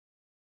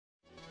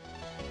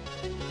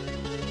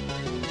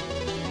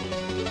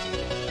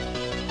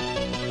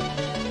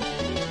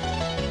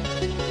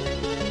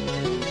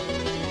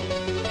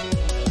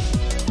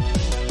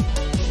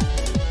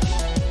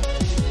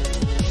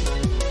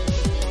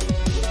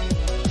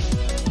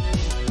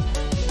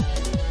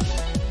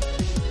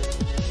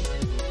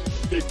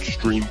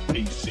Extreme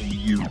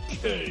PC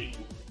UK.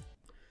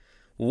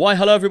 Why,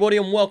 hello everybody,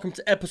 and welcome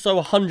to episode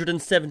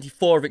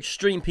 174 of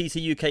Extreme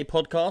PC UK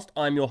podcast.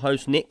 I'm your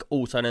host Nick,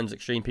 also known as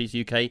Extreme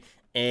PC UK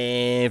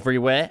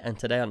everywhere, and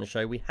today on the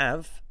show we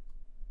have...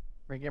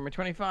 Gamer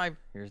 25.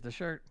 Here's the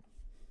shirt.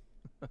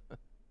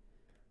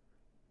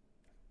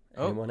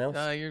 Anyone else?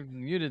 You're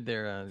muted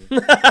there.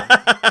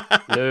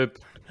 Noob.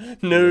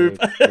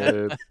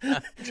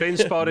 Train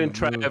spotting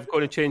Trev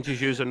going to change his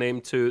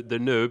username to the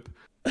noob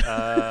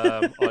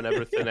on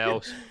everything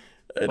else.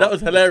 That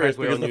was hilarious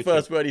because the YouTube.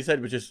 first word he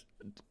said was just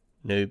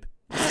noob.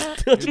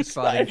 Noob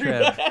spotting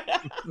Trev.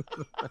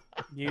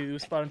 You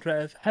Spartan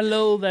Trev.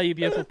 Hello there, you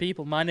beautiful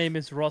people. My name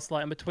is Ross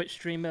Light. I'm a Twitch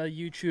streamer,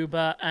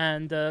 YouTuber,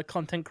 and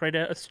content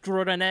creator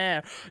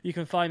extraordinaire. You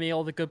can find me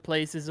all the good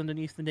places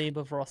underneath the name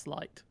of Ross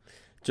Light.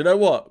 Do you know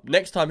what?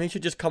 Next time he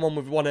should just come on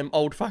with one of them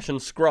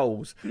old-fashioned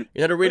scrolls. You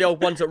know, the really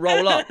old ones that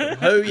roll up.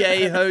 Ho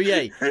yay, ho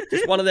yay.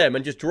 Just one of them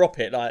and just drop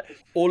it, like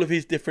all of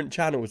his different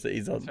channels that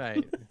he's on. That's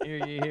right.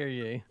 Hear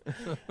ye.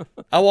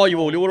 How are you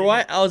all? You all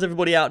right? How's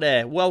everybody out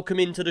there? Welcome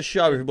into the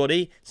show,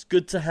 everybody. It's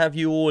good to have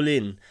you all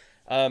in.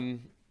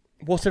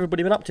 What's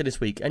everybody been up to this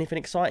week? Anything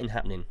exciting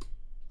happening?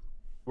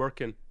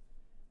 Working.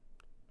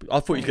 I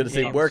thought you were going to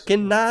say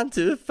working 9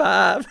 to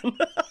 5.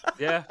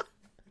 Yeah.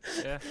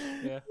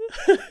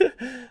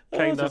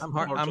 Kind of.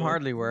 I'm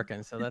hardly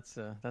working, so that's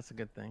a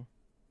good thing.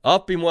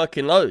 I've been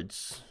working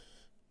loads.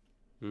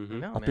 Mm-hmm.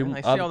 No, I've man. been-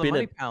 I see I've all the been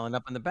money a- piling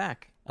up in the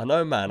back. I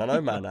know, man.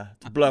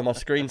 To blow my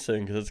screen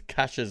soon because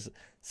there's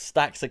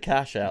stacks of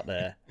cash out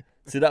there.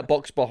 See that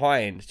box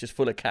behind? It's just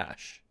full of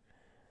cash.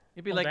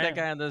 You'd be Oh, like that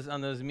damn. guy on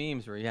those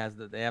memes where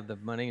they have the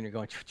money and you're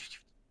going.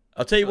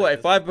 I'll tell you what,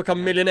 if I become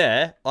a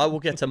millionaire, I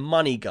will get a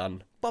money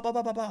gun.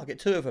 I'll get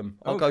 2 of them.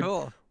 I'll go,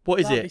 Cool. what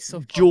is That'd be it?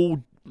 so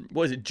fun.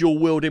 Dual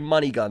wielding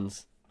money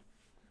guns.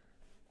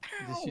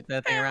 Just shoot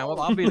that thing around.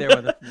 Well, I'll be there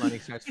when the money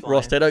starts flying.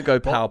 Ross, they don't go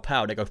pow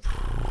pow, they go...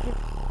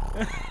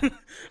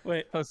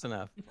 Wait, Close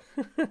enough.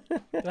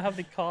 I have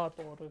the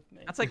cardboard with me.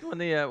 That's like when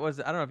the I don't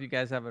know if you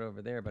guys have it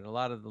over there, but a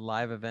lot of the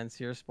live events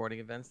here, sporting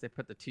events, they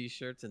put the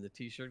T-shirts in the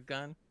T-shirt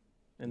gun,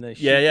 and they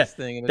shoot this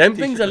thing. And Them it's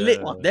a things are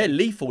T-shirt. lit. They're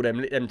lethal,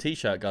 them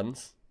T-shirt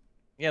guns.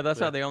 Yeah, that's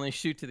how they only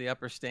shoot to the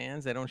upper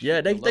stands. They don't shoot.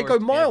 Yeah, to they the go lower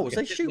miles.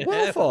 They stands. shoot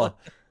well far.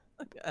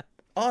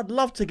 I'd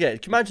love to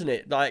get... Can you imagine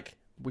it? Like,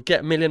 we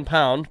get £1 million,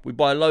 we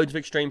buy loads of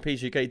Extreme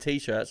PC UK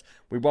T-shirts,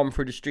 we run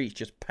through the streets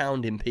just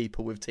pounding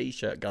people with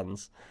T-shirt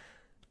guns.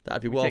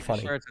 That'd be We well take the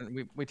funny. shirts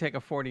and we take a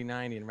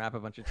 4090 and wrap a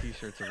bunch of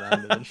T-shirts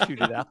around it and shoot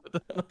it out.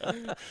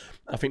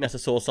 I think that's a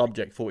sore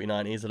subject,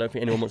 4090s. I don't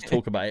think anyone wants to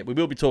talk about it. We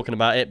will be talking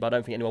about it, but I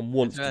don't think anyone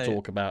wants That's to right.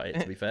 talk about it,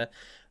 to be fair.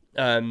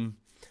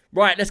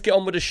 Right, let's get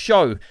on with the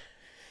show.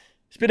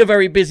 It's been a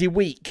very busy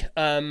week.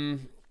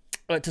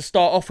 To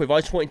start off with, I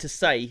just wanted to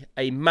say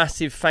a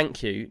massive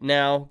thank you.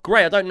 Now,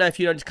 Gray, I don't know if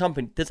you know this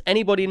company. Does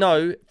anybody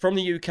know, from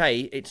the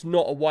UK, it's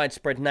not a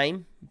widespread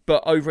name,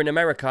 but over in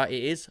America,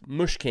 it is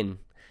Mushkin.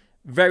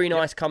 Very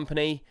nice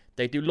company.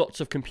 They do lots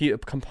of computer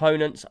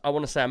components. I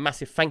want to say a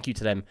massive thank you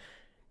to them.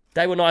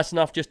 They were nice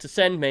enough just to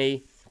send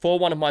me, for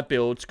one of my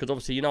builds, because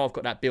obviously, you know, I've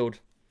got that build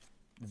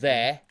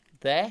there.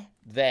 Yeah,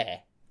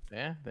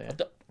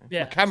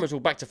 My camera's all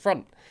back to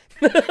front.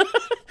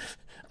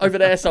 Over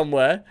there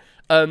somewhere.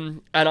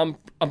 And I'm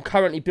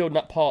currently building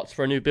up parts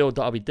for a new build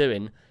that I'll be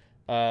doing.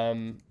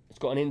 It's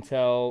got an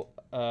Intel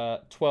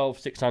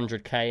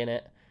 12600K in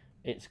it.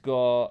 It's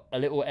got a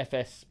little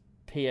FS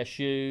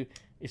PSU.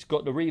 It's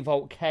got the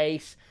Revolt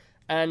case.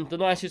 And the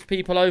nicest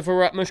people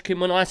over at Mushkin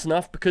were nice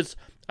enough because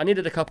I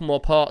needed a couple more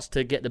parts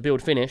to get the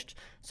build finished.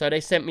 So they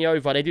sent me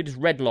over. They do this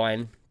red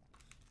line,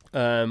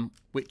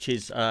 which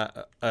is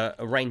a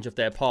range of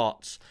their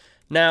parts.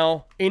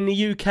 Now, in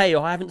the UK,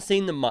 I haven't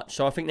seen them much,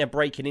 so I think they're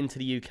breaking into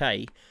the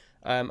UK.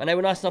 And they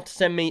were nice enough to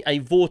send me a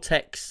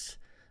Vortex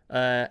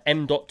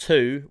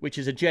M.2, which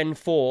is a Gen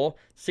 4,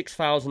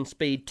 6,000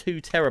 speed, 2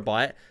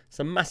 terabyte.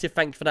 So massive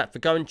thanks for that. For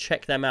go and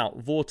check them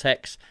out.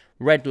 Vortex,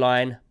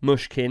 Redline,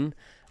 Mushkin.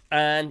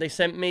 And they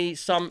sent me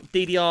some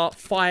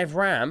DDR5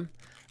 RAM,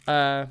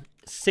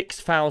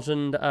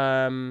 6,000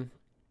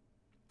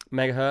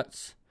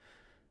 megahertz,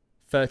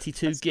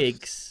 32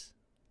 gigs.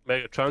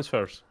 Mega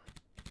transfers.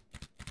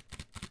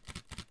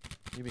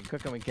 you've been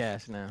cooking with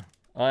gas now.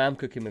 I am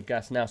cooking with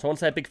gas now. So I want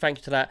to say a big thank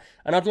you to that.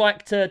 And I'd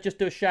like to just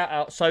do a shout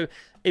out. So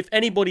if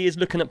anybody is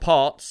looking at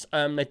parts,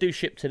 they do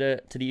ship to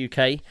the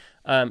UK.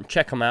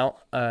 Check them out.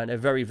 They're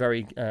very,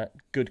 very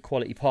good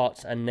quality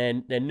parts. And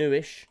they're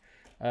newish,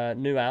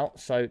 new out.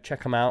 So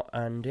check them out.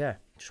 And yeah,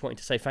 just wanted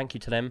to say thank you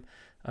to them.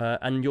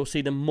 And you'll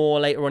see them more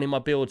later on in my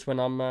builds when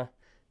I'm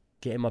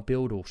getting my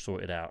build all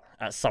sorted out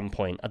at some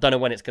point. I don't know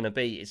when it's going to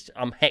be.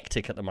 I'm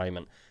hectic at the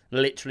moment.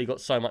 Literally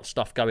got so much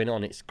stuff going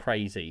on. It's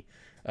crazy.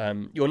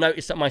 You'll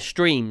notice that my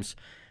streams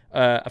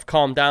have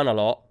calmed down a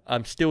lot.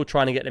 I'm still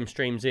trying to get them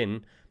streams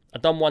in.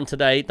 I've done one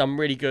today, done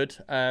really good.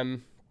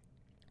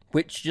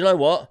 Which, you know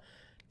what?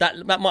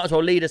 That might as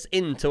well lead us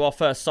into our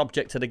first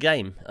subject of the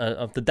game,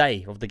 of the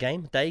day, which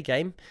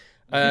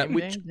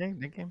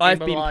I've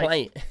been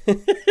playing.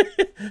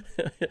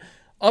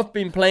 I've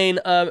been playing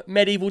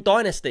Medieval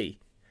Dynasty.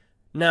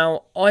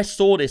 Now, I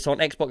saw this on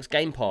Xbox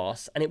Game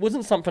Pass, and it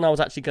wasn't something I was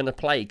actually going to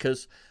play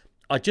because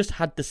I just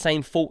had the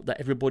same thought that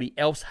everybody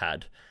else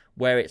had,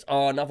 where it's,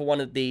 another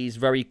one of these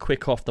very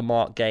quick off the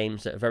mark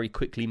games that are very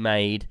quickly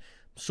made,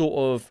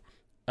 sort of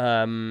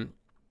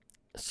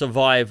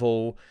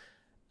survival.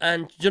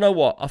 And do you know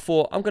what? I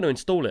thought, I'm going to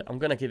install it. I'm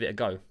going to give it a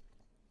go.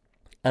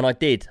 And I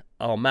did.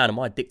 Oh, man, am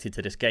I addicted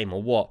to this game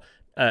or what?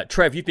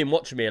 Trev, you've been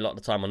watching me a lot of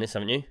the time on this,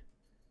 haven't you?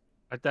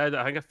 I did.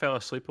 I think I fell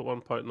asleep at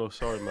one point. No,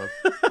 sorry, man.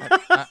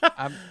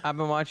 I've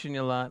been watching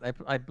you a lot.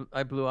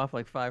 I blew off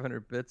like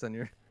 500 bits on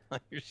your I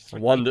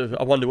stream. wonder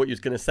what you was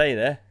going to say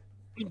there.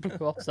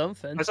 Well,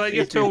 something. It's like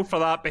you're too old for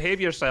that.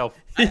 Behave yourself.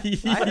 I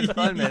had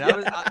fun,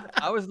 man.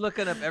 I was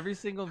looking up every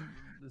single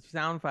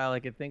sound file I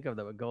could think of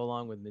that would go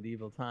along with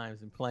medieval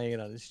times and playing it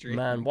on the stream.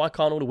 Man, why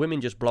can't all the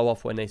women just blow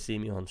off when they see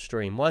me on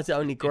stream? Why is it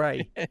only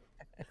Grey?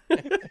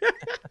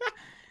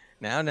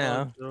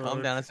 Now,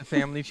 calm down. It's a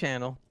family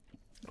channel.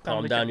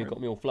 Calm down, you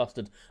got me all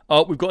flustered.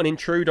 Oh, we've got an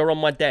intruder on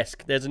my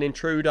desk. There's an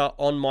intruder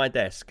on my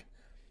desk.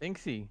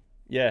 Inksy.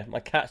 Yeah, my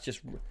cat's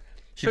just...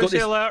 She's got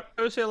this... alert!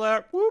 Pussy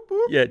alert! Whoop,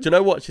 whoop. Yeah, do you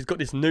know what? She's got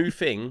this new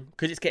thing,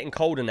 because it's getting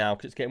colder now,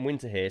 because it's getting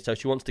winter here, so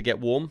she wants to get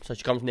warm, so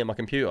she comes near my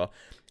computer.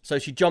 So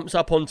she jumps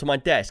up onto my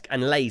desk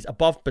and lays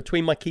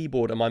between my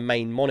keyboard and my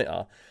main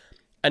monitor.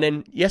 And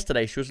then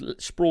yesterday, she was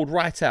sprawled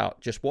right out,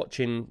 just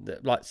watching,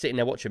 like sitting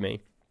there watching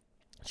me.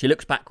 She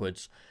looks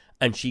backwards,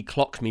 and she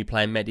clocks me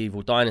playing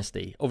Medieval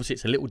Dynasty. Obviously,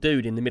 it's a little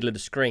dude in the middle of the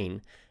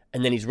screen,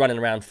 and then he's running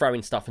around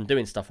throwing stuff and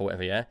doing stuff or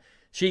whatever, yeah?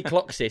 She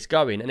clocks this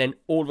going, and then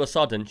all of a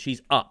sudden,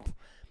 she's up.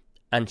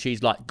 And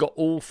she's like got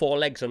all 4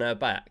 legs on her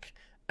back,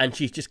 and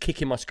she's just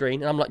kicking my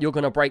screen. And I'm like, "You're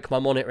gonna break my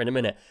monitor in a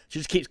minute." She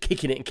just keeps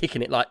kicking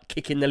it, like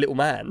kicking the little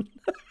man.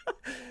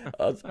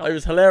 It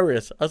was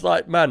hilarious. I was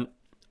like, "Man,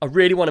 I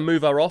really want to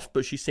move her off,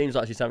 but she seems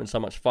like she's having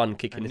so much fun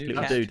kicking this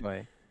little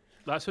dude."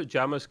 That's what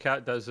Jamma's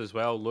cat does as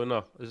well.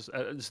 Luna,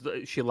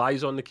 she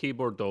lies on the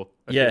keyboard though.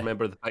 If Yeah. you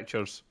remember the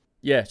pictures.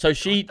 Yeah, so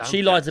she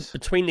lies cats.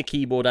 between the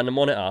keyboard and the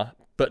monitor,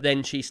 but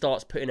then she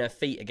starts putting her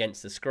feet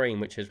against the screen,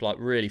 which is like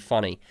really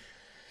funny.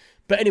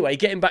 But anyway,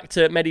 getting back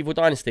to Medieval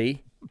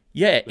Dynasty,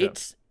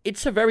 it's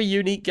a very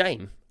unique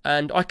game.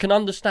 And I can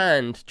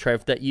understand,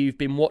 Trev, that you've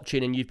been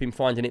watching and you've been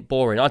finding it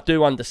boring. I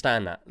do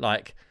understand that.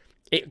 Like,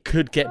 it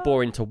could get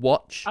boring to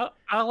watch.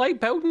 I like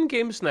building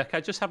games, Nick.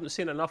 I just haven't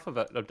seen enough of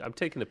it. I'm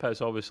taking the piss,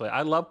 obviously.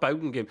 I love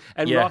building games.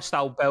 In Rust,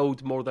 I'll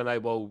build more than I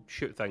will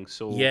shoot things.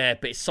 So yeah,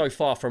 but it's so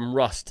far from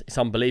Rust. It's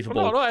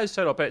unbelievable. Well, no, it's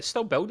not, but it's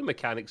still building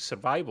mechanics,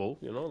 survival,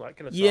 that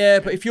kind of stuff. Yeah,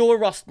 but if you're a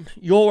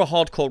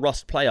hardcore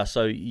Rust player,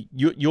 so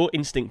your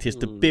instinct is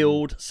to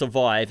build,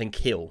 survive, and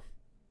kill.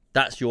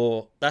 That's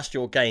your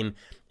game.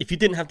 If you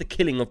didn't have the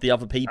killing of the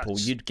other people,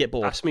 you'd get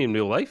bored. That's me in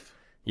real life.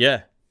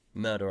 Yeah,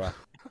 murderer.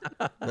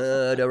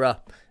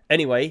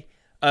 Anyway,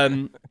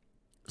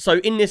 so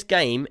in this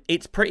game,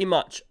 it's pretty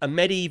much a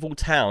medieval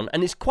town,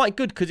 and it's quite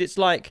good because it's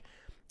like,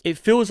 it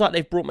feels like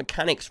they've brought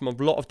mechanics from a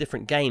lot of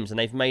different games and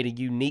they've made a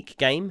unique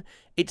game.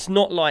 It's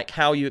not like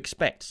how you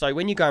expect. So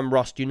when you go in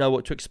Rust, you know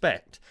what to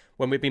expect.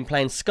 When we've been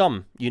playing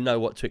Scum, you know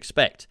what to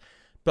expect.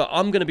 But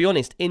I'm going to be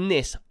honest, in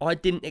this, I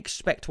didn't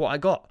expect what I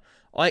got.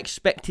 I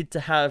expected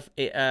to have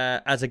it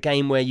as a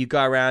game where you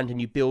go around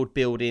and you build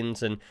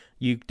buildings and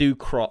you do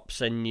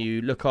crops and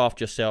you look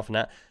after yourself and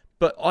that.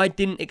 But I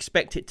didn't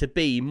expect it to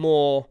be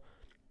more...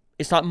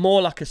 It's like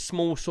more like a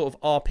small sort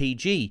of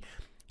RPG.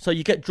 So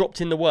you get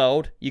dropped in the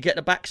world, you get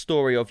the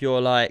backstory of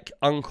your like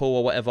uncle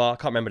or whatever. I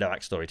can't remember the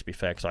backstory, to be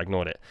fair, because I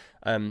ignored it.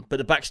 But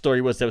the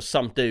backstory was there was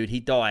some dude, he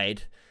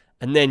died,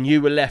 and then you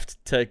were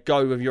left to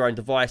go with your own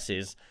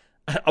devices.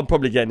 I'm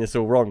probably getting this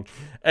all wrong.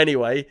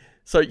 Anyway,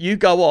 so you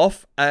go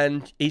off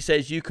and he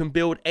says you can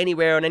build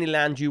anywhere on any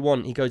land you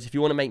want. He goes, if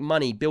you want to make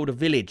money, build a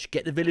village.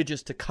 Get the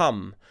villagers to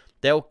come.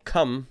 They'll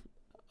come.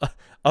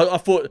 I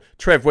thought,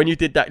 Trev, when you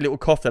did that little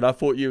cough then, I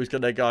thought you was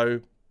going to go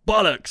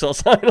bollocks or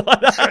something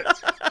like that.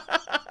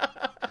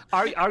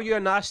 Are you a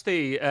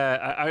nasty?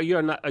 Are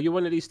you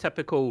one of these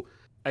typical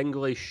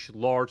English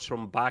lords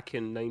from back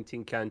in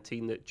 19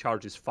 Canteen that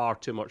charges far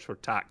too much for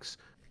tax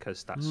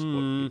because that's what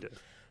you do?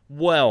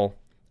 Well,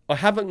 I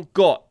haven't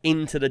got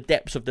into the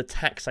depths of the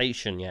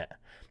taxation yet.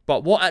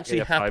 But what actually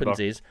happens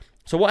is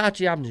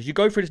you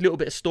go through this little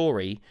bit of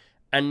story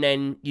and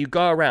then you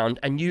go around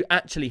and you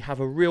actually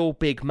have a real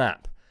big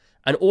map.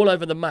 And all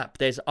over the map,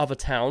 there's other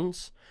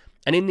towns.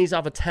 And in these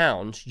other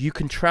towns, you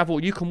can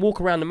travel, you can walk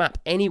around the map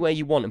anywhere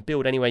you want and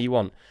build anywhere you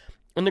want.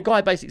 And the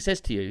guy basically says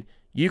to you,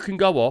 you can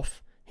go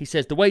off. He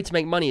says the way to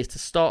make money is to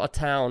start a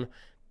town,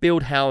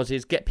 build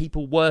houses, get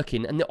people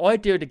working. And the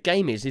idea of the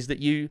game is that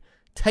you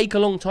take a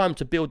long time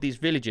to build these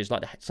villages.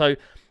 So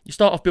you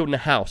start off building a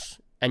house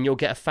and you'll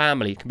get a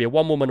family. It can be a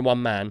one woman,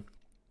 one man.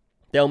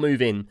 They'll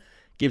move in,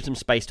 gives them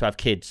space to have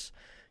kids.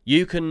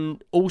 You can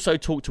also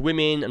talk to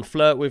women and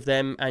flirt with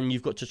them, and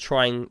you've got to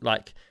try and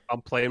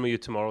I'm playing with you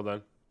tomorrow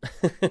then.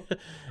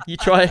 you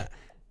try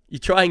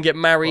and get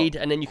married,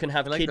 and then you can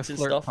have I like kids the and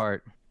flirt stuff.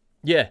 Part.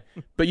 Yeah,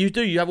 but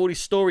you have all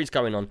these stories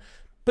going on.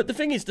 But the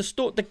thing is,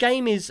 the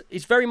game is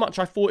very much.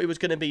 I thought it was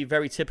going to be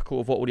very typical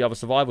of what all the other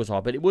survivals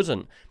are, but it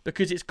wasn't,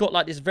 because it's got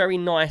like this very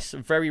nice,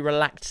 very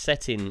relaxed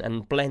setting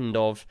and blend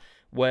of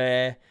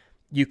where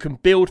you can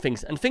build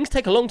things, and things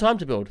take a long time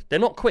to build. They're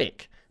not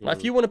quick. Like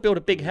if you want to build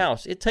a big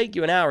house, it'd take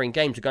you an hour in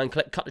game to go and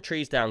cut the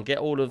trees down, get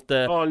all of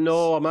the. Oh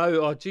no, I'm out.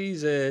 Oh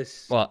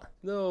Jesus. What?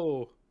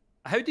 No.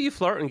 How do you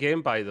flirt in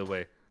game, by the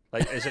way?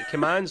 Like, is it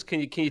commands?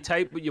 Can you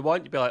type what you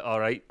want? You'd be like, all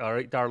right,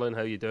 darling,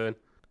 how you doing?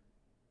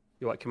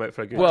 You want to come out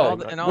for a good Well,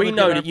 time? we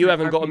know that you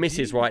haven't got a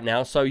missus right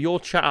now, so your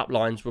chat up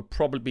lines would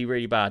probably be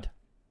really bad.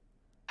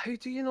 How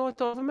do you know I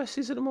don't have a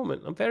missus at the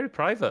moment? I'm very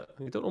private.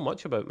 You don't know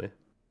much about me.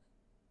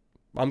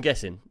 I'm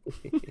guessing.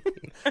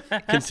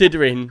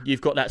 Considering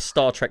you've got that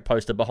Star Trek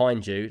poster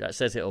behind you, that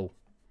says it all.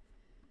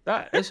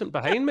 That isn't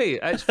behind me.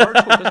 It's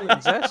virtual. It doesn't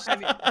exist.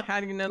 How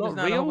do you know there's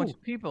not a whole bunch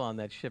of people on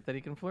that ship that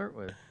he can flirt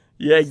with?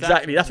 Yeah,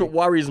 exactly. That's what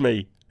worries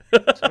me.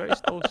 It's a very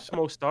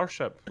small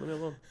starship. Leave me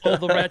alone. All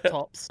the red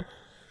tops.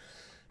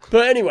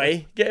 But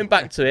anyway, getting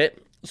back to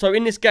it. So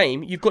in this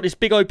game, you've got this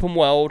big open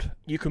world.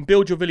 You can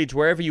build your village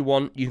wherever you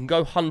want. You can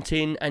go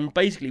hunting. And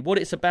basically what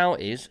it's about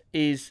is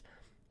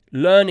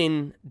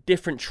learning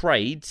different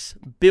trades,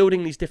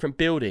 building these different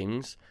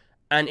buildings.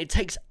 And it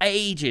takes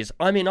ages.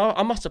 I mean,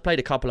 I must have played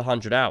a couple of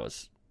 100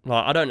 hours.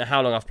 Like, I don't know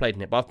how long I've played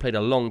in it, but I've played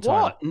a long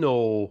time. What?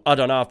 No. I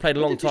don't know. I've played a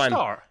long When did you time.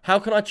 start? How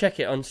can I check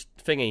it on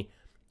thingy?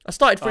 I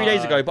started 3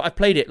 days ago, but I've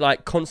played it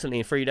like constantly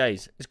in 3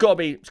 days. It's got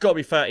to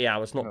be 30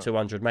 hours, not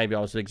 200. Maybe I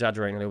was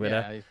exaggerating a little bit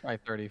there. Yeah, probably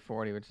 30,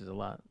 40, which is a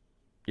lot.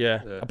 Yeah.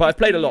 But I've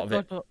played a lot of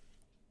it. Did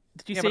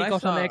you Yeah, say but you I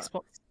got on saw-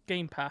 Xbox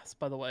Game Pass,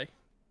 by the way?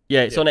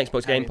 Yeah, it's on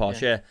Xbox Game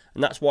Pass, yeah. yeah.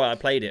 And that's why I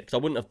played it, because I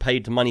wouldn't have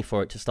paid the money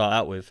for it to start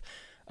out with.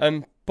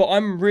 But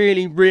I'm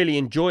really, really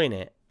enjoying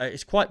it.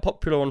 It's quite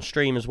popular on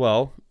stream as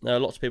well.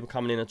 Lots of people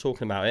coming in and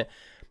talking about it.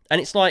 And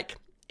it's like,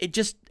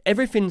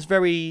 everything's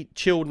very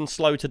chilled and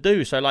slow to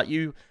do. So like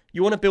you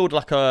want to build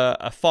like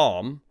a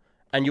farm,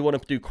 and you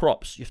want to do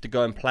crops. You have to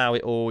go and plough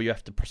it all. You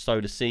have to sow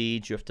the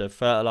seeds. You have to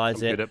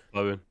fertilise I'm it. good at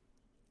ploughing.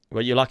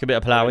 Well, you like a bit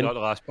of ploughing? Not the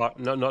last part.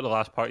 Not the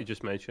last part you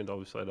just mentioned,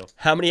 obviously, though.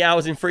 How many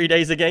hours in 3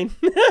 days again?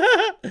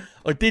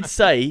 I did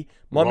say,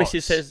 my Lots.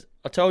 missus says,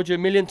 I told you a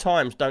million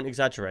times, don't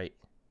exaggerate.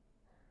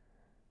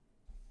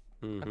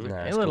 Mm-hmm. Nah,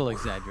 A it's little gone-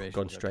 exaggeration.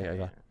 gone but straight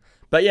okay. over.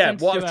 But yeah,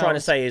 22 what I was trying to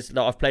hours. say is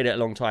that I've played it a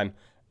long time.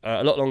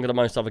 A lot longer than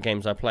most other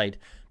games I've played.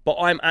 But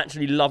I'm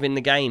actually loving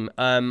the game.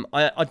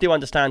 I do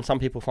understand some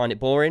people find it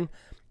boring.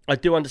 I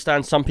do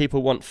understand some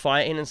people want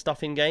fighting and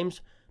stuff in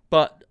games.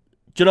 But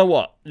do you know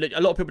what? Look,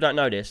 a lot of people don't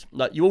know this.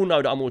 Like, you all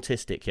know that I'm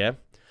autistic, yeah?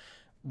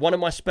 One of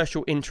my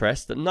special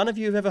interests that none of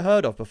you have ever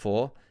heard of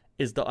before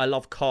is that I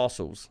love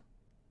castles.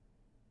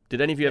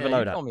 Did any of you ever know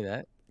you that? told me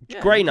that.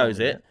 Yeah, Gray you told knows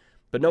me it, that.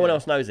 but no one Yeah.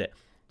 else knows it.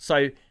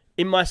 So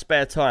in my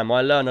spare time,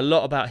 I learn a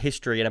lot about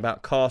history and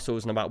about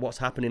castles and about what's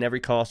happened in every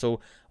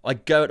castle. I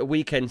go at the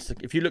weekends.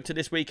 If you looked at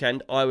this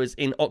weekend, I was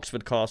in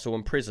Oxford Castle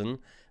and prison,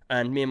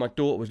 and me and my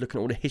daughter was looking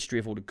at all the history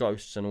of all the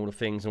ghosts and all the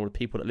things and all the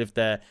people that lived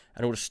there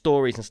and all the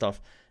stories and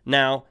stuff.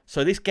 Now,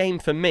 so this game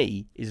for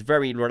me is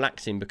very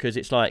relaxing, because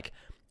it's like,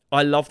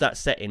 I love that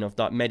setting of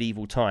like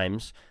medieval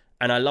times.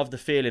 And I love the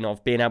feeling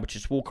of being able to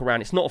just walk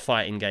around. It's not a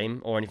fighting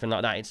game or anything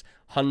like that. It's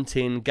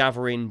hunting,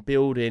 gathering,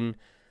 building.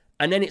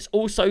 And then it's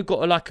also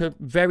got a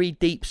very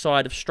deep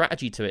side of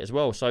strategy to it as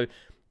well. So,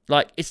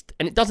 like,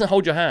 and it doesn't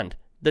hold your hand.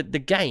 The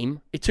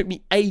game, it took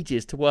me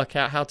ages to work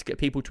out how to get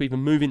people to even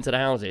move into the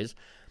houses.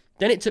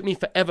 Then it took me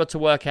forever to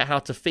work out how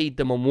to feed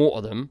them and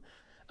water them.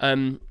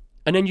 And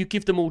then you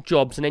give them all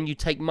jobs, and then you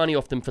take money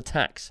off them for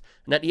tax.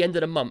 And at the end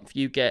of the month,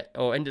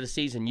 or end of the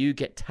season, you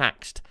get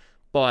taxed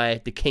by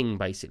the king,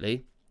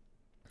 basically.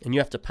 And you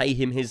have to pay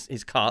him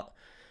his cut.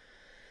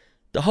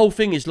 The whole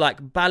thing is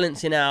like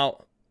balancing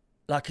out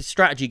like a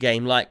strategy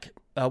game, like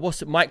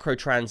what's it,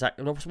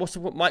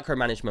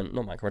 micromanagement,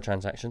 not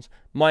microtransactions,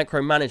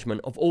 micromanagement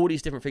of all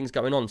these different things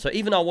going on. So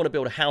even though I want to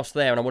build a house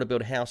there, and I want to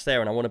build a house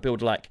there, and I want to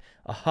build like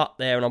a hut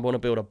there, and I want to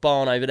build a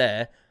barn over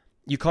there,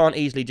 you can't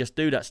easily just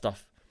do that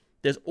stuff.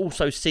 There's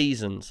also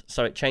seasons,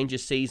 so it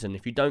changes season.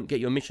 If you don't get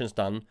your missions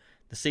done,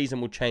 the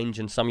season will change,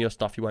 and some of your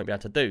stuff you won't be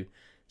able to do.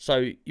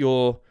 So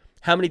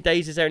how many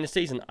days is there in the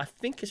season? I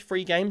think it's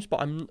 3 days,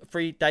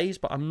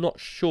 but I'm not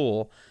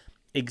sure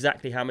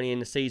exactly how many in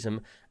the season.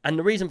 And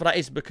the reason for that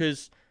is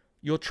because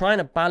you're trying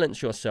to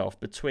balance yourself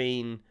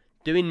between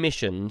doing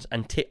missions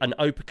and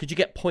open, because you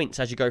get points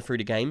as you go through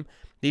the game.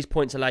 These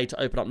points allow you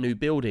to open up new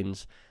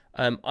buildings.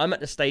 I'm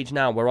at the stage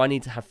now where I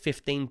need to have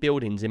 15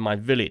 buildings in my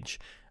village.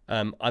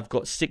 I've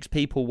got 6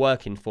 people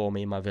working for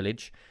me in my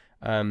village.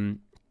 And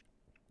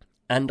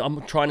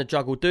I'm trying to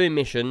juggle doing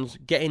missions,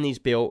 getting these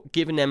built,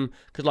 giving them...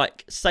 Because,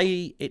 like,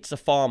 say it's a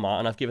farmer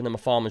and I've given them a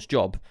farmer's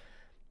job.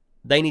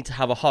 They need to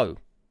have a hoe.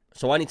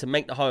 So I need to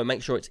make the hoe and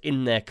make sure it's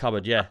in their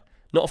cupboard, yeah.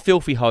 Not a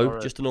filthy hoe,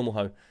 Alright. just a normal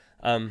hoe.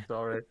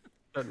 Sorry.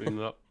 Didn't mean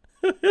that.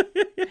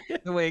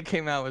 The way it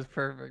came out was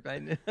perfect. I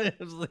knew it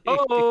was like,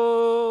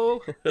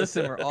 Oh!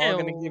 listen, we're all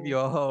gonna give you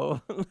a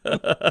hoe.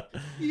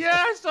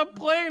 Yes, I'm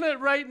playing it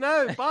right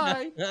now.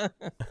 Bye.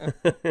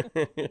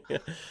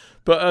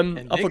 But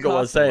And I they forgot what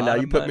I was cost a saying now. lot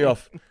You of put me money.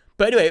 off.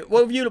 But anyway,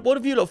 what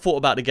have you lot thought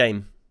about the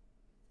game?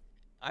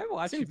 I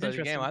watched you Seems play the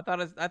game.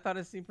 interesting. I thought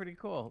it seemed pretty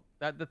cool.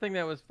 The thing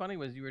that was funny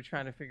was you were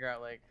trying to figure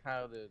out like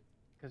how to,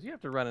 because you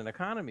have to run an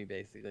economy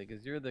basically,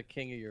 because you're the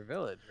king of your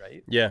village,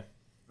 right? Yeah.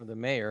 Or the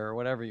mayor or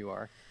whatever you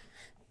are.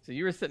 So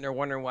you were sitting there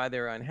wondering why they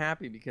were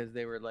unhappy because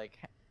they were like,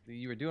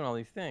 you were doing all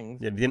these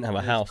things. Yeah, they didn't have a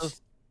and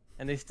house.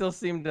 They still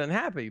seemed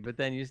unhappy. But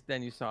then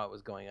you saw it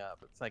was going up.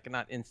 It's like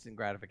not instant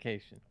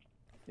gratification.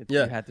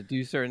 Yeah. You had to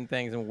do certain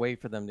things and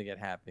wait for them to get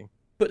happy.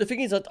 But the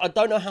thing is, I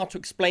don't know how to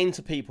explain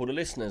to people, the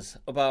listeners,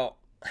 about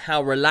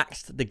how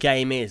relaxed the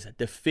game is.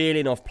 The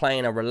feeling of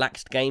playing a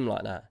relaxed game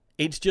like that.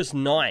 It's just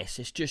nice.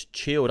 It's just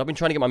chilled. I've been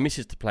trying to get my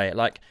missus to play it.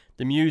 Like,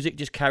 the music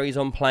just carries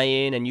on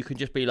playing, and you can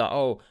just be like,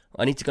 oh,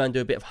 I need to go and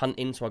do a bit of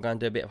hunting, so I go and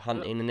do a bit of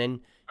hunting, and then...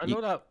 I know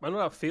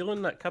that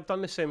feeling, Nick. I've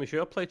done the same as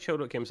you. I play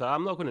childhood games.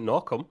 I'm not going to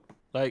knock them.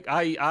 Like,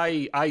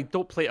 I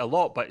don't play it a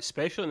lot, but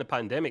especially in the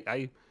pandemic,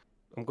 I'm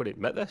going to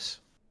admit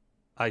this.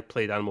 I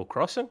played Animal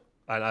Crossing,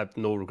 and I have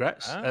no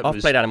regrets. I've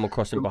played Animal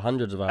Crossing for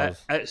hundreds of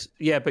hours.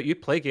 But you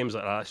play games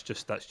like that.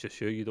 That's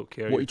just you. You don't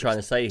care. What are you trying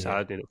to say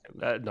here?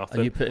 Nothing.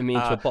 Are you putting me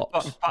into a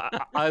box?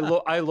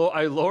 But I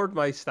lowered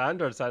my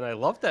standards, and I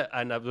loved it.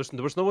 And there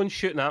was no one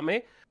shooting at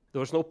me. There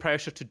was no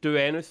pressure to do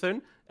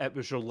anything. It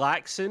was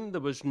relaxing.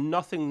 There was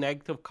nothing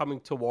negative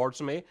coming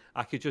towards me.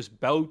 I could just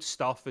build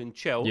stuff and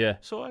chill. Yeah.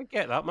 So I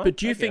get that, man. But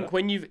do you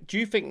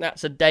think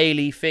that's a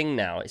daily thing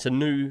now?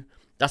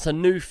 That's a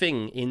new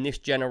thing in this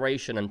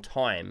generation and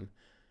time,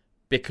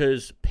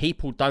 because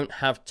people don't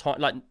have time.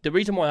 Like, the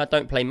reason why I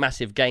don't play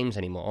massive games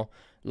anymore,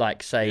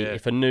 like say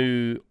if a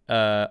new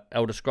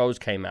Elder Scrolls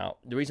came out,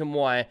 the reason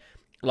why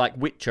like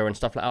Witcher and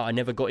stuff like that, I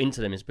never got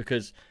into them is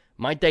because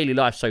my daily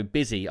life's so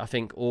busy. I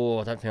think,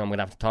 I don't think I'm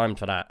gonna have time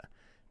for that.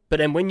 But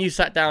then when you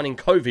sat down in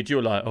COVID,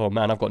 you're like, oh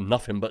man, I've got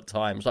nothing but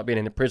time. It's like being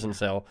in a prison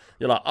cell.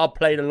 You're like, I'll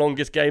play the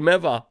longest game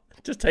ever.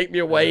 Just take me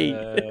away.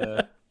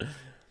 Yeah,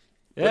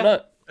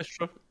 no, that's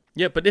true.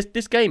 yeah, but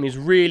this game is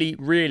really,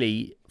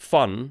 really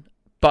fun,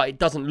 but it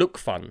doesn't look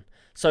fun.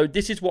 So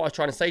this is what I was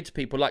trying to say to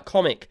people. Like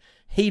Comic,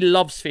 he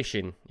loves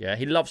fishing. Yeah,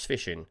 he loves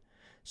fishing.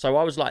 So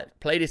I was like,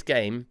 play this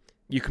game.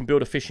 You can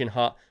build a fishing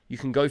hut. You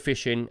can go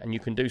fishing and you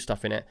can do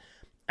stuff in it.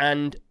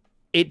 And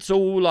it's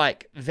all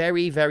like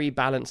very, very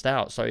balanced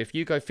out. So if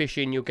you go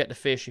fishing, you'll get the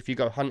fish. If you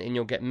go hunting,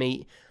 you'll get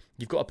meat.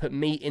 You've got to put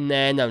meat in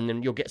there, and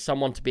then you'll get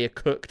someone to be a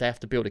cook. They have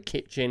to build a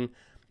kitchen.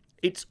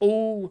 It's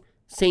all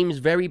seems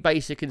very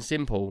basic and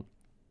simple,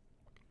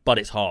 but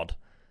it's hard.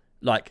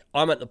 Like,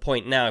 I'm at the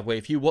point now where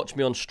if you watch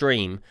me on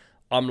stream,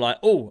 I'm like,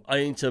 oh, I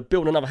need to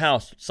build another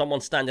house.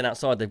 Someone's standing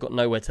outside. They've got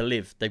nowhere to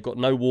live. They've got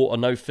no water,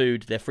 no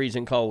food. They're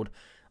freezing cold.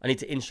 I need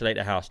to insulate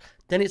the house.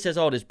 Then it says,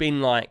 oh, there's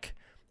been like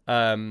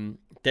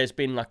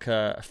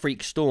a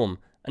freak storm.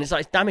 And it's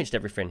like, it's damaged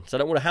everything. So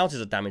all the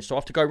houses are damaged. So I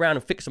have to go around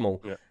and fix them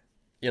all. Yeah.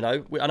 You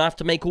know, and I have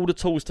to make all the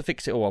tools to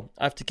fix it all.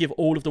 I have to give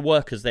all of the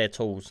workers their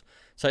tools.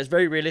 So it's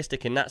very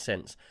realistic in that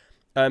sense.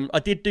 I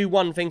did do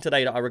one thing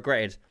today that I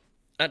regretted.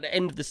 At the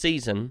end of the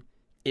season,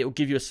 it will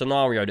give you a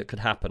scenario that could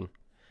happen.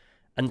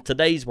 And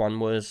today's one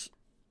was,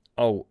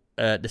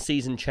 the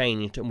season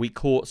changed and we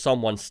caught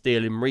someone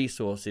stealing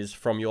resources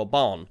from your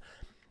barn.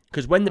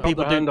 Because when the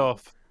people do...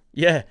 off.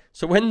 Yeah,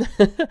 so when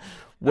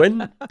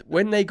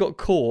when they got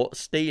caught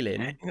stealing,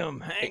 hang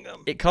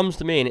 'em. It comes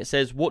to me and it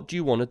says, what do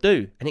you want to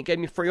do? And it gave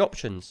me 3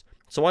 options.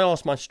 So I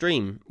asked my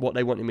stream what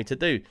they wanted me to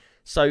do.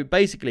 So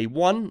basically,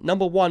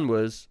 number one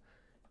was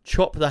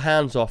chop the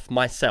hands off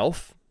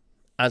myself,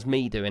 as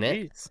me doing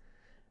it. Jeez.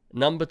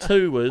 Number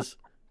 2 was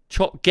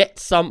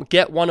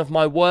get one of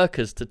my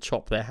workers to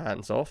chop their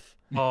hands off.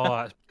 Oh,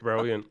 that's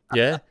brilliant.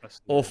 Yeah.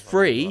 Or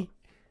 3,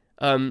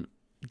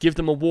 give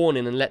them a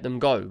warning and let them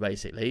go,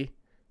 basically.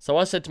 So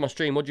I said to my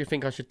stream, what do you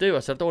think I should do? I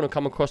said, I don't want to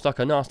come across like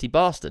a nasty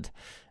bastard.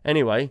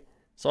 Anyway,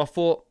 so I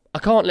thought, I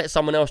can't let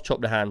someone else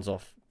chop their hands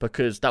off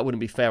because that wouldn't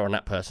be fair on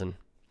that person.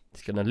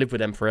 He's going to live with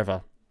them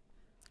forever.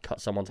 Cut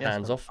someone's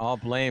hands off. All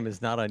blame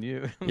is not on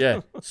you.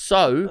 Yeah.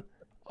 So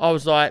I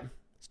was like,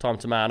 it's time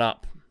to man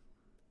up.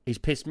 He's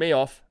pissed me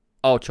off.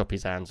 I'll chop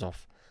his hands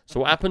off.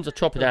 So what happens? I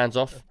chop his hands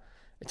off.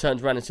 It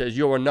turns around and says,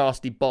 you're a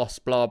nasty boss,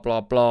 blah,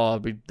 blah, blah.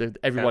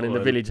 Everyone in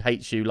the village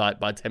hates you like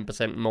by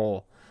 10%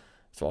 more.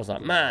 So I was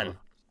like, man.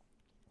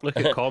 Look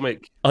at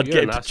Comic. I'd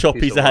get him to chop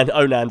his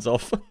own hands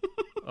off.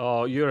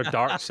 Oh, you're a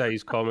dark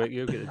side Comic.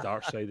 You get the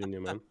dark side in you,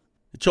 man.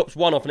 He chops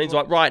one off and he's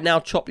like, right, now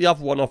chop the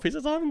other one off. He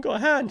says, I haven't got a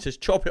hand. He says,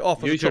 chop it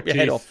off and chop your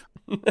head off.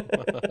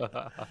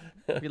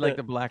 Be like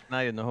the Black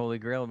Knight in the Holy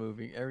Grail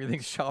movie.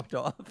 Everything's chopped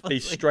off.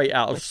 He's straight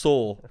out of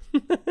Saw.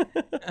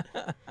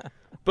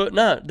 But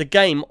no, the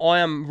game, I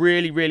am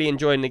really, really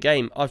enjoying the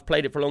game. I've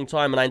played it for a long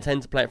time and I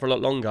intend to play it for a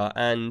lot longer.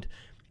 And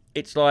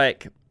it's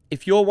like,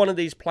 if you're one of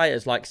these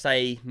players, like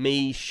say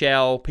me,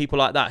 Shell, people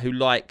like that who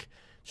like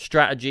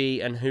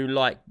strategy and who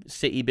like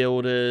city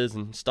builders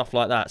and stuff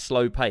like that,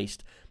 slow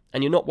paced,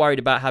 and you're not worried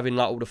about having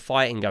like all the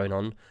fighting going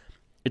on,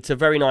 it's a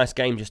very nice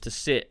game just to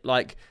sit.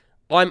 Like,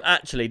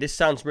 this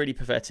sounds really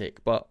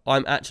pathetic, but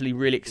I'm actually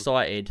really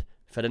excited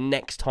for the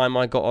next time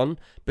I got on,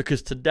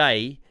 because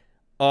today,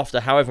 after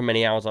however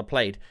many hours I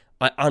played,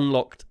 I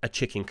unlocked a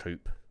chicken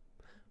coop.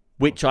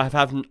 which I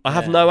have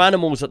Yeah. no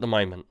animals at the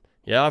moment.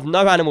 Yeah, I have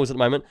no animals at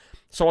the moment.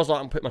 So I was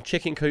like, I'm putting my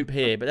chicken coop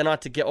here, but then I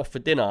had to get off for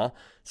dinner.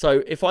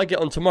 So if I get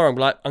on tomorrow, I'm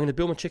like, I'm going to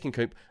build my chicken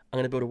coop. I'm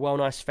going to build a well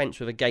nice fence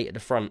with a gate at the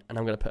front, and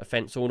I'm going to put a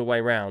fence all the way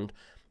around.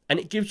 And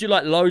it gives you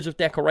like loads of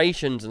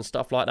decorations and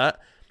stuff like that.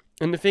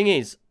 And the thing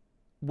is,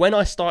 when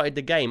I started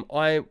the game,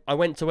 I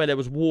went to where there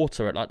was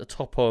water at like the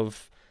top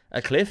of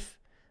a cliff,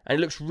 and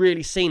it looks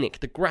really scenic.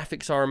 The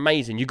graphics are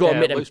amazing. You got to Yeah,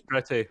 admit it them. looks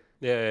pretty.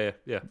 Yeah. Them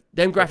Yeah,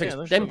 graphics,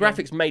 looks them so good.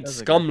 graphics made Does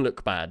look Scum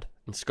look bad,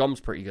 and Scum's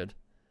pretty good.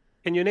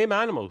 Can you name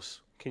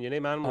animals? Can you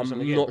name animals in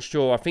the I'm game? not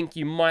sure. I think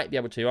you might be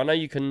able to. I know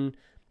you can.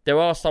 There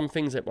are some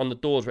things on the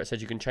doors where it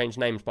says you can change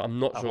names, but I'm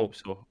not I sure. hope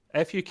so.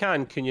 If you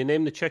can you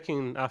name the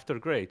chicken after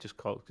Gray? Just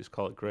call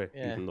it Gray,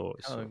 Yeah. even though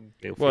it's Oh,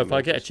 male, Well, if I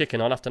female, get a just-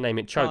 chicken, I'll have to name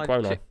it Choke, Oh,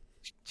 won't I?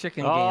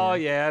 Chicken Oh gamer.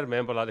 yeah, I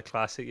remember that, the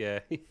classic. Yeah.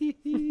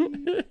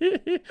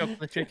 Choke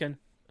the chicken.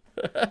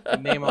 You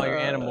name all your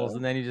animals,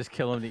 and then you just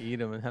kill them to eat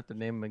them, and have to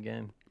name them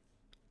again.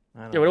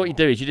 I don't Yeah, well, what know. you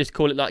do is you just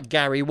call it like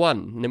Gary 1,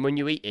 and then when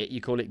you eat it, you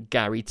call it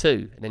Gary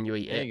 2, and then you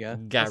eat There it you go.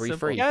 That's Gary simple.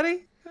 3.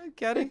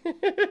 Gary.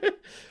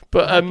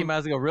 But Heck, you might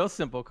as well go real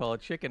simple. Call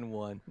it Chicken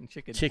 1 and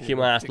Chicken 2. chicken,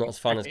 well, that's not as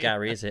fun as three.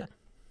 Gary, is it?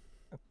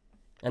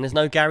 And there's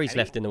no Garys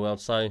left in the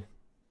world, so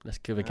let's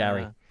give a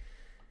Gary.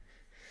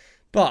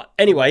 But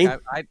anyway,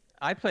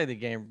 I play the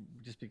game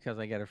just because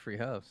I get a free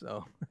hub,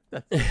 so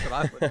that's what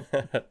I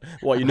would.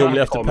 what you normally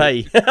have to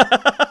pay.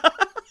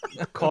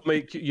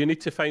 Comic, you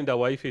need to find a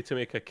wifey to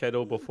make a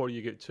kiddo before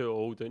you get too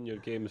old and your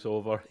game's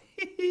over.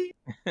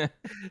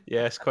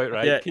 Yes, quite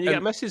right. Yeah, Can you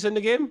get misses in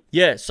the game?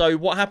 Yeah, so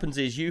what happens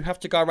is you have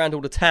to go around all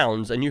the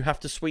towns and you have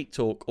to sweet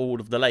talk all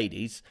of the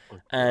ladies,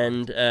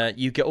 and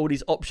you get all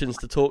these options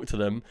to talk to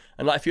them.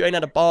 And like if you ain't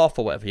had a bath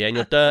or whatever, yeah, and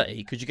you're dirty,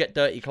 because you get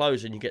dirty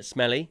clothes and you get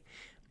smelly.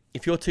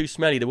 If you're too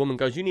smelly, the woman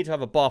goes, "You need to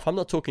have a bath. I'm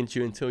not talking to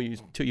you until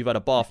you've had a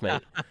bath,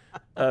 mate."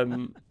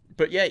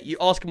 But yeah, you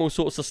ask them all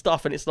sorts of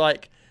stuff, and it's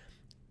like,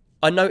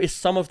 I noticed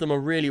some of them are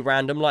really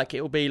random. Like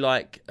it'll be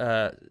like,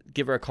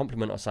 give her a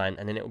compliment or something,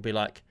 and then it'll be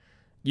like,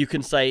 you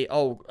can say,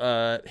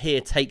 "Oh, here,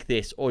 take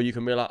this," or you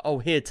can be like, "Oh,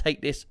 here, take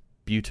this,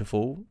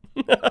 beautiful,"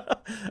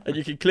 and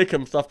you can click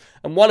them stuff.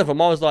 And one of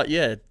them, I was like,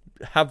 "Yeah,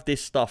 have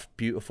this stuff,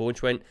 beautiful," and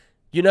she went,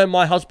 "You know,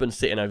 my husband's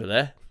sitting over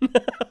there."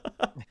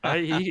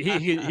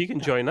 He can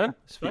join in.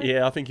 It's fine.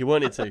 Yeah, I think he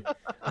wanted to.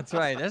 That's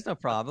right. There's no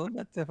problem.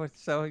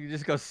 So you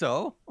just go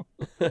so.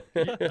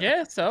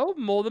 Yeah, so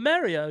more the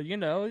merrier. You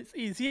know, it's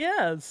easy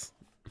as.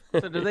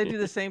 So do they do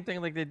the same thing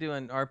like they do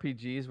in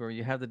RPGs, where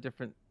you have the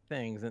different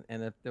things,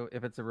 and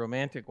if it's a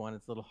romantic one,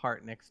 it's a little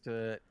heart next to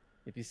it.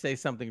 If you say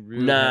something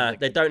rude, it has, Nah, like,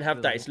 they don't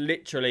have that. It's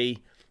literally,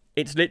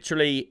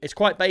 it's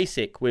quite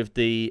basic with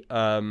the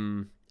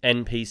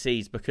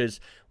NPCs, because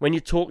when you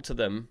talk to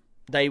them,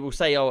 they will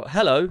say, "Oh,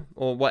 hello,"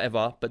 or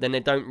whatever, but then they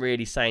don't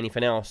really say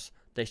anything else.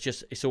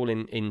 It's all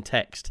in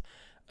text.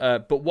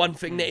 But one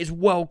thing that is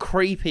well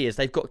creepy is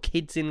they've got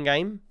kids in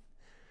game,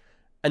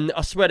 and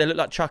I swear they look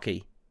like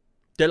Chucky.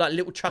 They're like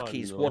little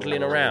Chuckies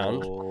waddling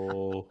around.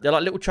 They're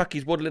like little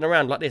Chuckies waddling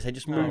around like this. They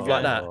just move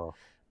like that,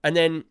 and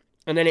then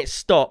it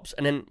stops,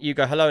 and then you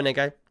go hello, and they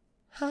go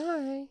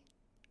hi,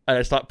 and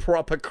it's like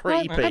proper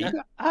creepy.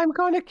 I'm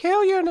going to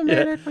kill you in a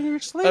minute when you're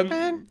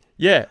sleeping.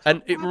 Yeah,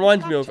 and it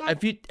reminds me of,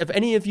 have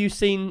any of you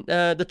seen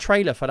the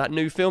trailer for that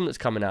new film that's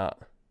coming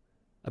out?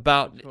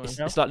 About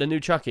it's like the new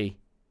Chucky.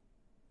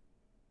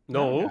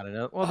 No. I don't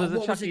know. Well, there's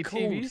what a was it Chucky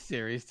TV called?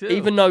 series too.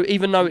 Even though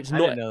it's I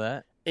not, didn't know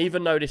that.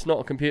 even though it's not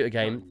a computer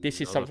game, this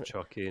is Another something.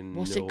 Chucky,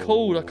 What's no. it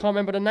called? I can't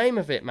remember the name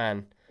of it,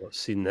 man. Not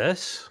seen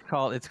this.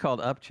 It's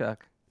called Upchuck.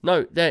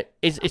 No,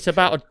 it's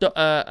about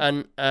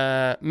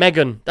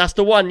Megan. That's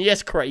the one.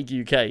 Yes, Craig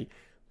UK.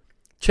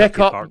 Check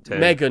Chucky up Part 10.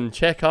 Megan.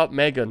 Check up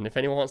Megan. If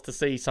anyone wants to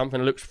see something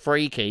that looks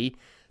freaky,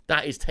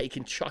 that is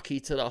taking Chucky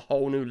to the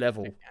whole new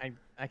level.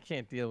 I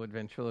can't deal with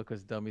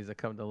ventriloquist dummies that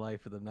come to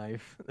life with a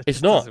knife. It It's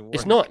just not. doesn't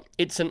It's work. not.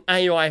 It's an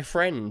AI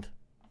friend.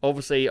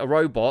 Obviously a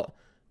robot,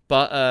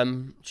 but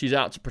she's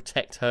out to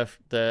protect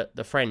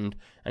the friend,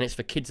 and it's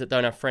for kids that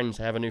don't have friends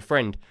to have a new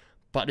friend.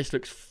 But this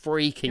looks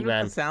freaky, You know what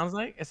man. it sounds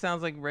like? It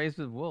sounds like Raised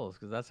with Wolves,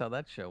 because that's how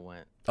that show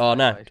went. Oh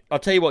no! Right. I'll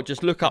tell you what.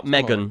 Just look up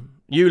Similar. Megan.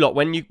 You lot,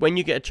 when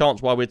you get a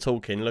chance while we're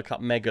talking, look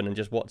up Megan and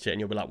just watch it, and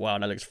you'll be like, "Wow,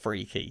 that looks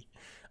freaky."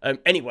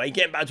 Anyway,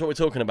 getting back to what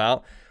we're talking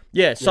about.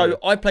 Yeah. So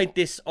I played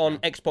this on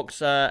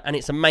Xbox, and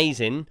it's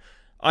amazing.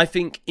 I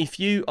think if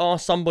you are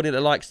somebody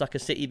that likes like a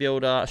city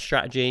builder, a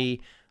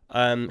strategy,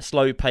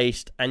 slow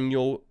paced, and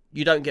you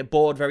don't get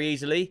bored very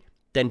easily,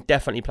 then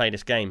definitely play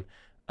this game.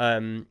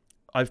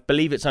 I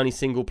believe it's only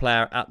single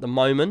player at the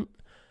moment.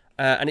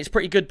 And it's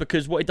pretty good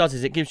because what it does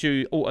is it gives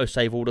you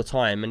autosave all the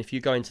time. And if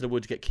you go into the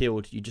woods, get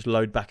killed, you just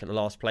load back at the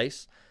last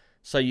place.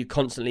 So you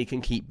constantly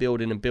can keep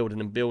building and building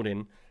and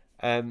building.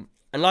 And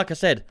like I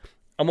said,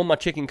 I'm on my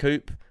chicken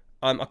coop.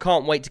 I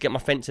can't wait to get my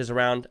fences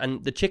around.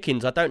 And the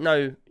chickens, I don't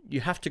know, you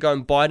have to go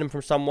and buy them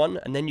from someone.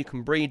 And then you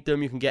can breed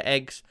them, you can get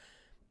eggs.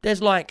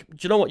 There's like, do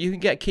you know what? You can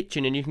get a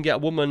kitchen and you can get a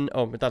woman.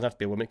 Oh, it doesn't have to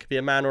be a woman. It could be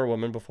a man or a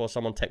woman before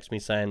someone texts me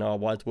saying, "Oh,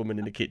 why is the woman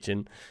in the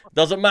kitchen?"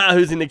 Doesn't matter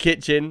who's in the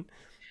kitchen.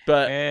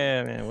 But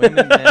Yeah, man.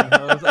 Women, men,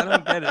 hoes. I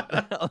don't get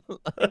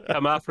it.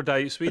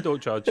 Hermaphrodites, we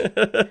don't judge.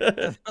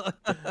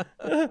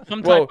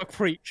 Some Well- type of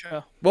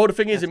creature. well, the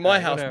thing is, That's in my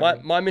right, house,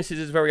 whatever. my missus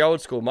is very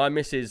old school.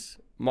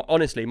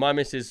 Honestly, my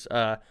missus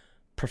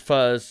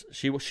prefers.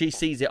 She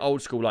sees it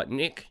old school. Like,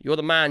 Nick, you're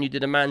the man. You do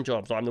the man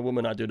jobs. I'm the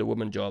woman. I do the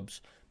woman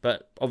jobs.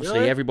 But obviously,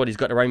 Really? everybody's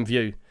got their own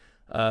view.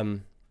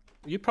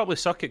 You probably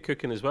suck at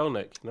cooking as well,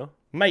 Nick. You know.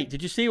 Mate,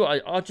 did you see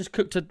what I just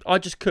cooked? I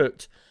just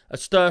cooked a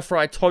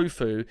stir-fried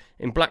tofu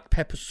in black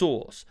pepper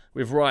sauce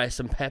with rice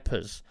and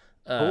peppers,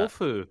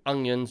 Tofu.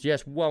 onions.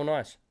 Yes, well,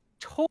 nice.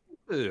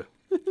 Tofu.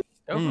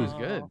 Tofu's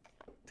good.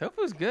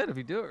 Tofu's good if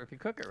you do it, if you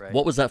cook it right.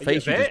 What was that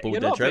face you just pulled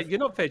there, Trev? You're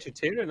not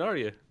vegetarian, are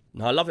you?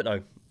 No, I love it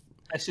though.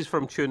 This is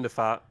from Chewing the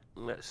Fat.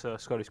 It's a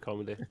Scottish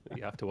comedy.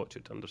 You have to watch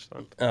it to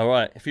understand. All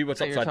right, if you were I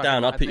thought you were upside talking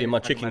down, about- I'd put I you in thought my were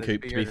talking chicken about his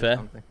coop. To be beard or fair,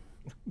 something.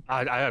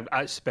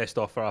 That's the best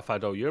offer I've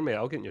had all year, mate.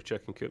 I'll get in your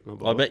chicken coop. No I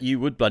bother. bet you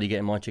would bloody get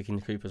in my chicken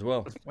coop as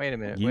well. Wait a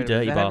minute. You wait a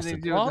dirty minute. Does that have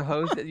anything bastard. to do with the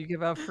hose that you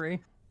give out free?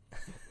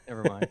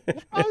 Never mind.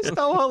 That's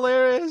still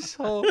hilarious.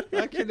 Oh,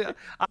 I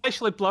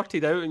actually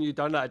blurted out and you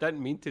done that. I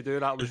didn't mean to do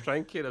that. I was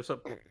drinking. I was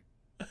like,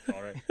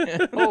 sorry.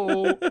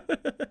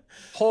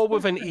 Ho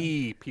with an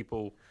E,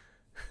 people.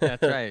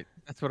 That's right.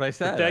 That's what I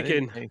said. I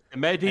didn't Digging. say- The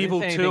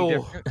medieval I didn't say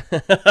anything tool.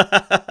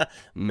 different.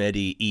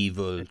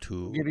 Medieval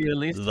tool. Give you at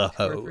least The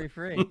two or hoe. three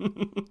free.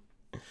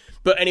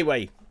 But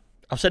anyway,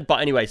 I've said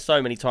but anyway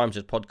so many times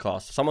this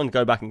podcast. Someone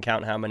go back and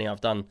count how many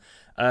I've done.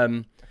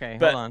 Okay,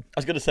 But hold on. I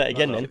was going to say it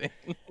again Hold then.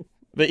 on.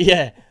 But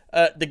yeah,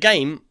 the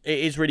game it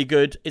is really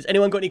good. Has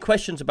anyone got any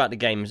questions about the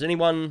game? Has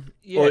anyone?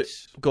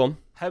 Yes. Go on.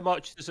 How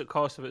much does it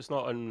cost if it's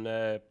not on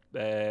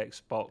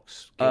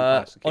Xbox? Game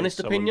Pass, in case Honest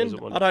someone opinion,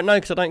 doesn't want I don't know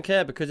because I don't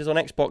care because it's on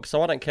Xbox,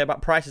 so I don't care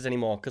about prices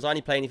anymore because I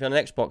only play anything on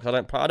Xbox. I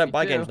don't Me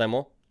buy too. games no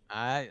more.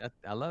 I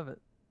love it.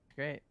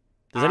 Great.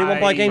 Does anyone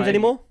buy games I-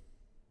 anymore?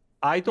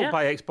 I don't Yeah.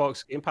 buy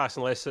Xbox Game Pass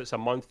unless it's a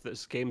month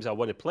that's games I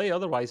want to play.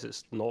 Otherwise,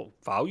 it's not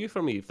value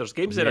for me. If there's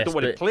games that I Yes, don't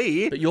want to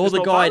play, But you're it's the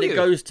not guy value. that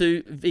goes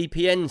to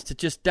VPNs to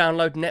just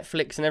download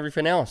Netflix and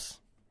everything else.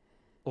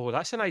 Oh,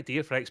 that's an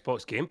idea for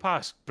Xbox Game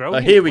Pass.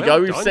 Brilliant. here we Well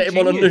go. We've done, set him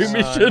on a new genius.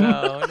 mission. No,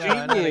 not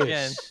again.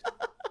 Genius.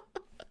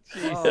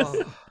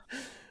 Jesus.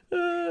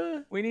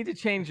 Oh, We need to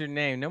change your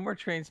name. No more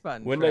Train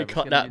Spotting. When Trev. they It's cut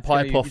gonna that be- it's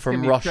gonna pipe be- off it's from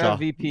gonna be Russia. Trev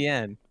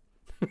VPN.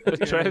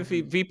 Trev,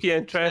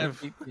 VPN Trev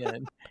Trev.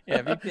 VPN.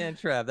 Yeah, VPN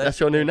Trev. That's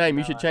your new name.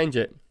 You No, should change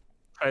it.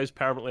 Trev's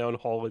permanently on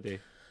holiday.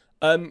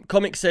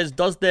 Comic says,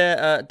 does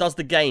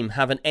the game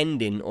have an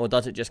ending or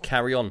does it just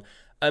carry on?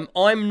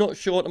 I'm not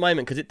sure at the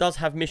moment because it does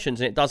have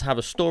missions and it does have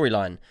a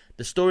storyline.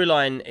 The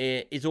storyline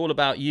is all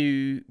about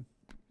you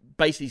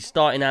basically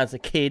starting as a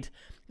kid,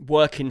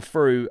 working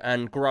through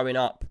and growing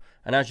up.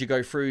 And as you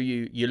go through,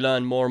 you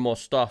learn more and more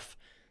stuff.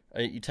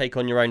 You take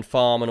on your own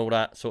farm and all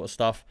that sort of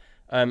stuff.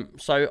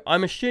 So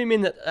I'm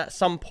assuming that at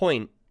some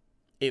point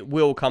it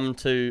will come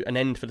to an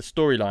end for the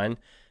storyline.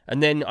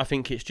 And then I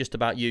think it's just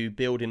about you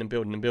building and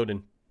building and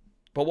building.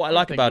 But what I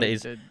like about it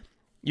is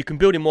you can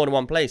build in more than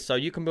one place. So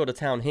you can build a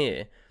town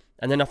here,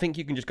 and then I think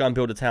you can just go and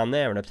build a town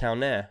there and a town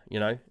there, you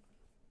know?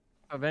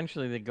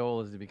 Eventually, the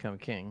goal is to become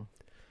king.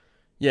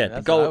 Yeah,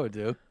 That's the what I goal. would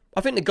do.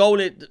 I think the goal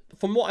is,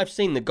 from what I've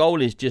seen, the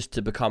goal is just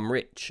to become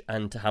rich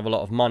and to have a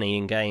lot of money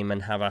in game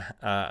and have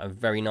a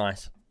very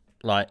nice,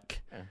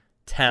 like, Yeah.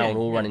 town Yeah,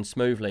 all yeah. running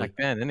smoothly. Back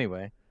then,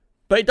 anyway.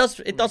 But it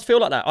does feel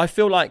like that. I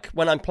feel like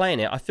when I'm playing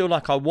it, I feel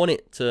like I want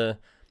it to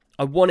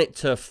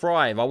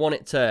thrive. I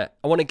want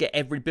to get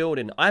every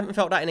building. I haven't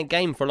felt that in a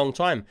game for a long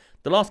time.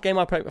 The last game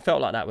I played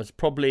felt like that was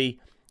probably, do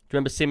you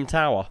remember Sim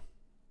Tower?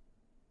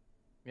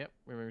 Yep,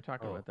 we were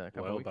talking about that a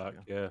couple while weeks back,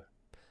 ago. yeah.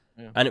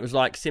 And it was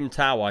like Sim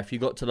Tower. If you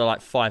got to the like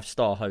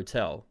 5-star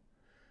hotel,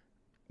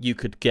 you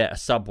could get a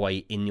Subway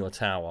in your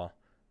tower.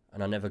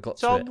 And I never got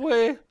to it.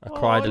 Subway. I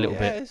cried a little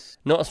bit. yes.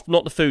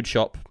 Not the food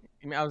shop.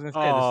 I mean, I was gonna say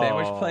the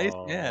sandwich place.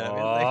 Yeah,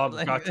 I mean,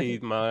 I'm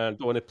gutted, man.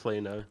 Don't want to play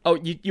now. Oh,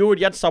 you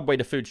already had Subway,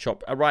 the food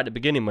shop, right at the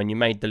beginning when you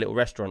made the little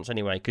restaurants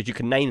anyway, because you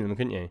could name them,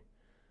 couldn't you?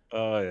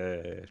 Oh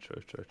yeah.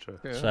 True. True,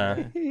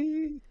 So,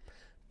 yeah.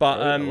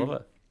 but I love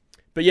it.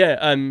 But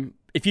yeah,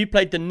 if you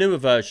played the newer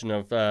version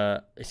of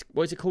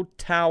what is it called?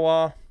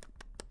 Tower.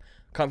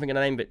 Can't think of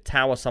the name, but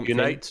Tower something.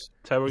 Unite.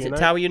 Tower Is Unite. it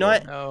Tower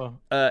Unite? Oh,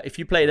 If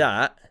you play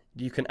that,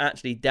 you can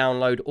actually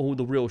download all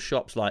the real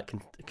shops like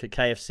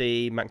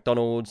KFC,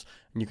 McDonald's,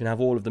 and you can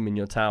have all of them in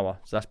your tower.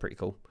 So that's pretty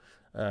cool.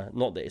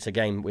 Not that it's a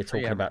game we're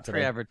talking about free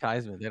today.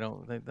 advertisement.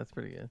 That's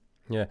pretty good.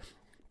 Yeah.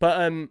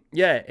 But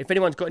yeah, if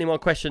anyone's got any more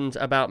questions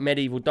about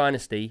Medieval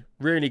Dynasty,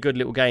 really good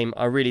little game.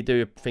 I really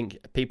do think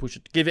people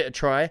should give it a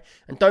try.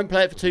 And don't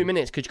play it for 2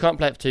 minutes, because you can't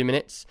play it for 2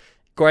 minutes.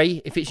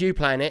 Great, if it's you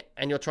playing it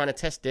and you're trying to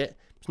test it,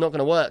 it's not going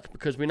to work,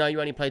 because we know you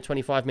only play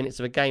 25 minutes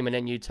of a game and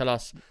then you tell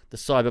us the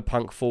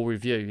Cyberpunk full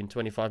review in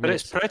 25 But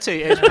minutes. it's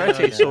pretty.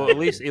 So at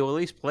least he'll at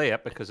least play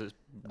it because it's.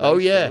 Oh,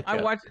 nice to yeah. look I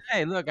at. watched.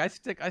 Hey, look, I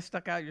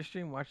stuck out your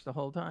stream, watched the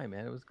whole time,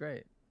 man. It was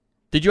great.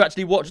 Did you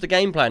actually watch the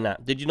gameplay in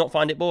that? Did you not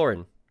find it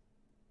boring?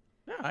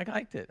 No, I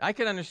liked it. I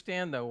can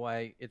understand though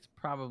why it's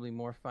probably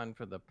more fun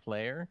for the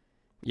player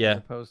as Yeah.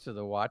 opposed to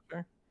the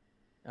watcher.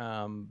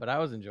 But I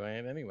was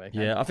enjoying it anyway.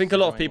 Yeah, I think a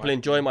lot of people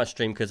enjoy my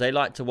stream because they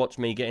like to watch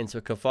me get into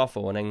a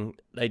kerfuffle and then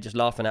they just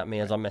laughing at me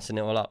as I'm messing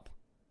it all up.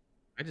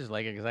 I just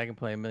like it because I can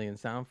play a million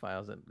sound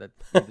files that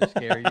either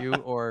scare you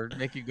or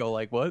make you go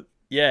like, "What?"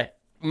 Yeah,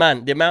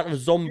 man, the amount of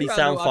zombie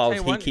sound I'll tell files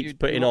you he what, keeps you-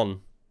 putting you-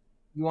 on.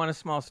 You want a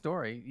small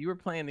story? You were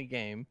playing the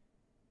game,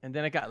 and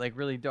then it got like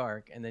really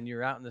dark, and then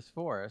you're out in this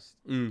forest,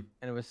 Mm.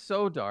 and it was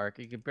so dark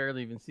you could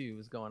barely even see what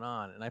was going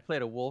on. And I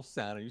played a wolf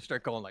sound, and you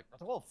start going like, "Where's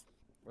the wolf?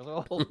 Where's the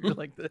wolf?" You're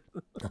like this.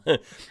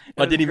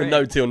 I didn't even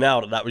know till now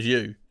that was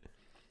you.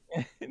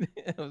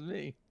 It was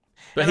me.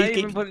 But And he I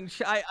even keeps... put in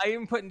I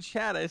even put in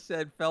chat. I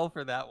said fell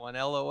for that one,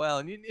 LOL,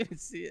 and you didn't even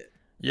see it.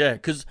 Yeah,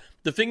 because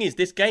the thing is,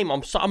 this game,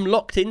 I'm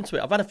locked into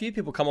it. I've had a few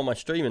people come on my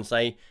stream and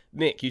say,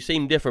 Nick, you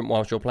seem different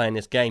whilst you're playing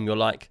this game. You're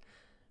like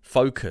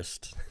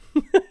focused.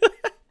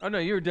 Oh no,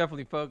 you were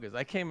definitely focused.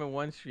 I came in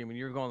one stream and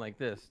you were going like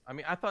this. I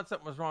mean, I thought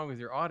something was wrong with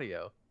your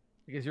audio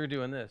because you were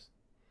doing this.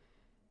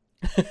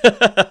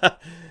 To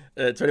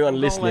anyone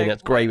I'm listening going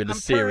that's grey with the I'm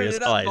turning serious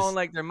it up, eyes. Going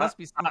like there must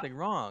be something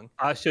wrong.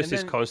 That's just And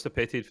his then-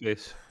 constipated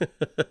face.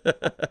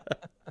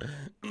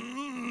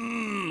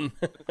 Mm.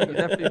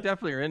 You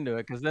definitely are into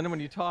it because then when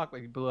you talk,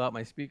 like you blew out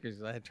my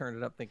speakers. I had turned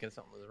it up thinking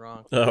something was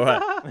wrong. All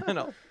right. and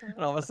all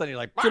of a sudden you're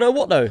like, Do you know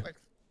what though?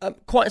 I'm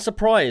quite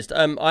surprised.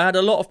 I had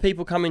a lot of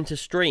people come into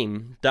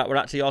stream that were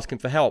actually asking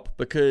for help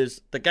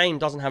because the game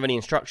doesn't have any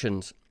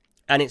instructions,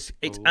 and it's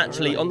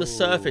actually on the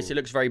surface it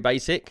looks very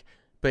basic,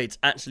 but it's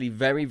actually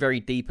very, very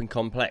deep and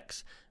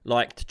complex.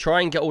 Like to try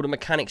and get all the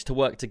mechanics to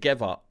work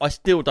together, I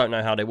still don't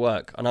know how they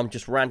work, and I'm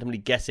just randomly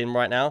guessing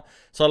right now.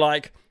 So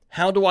like,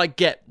 how do I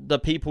get the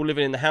people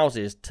living in the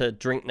houses to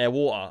drink their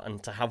water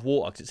and to have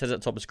water? Because it says at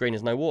the top of the screen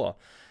there's no water.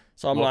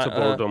 So I'm Lots like,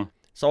 of boredom.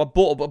 so I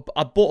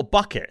bought a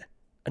bucket,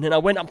 and then I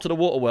went up to the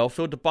water well,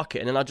 filled the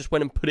bucket, and then I just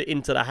went and put it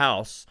into the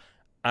house,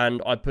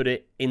 and I put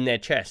it in their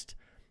chest.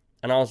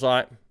 And I was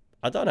like,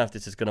 I don't know if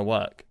this is going to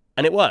work.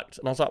 And it worked.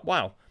 And I was like,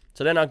 wow.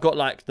 So then I got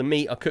like the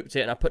meat, I cooked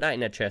it, and I put that in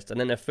their chest, and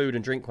then their food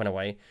and drink went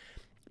away.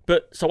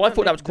 But so I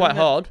thought that was quite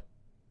hard.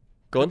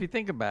 Go if on. you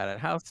think about it,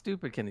 how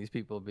stupid can these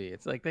people be?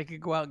 It's like they could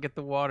go out and get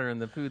the water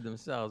and the food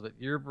themselves, but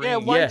you're Yeah,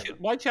 bringing.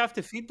 why'd you have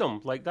to feed them?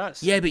 Like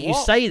that's Yeah, but you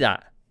what? say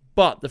that.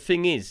 But the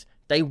thing is,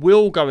 they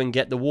will go and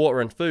get the water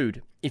and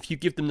food if you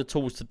give them the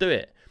tools to do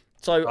it.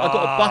 So I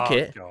got a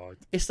bucket. God.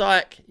 It's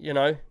like,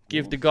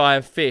 give the guy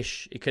a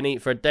fish, he can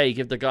eat for a day.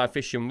 Give the guy a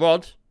fishing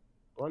rod,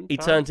 One he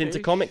time turns into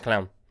fish. Comic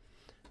Clown.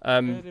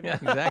 Yeah,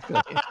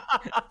 exactly.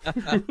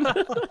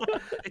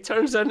 It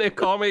turns into a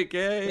comic.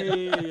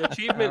 Yay!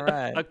 Achievement. All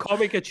right. A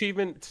comic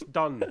achievement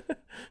done.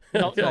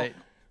 Not, Right.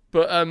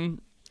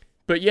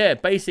 But yeah,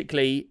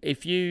 basically,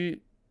 if you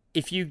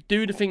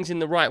do the things in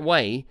the right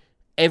way,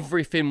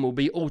 everything will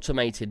be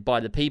automated by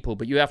the people.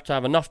 But you have to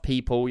have enough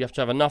people, you have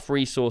to have enough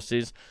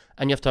resources,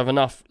 and you have to have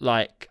enough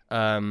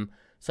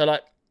so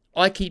like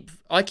I keep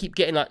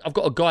getting like I've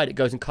got a guy that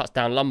goes and cuts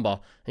down lumber,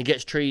 and he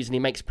gets trees and he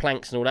makes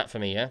planks and all that for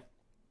me. Yeah,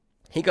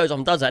 he goes off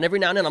and does that, and every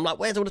now and then I'm like,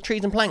 where's all the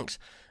trees and planks?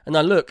 And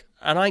I look,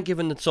 and I ain't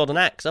given the sod an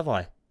axe, have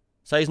I?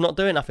 So he's not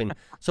doing nothing.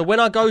 So when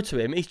I go to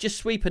him, he's just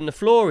sweeping the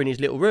floor in his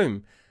little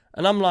room.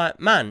 And I'm like,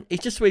 man,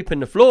 he's just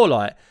sweeping the floor,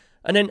 like.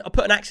 And then I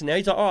put an axe in there.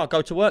 He's like, oh, I'll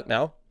go to work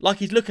now. Like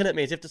he's looking at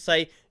me as if to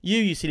say,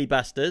 you silly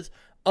bastards,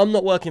 I'm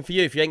not working for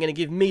you if you ain't going to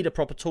give me the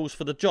proper tools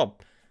for the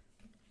job.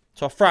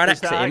 So I throw an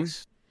axe at him.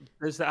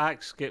 Does the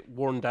axe get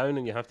worn down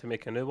and you have to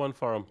make a new one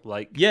for him?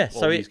 Like Yeah,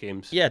 all so these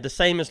games. yeah, the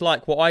same as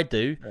like what I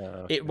do.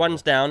 Okay. It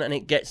runs down and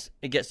it gets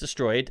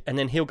destroyed, and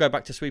then he'll go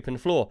back to sweeping the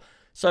floor.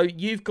 So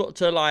you've got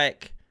to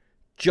like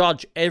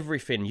judge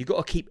everything. You've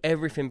got to keep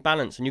everything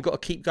balanced, and you've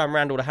got to keep going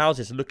around all the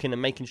houses looking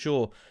and making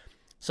sure.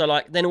 So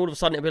like then all of a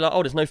sudden it'll be like,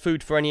 oh, there's no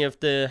food for any of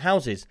the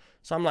houses.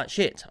 So I'm like,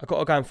 shit, I've got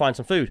to go and find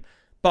some food.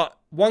 But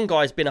one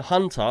guy's been a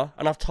hunter,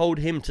 and I've told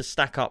him to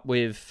stack up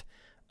with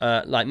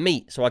like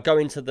meat. So I go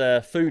into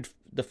the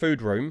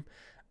food room,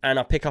 and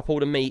I pick up all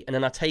the meat, and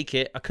then I take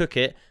it, I cook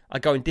it, I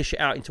go and dish it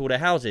out into all their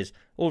houses.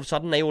 All of a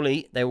sudden they all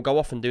eat, they all go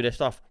off and do their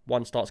stuff.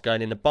 One starts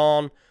going in the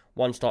barn,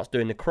 one starts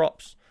doing the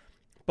crops.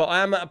 But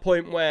I am at a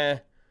point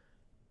where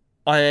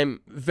I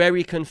am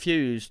very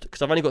confused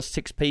because I've only got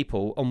 6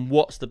 people on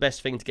what's the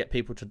best thing to get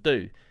people to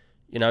do.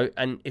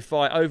 And if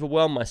I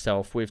overwhelm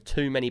myself with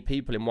too many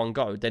people in one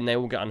go, then they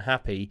all get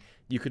unhappy.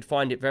 You could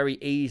find it very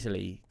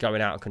easily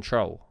going out of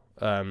control.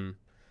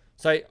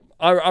 So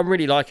I'm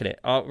really liking it.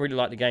 I really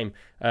like the game.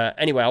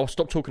 Anyway, I'll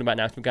stop talking about it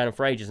now. It's been going on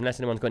for ages,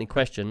 unless anyone's got any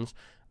questions.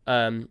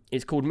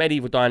 It's called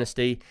Medieval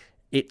Dynasty.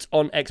 It's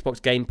on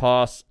Xbox Game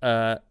Pass.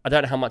 I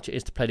don't know how much it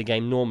is to play the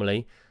game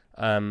normally.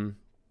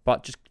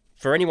 But just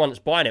for anyone that's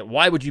buying it,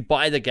 why would you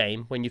buy the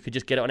game when you could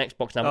just get it on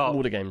Xbox now with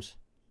all the games?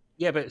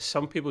 Yeah, but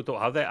some people don't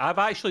have that. I've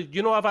actually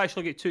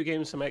got 2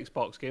 games from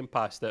Xbox Game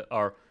Pass that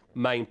are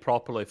mine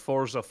properly.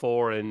 Forza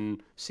 4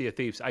 and Sea of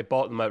Thieves. I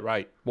bought them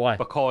outright. Why?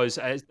 Because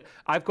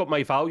I've got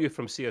my value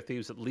from Sea of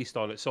Thieves at least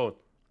on its own.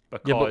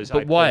 Because Yeah,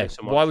 but I why? play it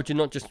so much. Why would you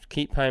not just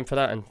keep paying for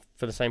that and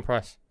for the same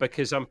price?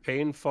 Because I'm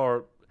paying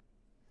for...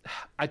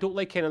 I don't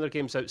like any other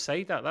games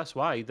outside that. That's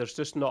why. There's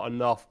just not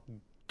enough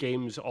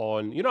games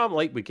on. You know, I'm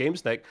like with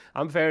games, Nick.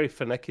 I'm very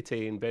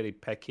finicky and very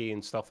picky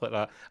and stuff like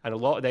that. And a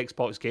lot of the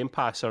Xbox Game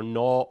Pass are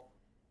not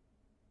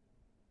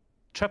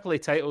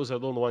AAA titles. Are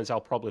the only ones I'll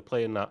probably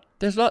play in that.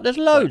 There's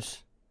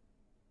loads.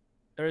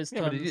 There is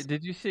Yeah, but tons.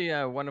 did you see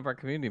one of our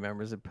community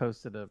members had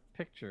posted a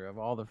picture of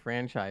all the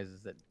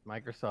franchises that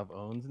Microsoft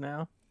owns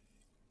now?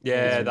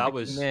 Yeah, that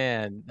was.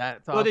 Man,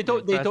 that's Well, they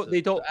awfully don't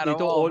impressive. Out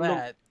of all own them.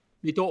 that,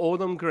 They don't own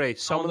them, Gray.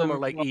 Some Some of of them are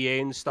them like belong EA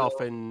and stuff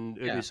to- and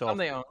Yeah, Ubisoft. some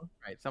they own,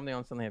 right? Some they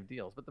own, some they have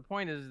deals. But the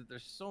point is, that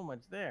there's so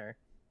much there.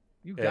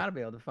 You Yeah. got to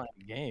be able to find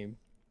a game.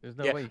 There's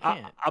no Yeah, way you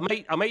can't.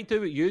 I might do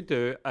what you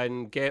do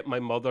and get my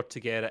mother to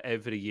get it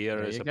every year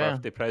There as you a go.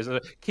 birthday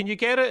present. Can you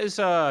get it as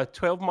a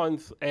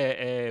 12-month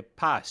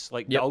pass,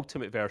 like Yep. the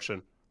ultimate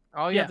version?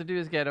 All you Yeah. have to do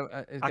is get a I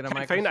Microsoft.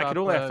 can't find it. I can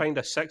only find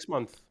a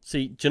 6-month.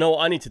 See, do you know what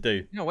I need to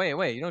do? No,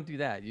 wait. You don't do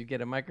that. You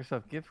get a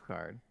Microsoft gift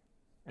card.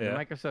 And Yeah.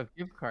 the Microsoft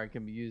gift card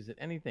can be used at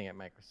anything at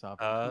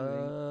Microsoft.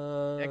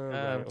 including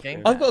Right, okay.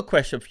 Game I've got a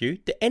question for you.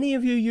 Do any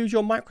of you use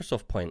your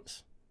Microsoft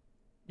points?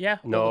 Yeah,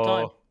 all the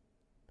time. No.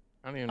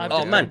 I don't even know. I've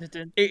what Oh, they man. are. it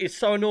in. It is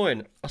so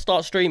annoying. I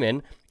start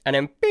streaming and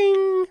then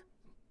bing.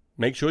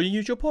 Make sure you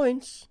use your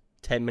points.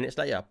 10 minutes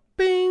later,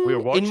 bing. We're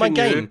In my watching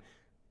you. game.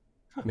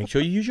 Make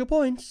sure you use your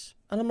points.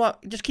 And I'm like,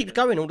 it just keeps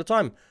going all the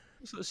time.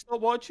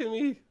 Stop watching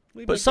me.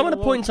 Leave my But some of game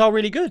the alone. points are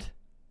really good.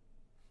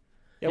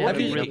 Yeah, Yeah, what,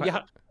 but can real you,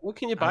 pa- what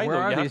can you buy where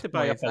though? are You have these to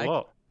buy up points? a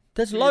lot.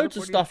 There's Yeah, loads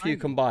where of do you stuff you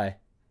find can them? buy.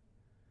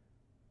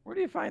 Where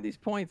do you find these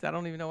points? I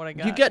don't even know what I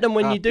got. You get them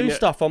when you do yeah.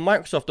 stuff on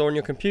Microsoft or on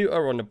your computer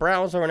or on the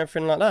browser and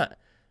everything like that.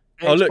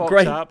 Oh, look,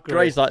 Xbox app,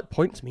 Gray's like,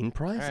 points mean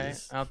All right,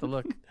 prizes. I'll have to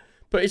look.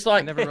 But it's I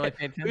like, never really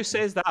paid attention. Who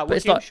says that? But What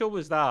it's game like- show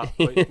was that?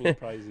 Points mean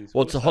prizes.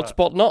 what's a that?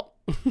 hotspot not?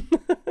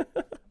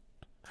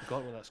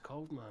 Forgot what that's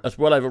called, man. That's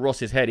well over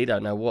Ross's head. He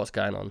don't know what's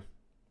going on.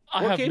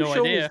 I What have game no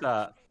show idea. was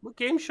that? What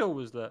game show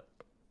was that?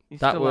 He's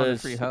That still on the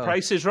was free The hoe.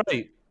 Price is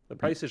Right. The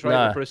Price is Right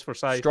Nah, with Bruce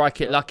Forsyth.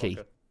 Strike It Lucky.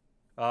 Okay.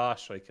 Ah,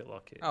 Strike It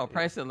Lucky. Oh,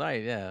 Price is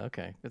Right. Yeah,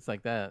 okay. It's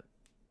like that.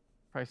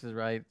 Price is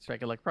Right.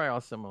 Strike It Lucky. Probably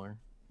all similar.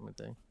 I would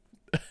think.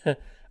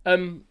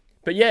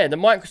 But yeah, the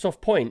Microsoft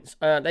points,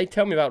 they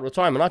tell me about it all the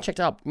time, and I checked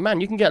it out.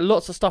 Man, you can get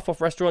lots of stuff off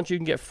restaurants. You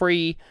can get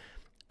free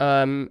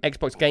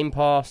Xbox Game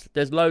Pass.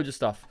 There's loads of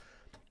stuff.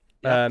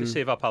 You have to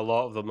save up a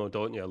lot of them, though,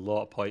 don't you? A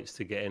lot of points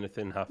to get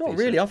anything half Not decent.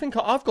 really. I think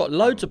I've got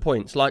loads of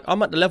points. Like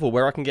I'm at the level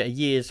where I can get a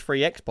year's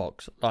free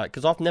Xbox. Like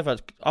because I've never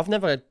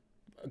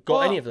got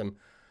any of them.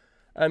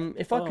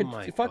 If Oh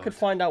my I could God.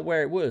 find out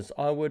where it was,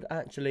 I would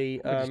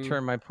actually I just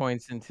turn my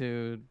points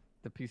into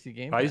the PC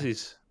game. Pass.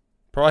 Prizes.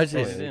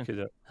 prizes. Yeah. You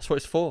could, That's what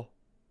it's for.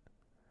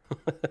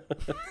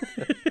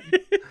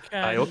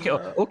 Aye,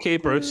 okay,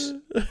 Bruce.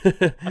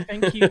 I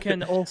think you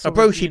can also A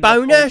Brucey redeem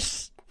the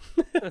points-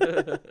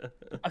 bonus.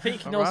 I think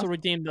you can Alright. also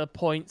redeem the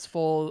points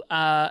for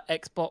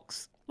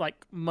Xbox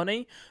like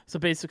money. So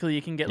basically,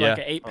 you can get like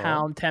Yeah.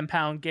 an £8,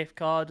 £10 gift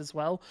card as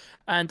well,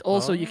 and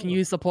also you can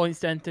use the points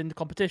to enter into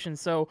competition.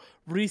 So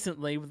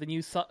recently, with the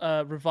new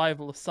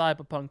revival of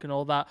Cyberpunk and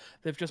all that,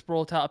 they've just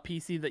brought out a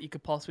PC that you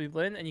could possibly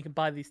win, and you can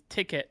buy these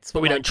tickets. But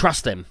for, we like, don't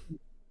trust them.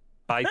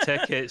 Buy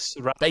tickets,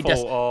 raffle. They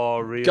just- oh,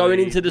 really? Going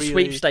into the really?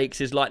 sweepstakes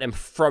is like them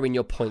throwing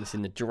your points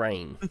in the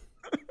drain.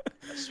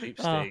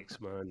 Sweepstakes,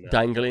 man.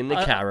 Dangling the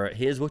carrot.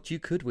 Here's what you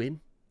could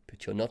win,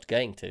 but you're not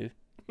going to.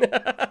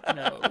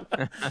 No,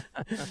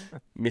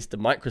 Mr.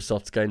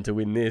 Microsoft's going to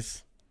win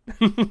this.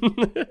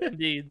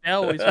 indeed, they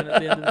always win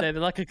at the end of the day.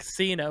 They're like a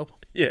casino.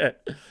 Yeah.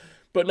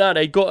 But no,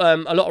 they got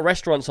a lot of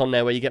restaurants on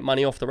there where you get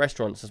money off the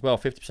restaurants as well.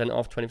 50%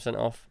 off, 20%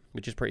 off,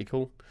 which is pretty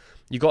cool.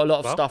 You got a lot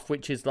of Wow. stuff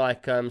which is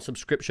like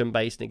subscription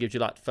based and it gives you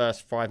like the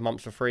first 5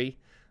 months for free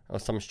or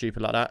something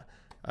stupid like that.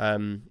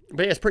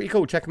 But yeah, it's pretty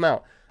cool. Check them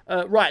out.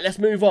 Right, let's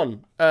move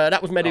on.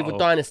 That was Medieval Uh-oh.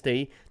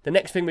 Dynasty. The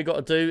next thing we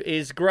got to do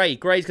is Gray.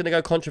 Gray's going to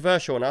go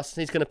controversial on us.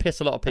 He's going to piss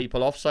a lot of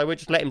people off, so we'll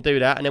just let him do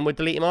that and then we'll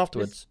delete him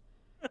afterwards.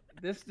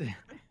 This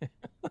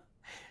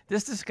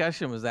this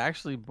discussion was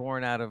actually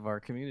born out of our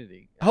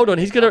community. Hold on,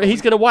 he's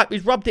gonna wipe.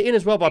 He's rubbed it in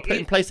as well by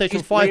putting PlayStation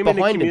he's 5 blaming the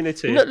behind him.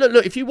 community.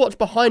 Look! If you watch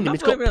behind him, I'm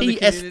he's not got blaming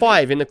the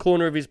PS5 in the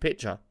corner of his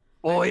picture.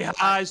 Oh, he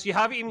has. You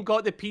haven't even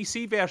got the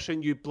PC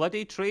version, you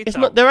bloody traitor. It's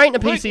not. There ain't a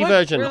Look, PC look,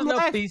 version. There's no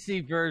Left.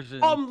 PC version.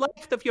 Bottom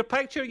left of your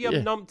picture, you Yeah.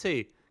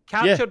 numpty.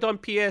 Captured on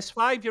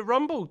PS5, you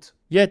rumbled.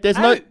 Yeah, there's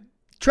How? no.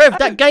 Trev, How?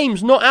 that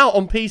game's not out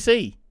on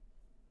PC.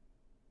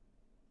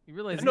 You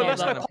realize No,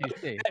 it's that's not not- on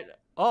PC.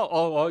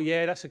 Oh,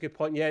 yeah, that's a good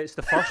point. Yeah, it's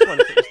the first one.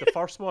 It's the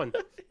first one.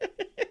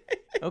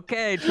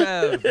 Okay,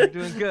 Trev, you're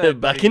doing good.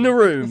 Back buddy. in the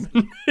room.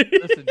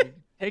 Listen,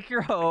 take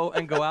your hoe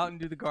and go out and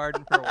do the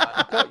garden for a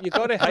while. You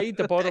got to hide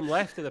the bottom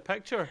left of the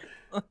picture.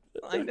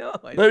 I know.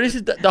 No, this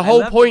is the I whole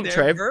left it point, there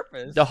on Trev.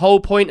 purpose. The whole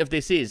point of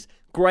this is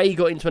Gray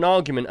got into an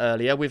argument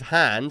earlier with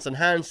Hans, and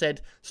Hans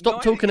said, "Stop No,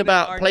 I talking didn't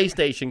about argue.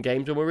 PlayStation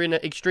games when we're in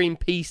an extreme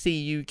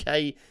PC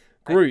UK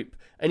group."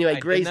 Anyway, I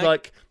Gray's didn't-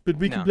 like, "But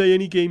we can No. play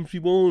any games we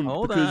want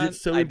Hold because on.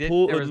 it's so I did- there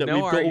important was that no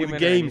we've got all the argument or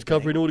games anything.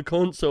 covering all the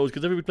consoles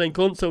because everybody's playing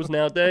consoles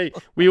nowadays.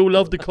 We all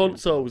love the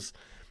consoles."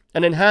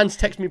 And then Hans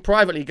texted me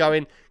privately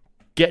going,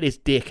 "Get his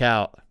dick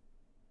out."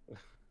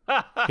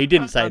 He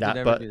didn't say Hans would that,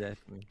 never but do that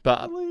to me.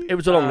 but it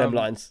was along them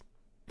lines.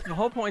 The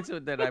whole point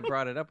that I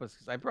brought it up was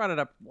because I brought it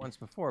up once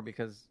before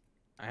because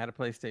I had a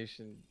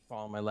PlayStation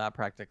fall in my lap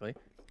practically,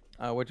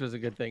 which was a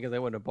good thing because I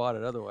wouldn't have bought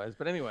it otherwise.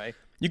 But anyway,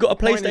 You got a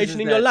point is PlayStation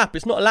in that- your lap.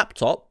 It's not a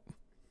laptop.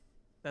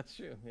 that's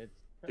true. It's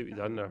What you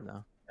done there?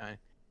 no.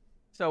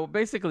 So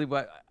basically,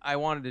 what I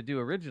wanted to do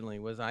originally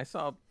was I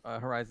saw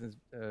Horizon's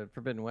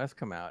Forbidden West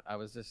come out. I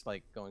was just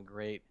like going,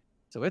 great.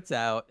 So it's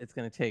out. It's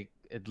going to take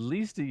at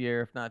least a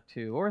year, if not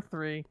 2 or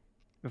 3,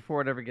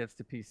 before it ever gets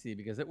to PC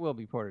because it will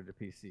be ported to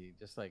PC,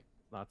 just like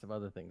lots of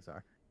other things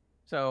are.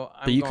 So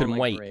I'm you going, couldn't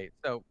like, wait.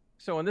 Great.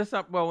 So when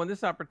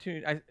this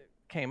opportunity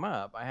came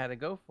up, I had to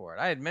go for it.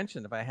 I had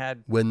mentioned if I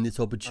had When this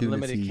unlimited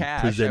opportunity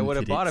cash, I would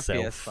have presented bought a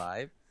itself.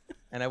 PS5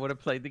 and I would have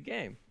played the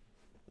game.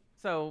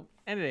 So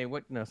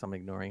anyway, no, so I'm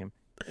ignoring him.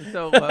 And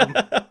so,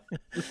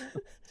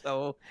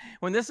 so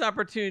when this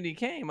opportunity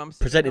came, I'm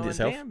sitting Presented going,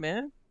 itself. damn,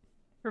 man,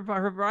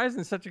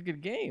 Horizon's such a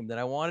good game that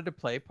I wanted to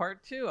play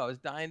part 2. I was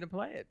dying to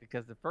play it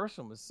because the first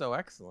one was so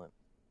excellent.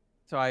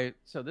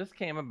 So this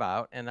came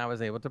about and I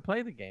was able to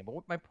play the game. But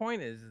what my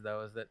point is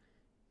though, is that,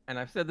 and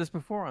I've said this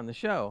before on the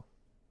show,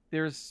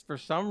 there's for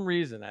some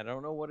reason, I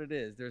don't know what it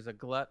is, there's a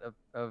glut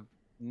of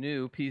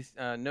new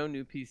no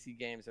new PC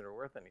games that are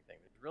worth anything.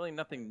 There's really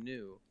nothing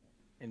new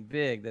and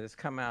big that has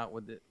come out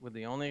with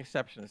the only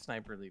exception of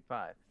Sniper Elite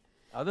 5.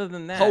 Other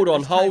than that, Hold on,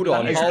 this time hold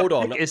on, nothing- hold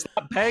on. Is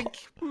that big?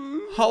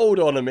 Hold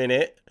on a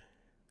minute.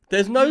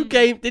 There's no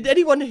game. Did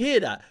anyone hear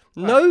that?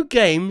 No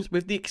games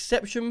with the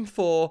exception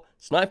for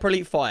Sniper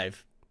Elite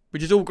 5,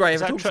 which is all Graham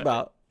Is that talks tri-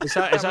 about. Is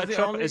That was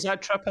the only-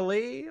 Triple A?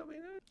 I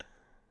mean,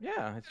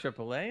 Yeah, it's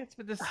AAA. It's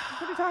been this.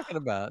 What are you talking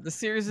about? The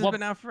series has Well,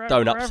 been out forever.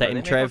 don't forever. upset him,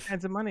 They make Trev. all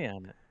kinds of money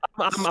on it.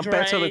 I'm better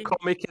than Stray.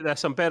 comic at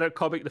this. I'm better at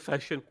comic the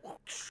fishing.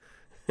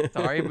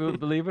 Sorry,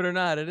 believe it or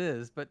not, it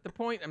is. But the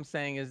point I'm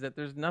saying is that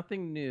there's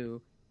nothing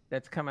new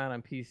that's come out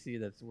on PC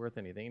that's worth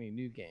anything, any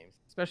new games,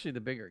 especially the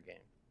bigger games.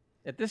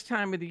 At this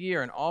time of the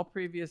year and all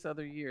previous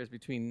other years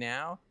between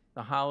now,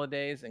 the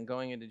holidays, and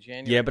going into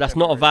January. Yeah, but that's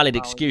not a February, valid the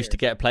following excuse year. to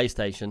get a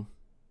PlayStation.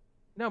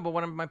 No, but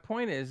my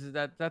point is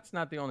that that's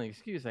not the only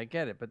excuse. I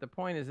get it. But the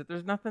point is that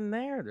there's nothing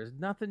there. There's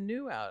nothing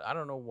new out. I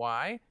don't know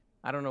why.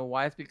 I don't know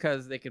why. It's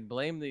because they could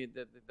blame the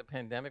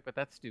pandemic, but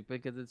that's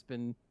stupid because it's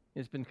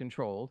been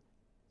controlled.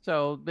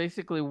 So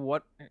basically,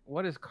 what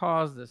has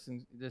caused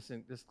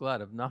this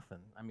glut of nothing?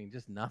 I mean,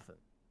 just nothing.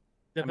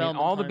 I mean,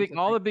 all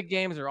the big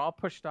games are all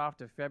pushed off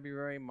to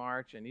February,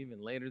 March, and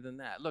even later than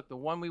that. Look, the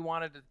one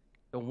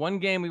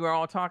game we were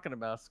all talking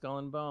about, Skull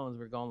and Bones,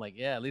 we're going like,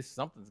 yeah, at least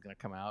something's gonna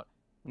come out.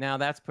 Now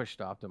that's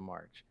pushed off to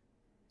March.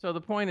 So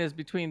the point is,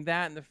 between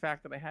that and the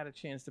fact that I had a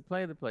chance to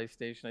play the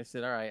PlayStation, I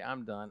said, all right,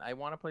 I'm done. I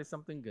want to play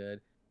something good.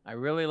 I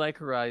really like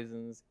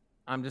Horizons.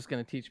 I'm just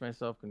going to teach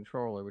myself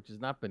controller, which has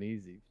not been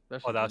easy.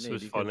 Especially Oh, that for me,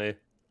 was because- funny.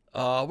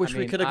 Oh, I wish we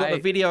mean, could have got the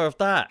I- video of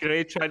that.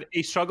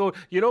 He struggled.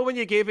 You know when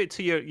you gave it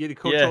to your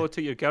controller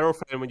to your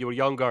girlfriend when you were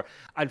younger,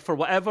 and for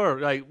whatever,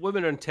 like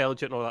women are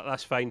intelligent and all that,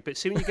 that's fine. But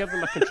see when you give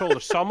them a controller,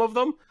 some of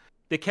them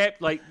they kept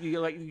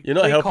You're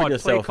not play helping COD,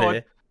 yourself play COD.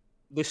 here.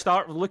 They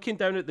start looking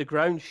down at the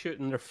ground,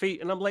 shooting their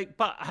feet, and I'm like,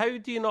 but how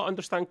do you not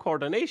understand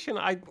coordination?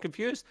 I'm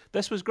confused.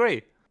 This was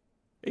great.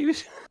 He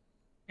was.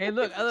 Hey,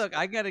 look!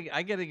 I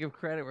gotta give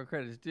credit where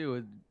credit's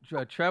due.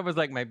 Trev was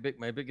like my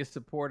biggest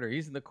supporter.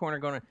 He's in the corner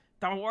going,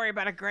 "Don't worry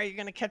about it, Gray. You're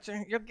gonna catch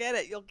it. You'll get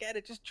it. You'll get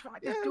it. Just try.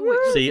 Just do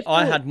it." See, Just do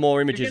I it. had more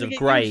You're images gonna of get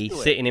Gray used to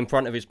it. sitting in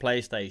front of his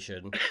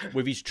PlayStation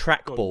with his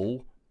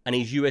trackball and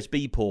his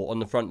USB port on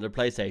the front of the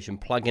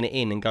PlayStation, plugging it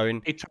in and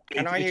going, He tried.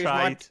 Can I he use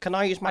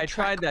tried. my I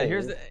tried that.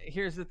 trackball?"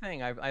 Here's the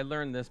thing. I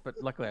learned this, but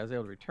luckily I was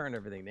able to return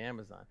everything to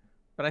Amazon.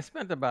 But I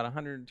spent about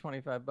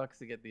 $125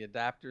 to get the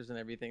adapters and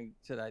everything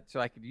so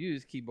I could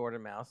use keyboard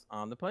and mouse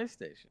on the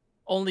PlayStation.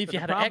 Only if But you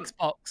the had problem- an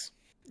Xbox.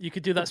 You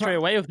could do that The straight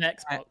away with the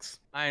Xbox.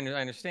 I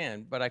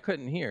understand, but I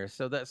couldn't hear,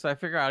 so I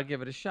figured I'd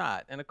give it a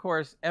shot. And of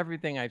course,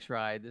 everything I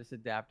tried, this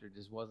adapter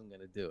just wasn't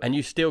going to do it. And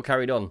you still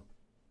carried on.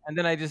 And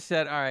then I just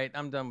said, all right,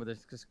 I'm done with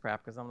this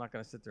crap because I'm not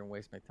going to sit there and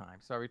waste my time.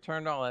 So I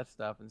returned all that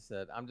stuff and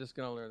said, I'm just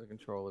going to learn the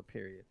controller,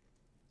 period.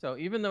 So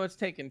even though it's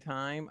taken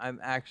time, I'm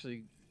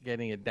actually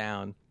getting it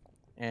down.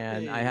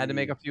 And I had to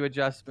make a few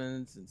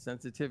adjustments and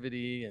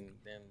sensitivity and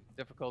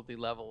difficulty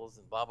levels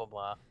and blah, blah,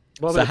 blah.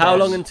 So how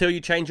long until you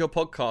change your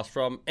podcast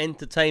from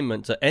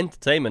entertainment to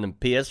entertainment and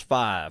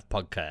PS5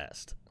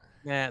 podcast?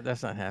 Nah,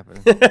 that's not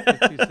happening. They're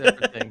two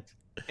separate things.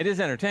 It is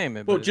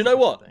entertainment. Well, but do you it's know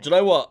a different what? Do you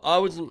know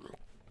what?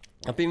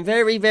 I've been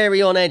very,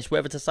 very on edge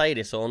whether to say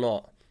this or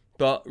not.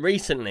 But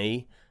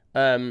recently,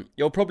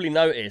 you'll probably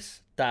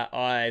notice that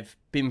I've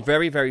been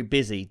very, very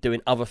busy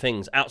doing other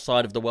things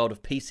outside of the world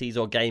of PCs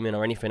or gaming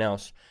or anything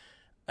else.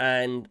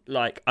 And,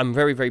 like, I'm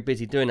very, very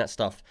busy doing that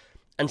stuff.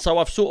 And so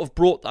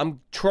I'm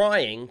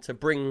trying to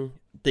bring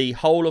the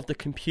whole of the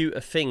computer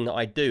thing that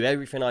I do,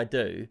 everything I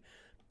do,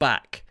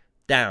 back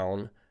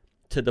down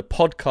to the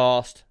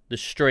podcast, the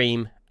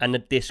stream, and the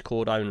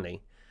Discord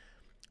only.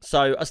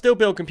 So I still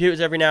build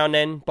computers every now and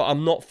then, but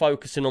I'm not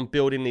focusing on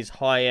building these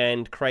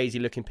high-end,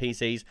 crazy-looking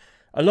PCs.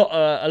 A lot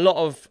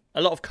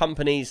of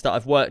companies that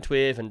I've worked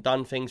with and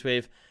done things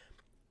with,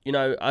 you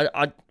know,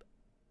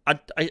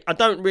 I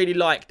don't really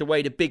like the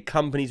way the big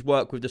companies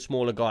work with the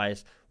smaller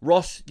guys.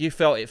 Ross, you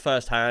felt it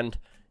firsthand.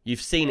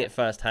 You've seen it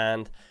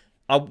firsthand.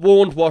 I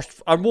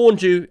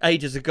warned you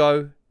ages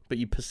ago, but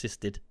you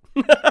persisted.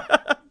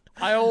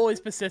 I always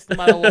persist no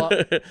matter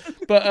what.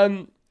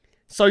 But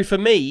so for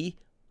me,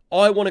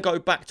 I want to go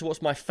back to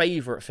what's my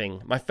favourite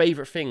thing. My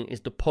favourite thing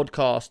is the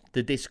podcast,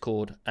 the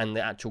Discord, and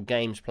the actual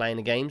games, playing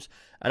the games.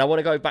 And I want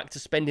to go back to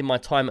spending my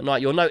time at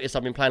night. You'll notice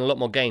I've been playing a lot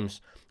more games.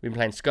 We've been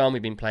playing Scum,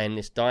 we've been playing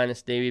this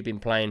Dynasty, we've been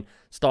playing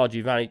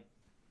Stardew Valley.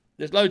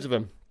 There's loads of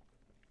them.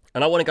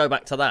 And I want to go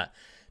back to that.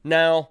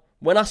 Now,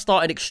 when I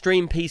started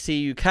Extreme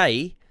PC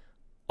UK,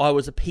 I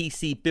was a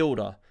PC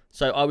builder.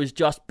 So I was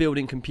just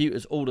building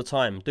computers all the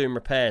time, doing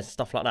repairs,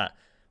 stuff like that.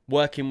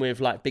 Working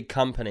with like big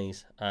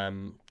companies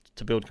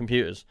to build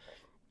computers.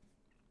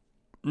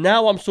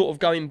 Now I'm sort of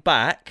going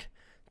back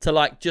to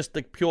like just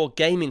the pure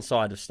gaming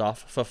side of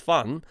stuff for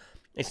fun.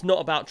 It's not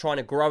about trying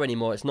to grow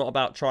anymore. It's not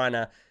about trying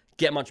to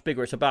get much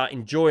bigger. It's about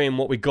enjoying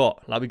what we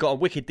got. Like we got a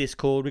wicked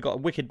Discord. We got a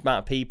wicked amount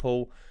of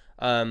people.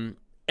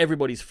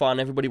 Everybody's fun.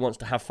 Everybody wants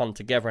to have fun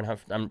together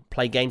and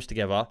play games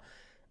together.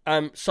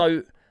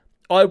 So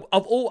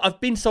I've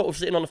been sort of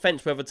sitting on the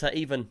fence whether to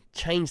even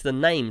change the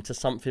name to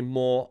something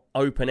more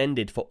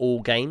open-ended for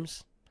all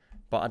games,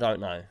 but I don't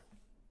know.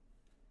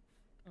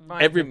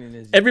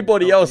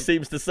 Everybody else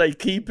seems to say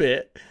keep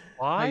it.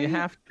 Why? No, you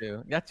have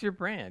to. That's your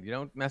brand. You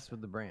don't mess with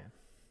the brand.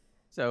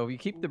 So if you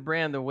keep the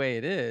brand the way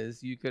it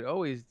is, you could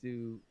always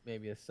do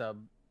maybe a sub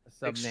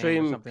Extreme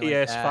name or something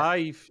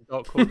PS5. There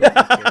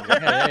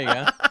you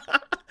go.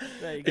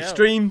 There you go.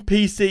 Extreme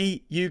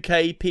PC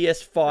UK,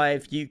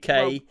 PS5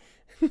 UK.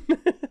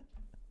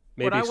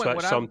 Maybe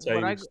switch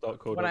sometimes.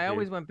 What I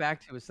always went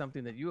back to is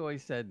something that you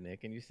always said,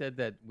 Nick, and you said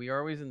that we are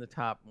always in the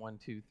top 1,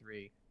 2,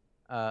 3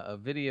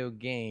 of video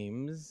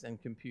games and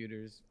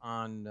computers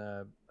on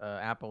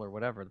Apple or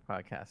whatever, the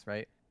podcast,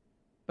 right?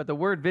 But the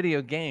word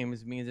video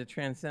games means it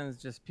transcends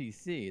just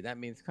PC. That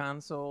means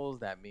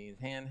consoles, that means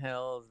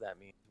handhelds, that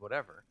means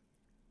whatever.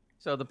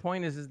 So the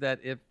point is that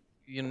if,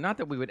 not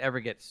that we would ever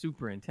get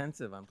super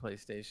intensive on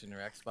PlayStation or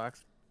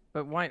Xbox,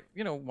 but why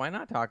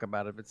not talk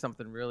about it if it's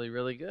something really,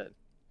 really good?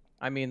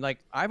 I mean, like,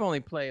 I've only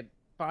played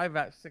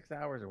 6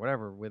 hours or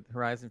whatever with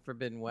Horizon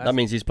Forbidden West. That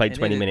means he's played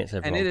 20 minutes,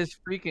 everyone. And it is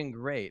freaking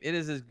great. It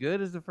is as good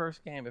as the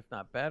first game, if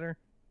not better.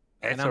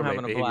 And I'm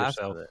having a blast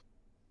with it.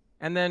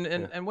 And then,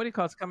 and what do you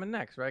call it's coming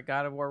next, right?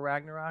 God of War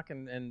Ragnarok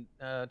and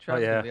Trevor's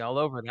going to be all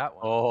over that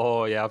one.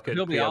 Oh, yeah.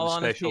 He'll be all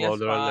on the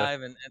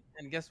PS5,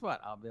 and guess what?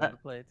 I'll be able to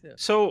play it too.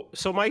 So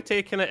my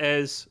take on it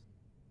is,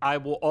 I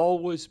will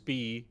always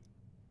be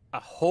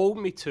hold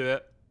me to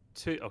it.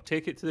 I'll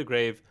take it to the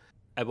grave.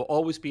 I will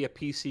always be a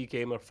PC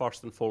gamer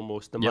first and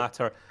foremost, no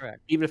matter,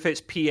 even if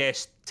it's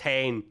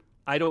PS10,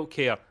 I don't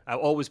care. I'll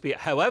always be.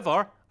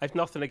 However, I've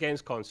nothing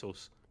against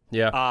consoles.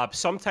 Yeah.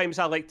 Sometimes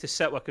I like to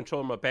sit with a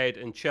controller in my bed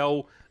and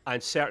chill,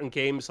 and certain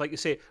games, like you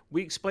say,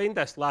 we explained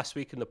this last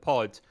week in the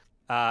pod.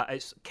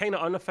 It's kind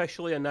of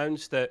unofficially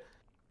announced that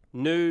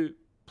new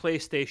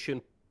PlayStation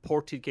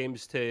ported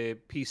games to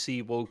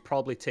PC will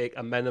probably take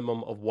a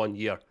minimum of 1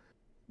 year.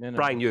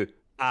 Brand new.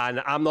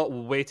 And I'm not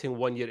waiting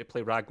 1 year to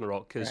play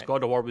Ragnarok, because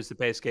God of War was the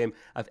best game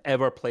I've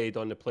ever played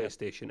on the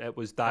PlayStation. It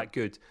was that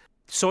good.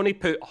 Sony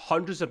put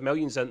hundreds of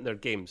millions into their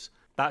games.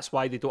 That's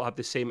why they don't have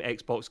the same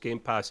Xbox Game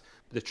Pass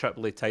with the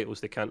AAA titles.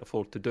 They can't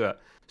afford to do it.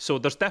 So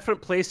there's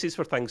different places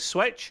for things.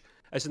 Switch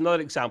is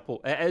another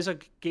example. It is a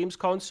games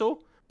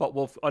console, but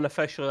we've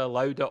unofficially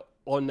allowed it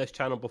on this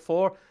channel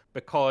before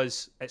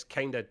because it's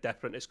kind of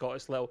different. It's got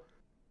its little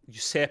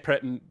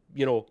separate,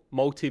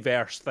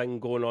 multiverse thing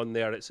going on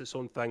there. It's its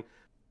own thing.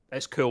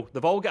 It's cool.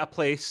 They've all got a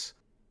place.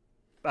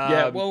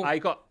 I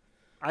got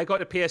the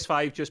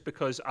PS5 just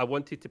because I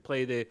wanted to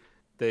play the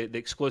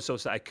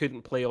exclusives that I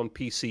couldn't play on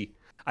PC.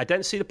 I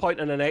didn't see the point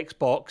in an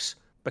Xbox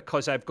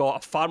because I've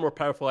got a far more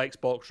powerful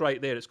Xbox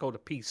right there. It's called a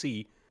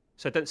PC.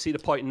 So I didn't see the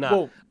point in that.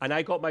 Well, and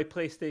I got my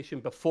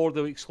PlayStation before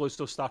the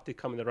exclusives started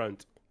coming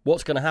around.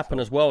 What's going to happen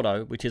as well,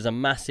 though, which is a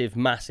massive,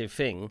 massive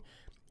thing,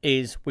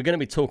 is we're going to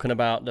be talking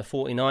about the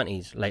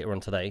 4090s later on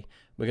today.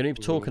 We're going to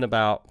be talking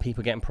about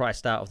people getting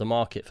priced out of the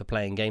market for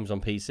playing games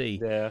on PC.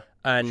 Yeah.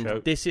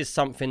 And this is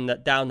something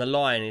that down the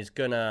line is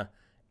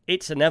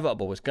it's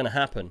inevitable. It's going to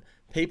happen.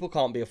 People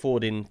can't be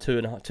affording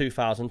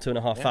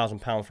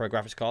 £2,500 for a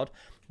graphics card.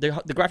 The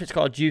graphics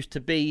cards used to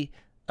be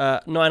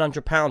 £900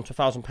 to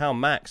 £1,000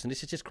 max, and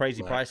this is just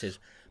crazy prices.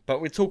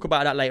 But we'll talk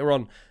about that later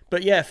on.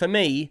 But yeah, for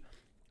me,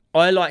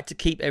 I like to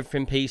keep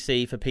everything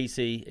PC for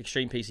PC,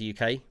 Extreme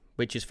PC UK,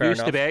 which is fair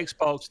enough. Used to be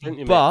Xbox, didn't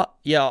you, mate? But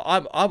yeah,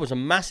 I was a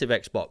massive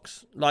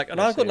Xbox.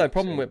 I've got no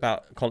problem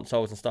about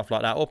consoles and stuff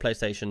like that, or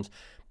PlayStations.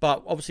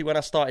 But obviously when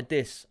I started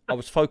this, I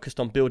was focused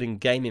on building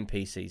gaming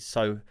PCs.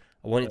 So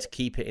I wanted to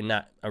keep it in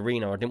that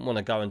arena. I didn't want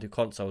to go and do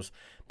consoles.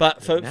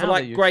 But for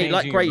great.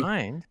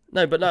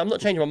 No, I'm not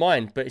changing my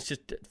mind. But it's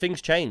just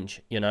things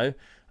change,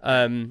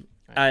 And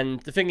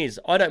the thing is,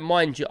 I don't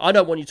mind you. I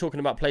don't want you talking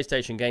about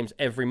PlayStation games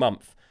every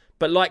month.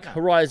 But like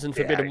Horizon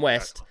Forbidden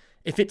West,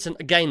 if it's a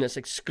game that's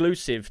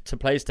exclusive to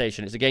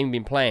PlayStation, it's a game you've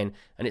been playing,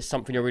 and it's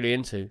something you're really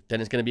into, then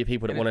there's going to be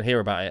people that want to hear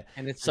about it.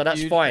 And it's So a that's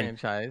huge fine.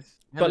 franchise.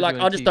 And But they're like,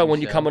 doing I a just don't TV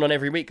want you show. coming on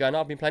every week going,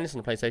 "I've been playing this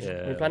on the PlayStation. Yeah.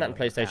 I've been playing that on the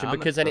PlayStation," I'm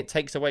because then not- it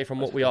takes away from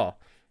what we are.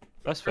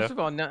 That's fair. First of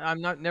all, no, I'm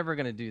not never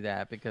going to do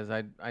that because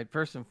I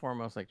first and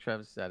foremost, like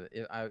Trev said,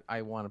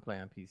 I want to play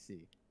on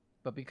PC.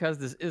 But because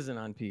this isn't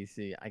on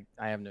PC,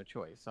 I have no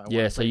choice. So I Yeah,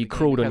 wanna so play you the game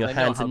crawled on because your I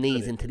know hands how and good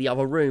knees it into is. the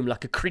other room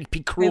like a creepy,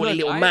 crawly look,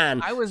 little I-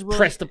 man. I was willing-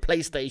 Pressed the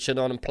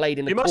PlayStation on and played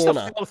in the You must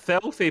corner. have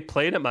felt filthy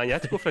playing it, man. You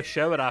had to go for a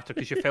shower after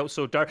because you felt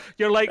so dirty.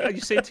 You're like,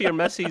 you say to your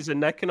missus and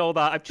Nick and all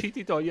that, "I've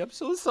cheated on you. I'm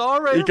so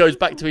sorry." He goes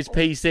back to his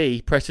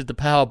PC, presses the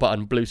power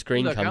button, blue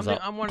screen Look, comes up.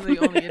 I'm one of the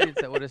only idiots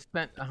that would have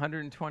spent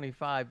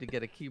 125 to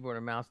get a keyboard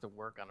and mouse to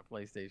work on a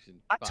PlayStation.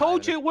 I 5.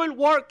 told you it wouldn't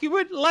work. You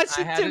wouldn't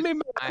listen had to to- me,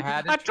 man. I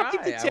had to tried try. to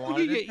I tell you,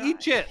 wanted to you try.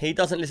 idiot. He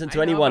doesn't listen to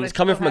I know, anyone. but It's I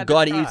coming still from a had to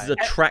guy that try. uses a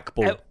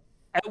trackball.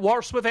 It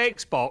works with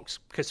Xbox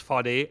because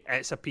funny,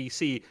 it's a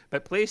PC,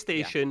 but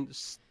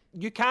PlayStation.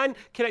 You can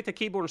connect a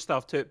keyboard and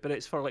stuff to it, but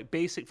it's for like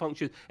basic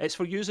functions. It's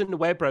for using the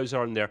web browser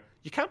on there.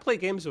 You can't play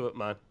games with it,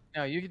 man.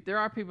 No, there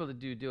are people that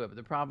do it, but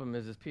the problem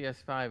is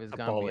PS5 has A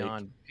gone ball ache.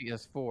 beyond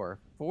PS4.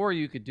 4,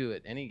 you could do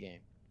it any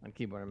game on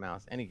keyboard and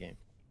mouse, any game.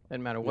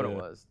 Doesn't matter what it Yeah.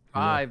 was.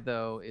 5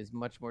 though is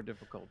much more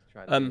difficult to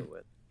try to deal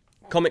with.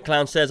 Comic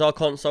Clown says our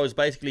console is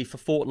basically for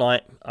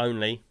Fortnite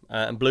only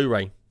and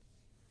Blu-ray.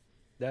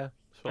 Yeah,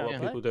 that's what a lot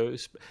of Yeah. people do.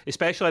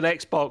 Especially on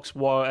Xbox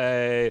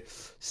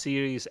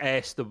Series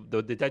S, the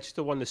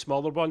digital one, the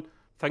smaller one.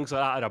 Things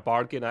like that are a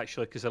bargain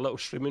actually because they're little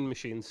streaming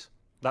machines.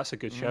 That's a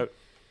good shout.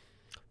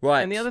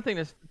 Right. And the other thing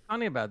that's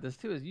funny about this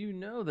too is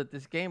that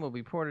this game will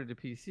be ported to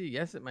PC.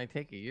 Yes, it might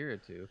take a year or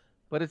two,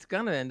 but it's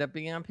gonna end up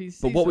being on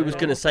PC. But what so we it's was going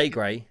to almost say, like-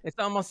 Gray, it's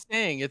almost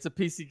saying it's a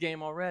PC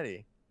game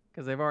already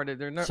because they're so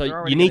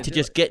already you need gonna to do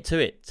just it. get to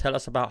it. Tell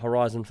us about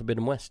Horizon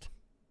Forbidden West.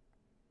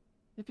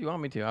 If you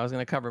want me to, I was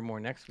going to cover more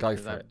next week Go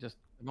because for it.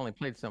 I've only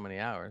played so many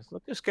hours.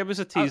 Well, just give us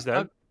a tease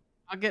then.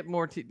 I'll get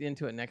more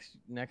into it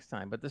next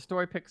time. But the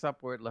story picks up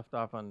where it left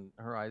off on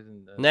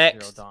Horizon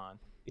Next. Zero Dawn.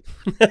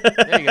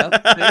 There you go.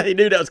 See? He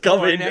knew that was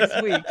Don't worry, coming.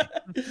 next week.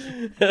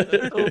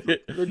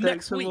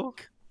 Next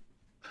week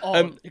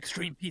on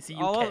Extreme PC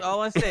UK.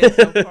 All I say is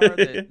so far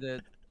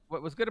that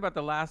what was good about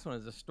the last one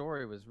is the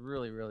story was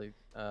really, really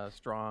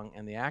strong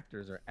and the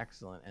actors are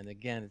excellent. And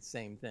again, it's the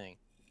same thing.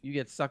 You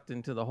get sucked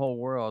into the whole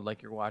world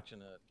like you're watching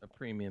a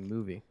premium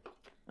movie.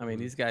 I mean,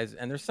 these guys,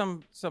 and there's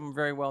some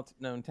very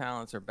well-known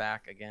talents are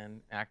back again,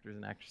 actors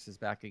and actresses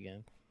back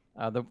again.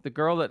 The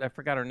girl that I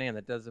forgot her name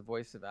that does the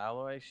voice of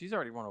Alloy, she's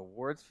already won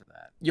awards for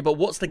that. Yeah, but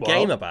what's the Well-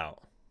 game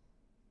about?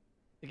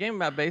 The game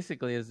about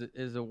basically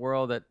is a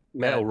world that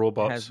Metal that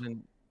robots. has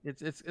been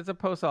it's a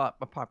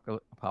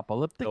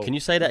post-apocalyptic. Can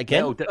you say that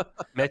again?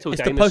 Metal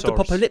It's the dinosaurs.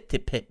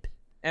 post-apocalyptic pip.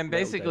 And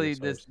Metal basically,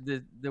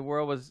 dinosaurs. the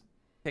world was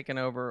taken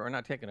over, or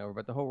not taken over,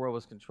 but the whole world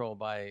was controlled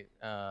by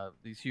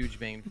these huge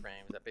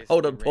mainframes that basically.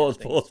 Hold on, ran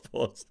things.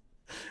 pause.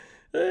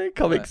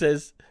 Comic What?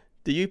 says,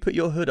 do you put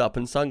your hood up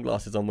and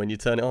sunglasses on when you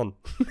turn it on?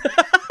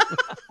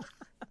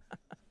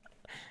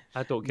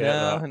 I don't get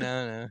No, that.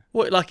 no.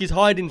 What, like he's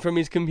hiding from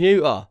his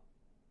computer?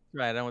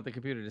 Right, I don't want the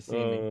computer to see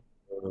me.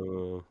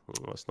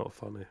 That's not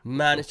funny.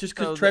 Man, it's just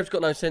because So Trev's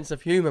got no sense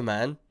of humour,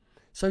 man.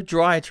 So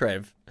dry,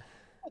 Trev.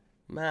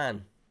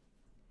 Man.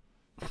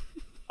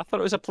 I thought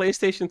it was a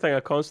PlayStation thing.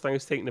 A console thing. I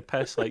was taking the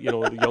piss, like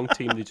the young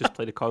team. They just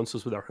play the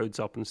consoles with their hoods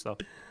up and stuff.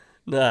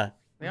 Nah.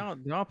 They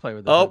all play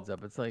with the Oh. hoods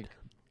up. It's like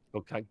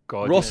Oh, thank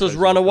God. Ross yeah, has those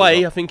run are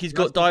away. I up. think he's Russ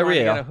got is trying to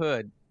get a diarrhea.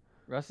 hood.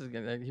 Russ is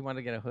gonna. He wanted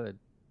to get a hood.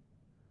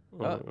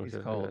 Oh, he's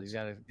okay, cold. yes. He's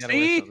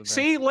got to.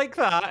 See, like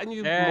that, and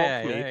you Yeah,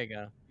 mock me. there you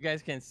go. You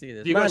guys can't see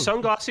this. You Man. got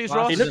sunglasses, Ross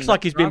Ross? He is looks in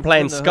like the- he's been Ross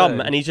playing in the Scum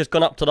hood. and he's just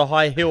gone up to the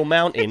high hill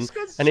mountain He's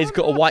got and he's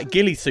got a white sunglasses.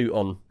 ghillie suit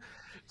on.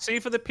 See,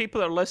 for the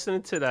people that are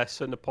listening to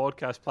this on the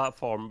podcast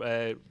platform,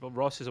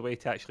 Ross is a way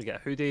to actually get a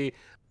hoodie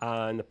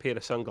and a pair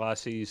of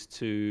sunglasses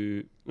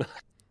to.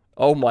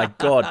 Oh my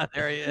God.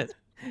 There he is.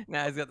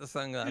 Now he's got the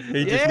sunglasses.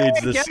 He just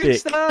needs the get stick.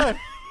 Star.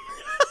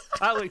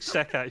 That looks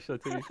sick, actually.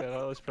 To be fair,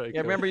 that was pretty.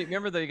 Yeah, cool.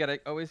 remember though, you gotta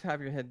always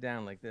have your head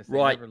down like this. They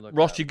Right, never look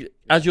Ross, up.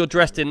 as you're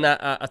dressed in that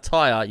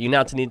attire, you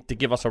now need to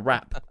give us a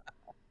rap.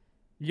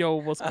 Yo,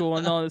 what's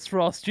going on? It's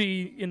Ross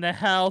G in the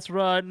house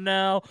right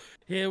now,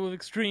 here with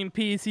Extreme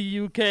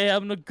PC UK,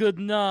 having a good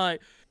night.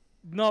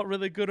 Not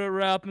really good at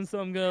rapping, so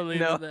I'm gonna leave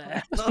No. it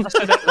there.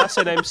 That's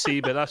an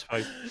MC, but that's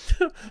fine.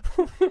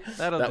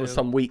 That'll That do. was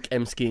some weak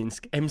M skiing.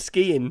 M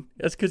skiing?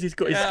 That's because he's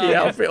got his Yeah, ski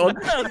yeah. outfit on.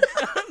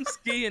 I'm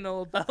skiing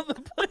all about the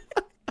place.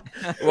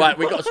 Right,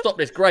 we got to stop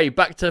this. Gray,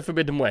 back to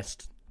Forbidden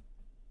West.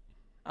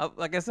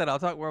 Like I said, I'll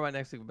talk more about it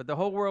next week. But the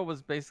whole world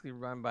was basically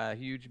run by a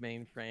huge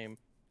mainframe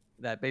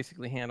that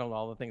basically handled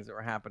all the things that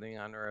were happening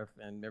on Earth,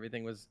 and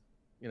everything was,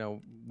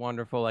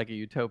 wonderful, like a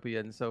utopia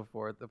and so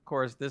forth. Of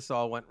course, this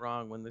all went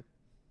wrong when the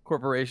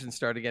corporations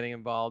started getting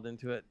involved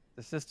into it.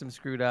 The system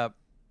screwed up.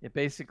 It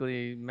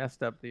basically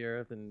messed up the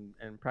Earth and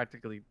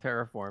practically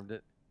terraformed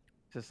it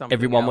to something.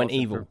 Everyone went else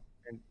and evil.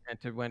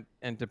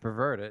 and to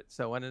pervert it.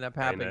 So what ended up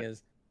happening Ain't it?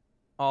 is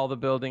all the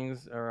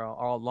buildings are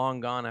all long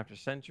gone after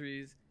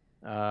centuries.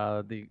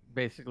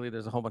 Basically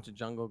there's a whole bunch of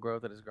jungle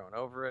growth that has grown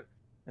over it,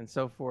 and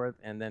so forth.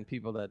 And then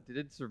people that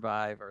did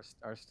survive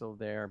are still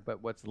there,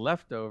 but what's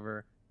left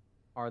over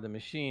are the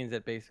machines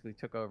that basically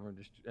took over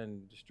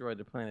and destroyed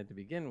the planet to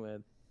begin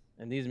with.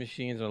 And these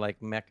machines are like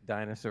mech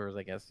dinosaurs,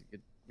 I guess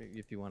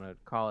if you want to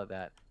call it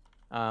that,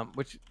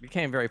 which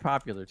became very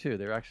popular too.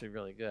 They're actually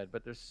really good.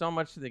 But there's so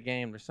much to the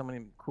game. There's so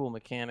many cool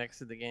mechanics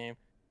to the game,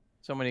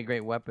 so many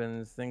great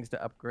weapons, things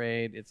to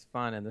upgrade. It's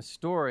fun, and the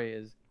story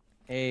is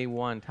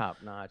A1 top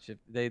notch. If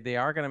they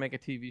are going to make a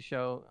TV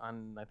show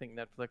on, I think,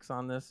 Netflix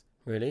on this.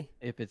 Really?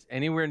 If it's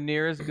anywhere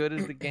near as good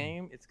as the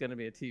game, it's going to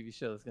be a TV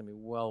show that's going to be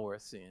well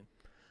worth seeing.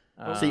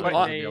 See, it's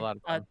gonna be a lot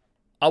of fun.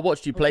 I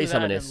watched you play Hopefully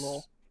some of that this. and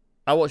lore.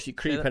 I watched you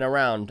creeping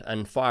around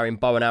and firing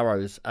bow and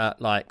arrows at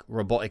like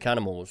robotic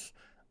animals.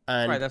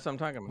 And Right, that's what I'm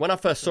talking about. when I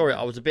first saw it,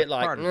 I was a bit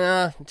like, Part of it.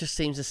 nah, it just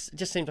seems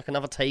like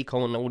another take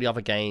on all the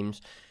other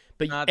games.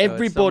 But Not though, it's so much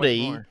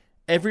everybody, more.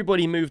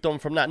 everybody moved on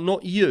from that.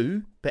 Not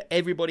you, but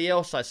everybody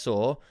else I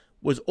saw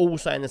was all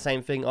saying the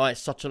same thing. Oh,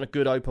 it's such a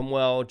good open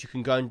world. You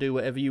can go and do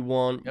whatever you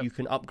want. Yep. You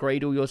can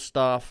upgrade all your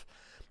stuff.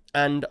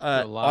 And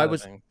a lot I of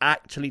was things.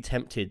 actually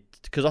tempted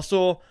because I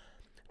saw.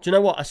 Do you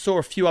know what? I saw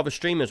a few other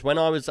streamers when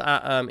I was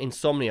at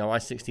Insomnia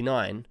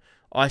I69.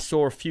 I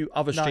saw a few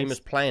other Nice. streamers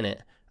playing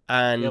it,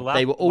 and Yeah,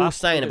 they were all Laugh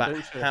saying played it, about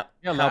didn't you? how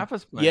Yeah, how- Laugh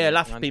was playing yeah, it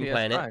Laugh has on been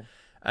playing it, PS5.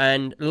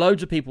 and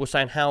loads of people were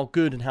saying how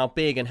good and how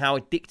big and how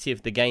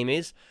addictive the game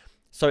is.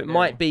 So it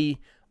might be.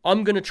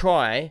 I'm gonna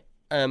try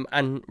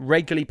and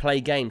regularly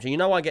play games. And you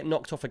know, I get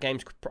knocked off of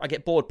games. I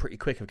get bored pretty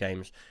quick of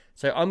games.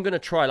 So I'm gonna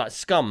try like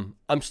Scum.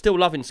 I'm still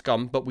loving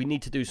Scum, but we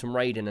need to do some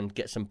raiding and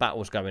get some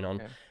battles going on.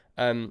 Okay.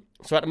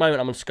 So at the moment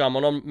I'm on Scum.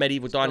 I'm on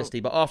Medieval Dynasty,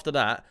 but after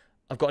that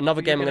I've got another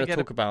Are you game I'm gonna going to get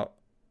talk about.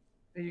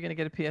 Are you going to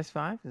get a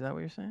PS5? Is that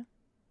what you're saying?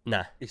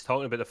 Nah, He's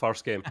talking about the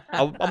first game.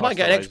 I might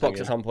get an Customising Xbox it.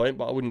 at some point,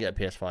 but I wouldn't get a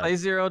Play PS5.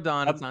 Zero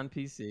Dawn. It's on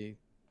PC.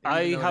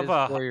 I Even though have it is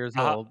a- 4 years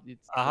I ha- old.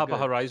 It's I have good. a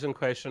Horizon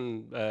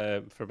question,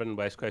 Forbidden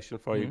West question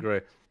for you, Mhm.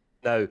 Gray.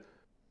 Now,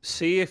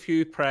 see if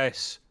you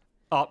press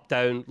up,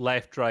 down,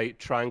 left, right,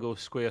 triangle,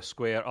 square,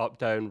 square, up,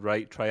 down,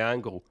 right,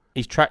 triangle.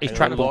 He's I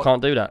trackable, unlock-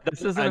 can't do that.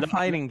 This isn't I a know-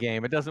 fighting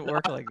game. It doesn't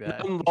work like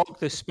that. Unlock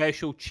the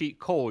special cheat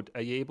code.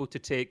 Are you able to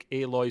take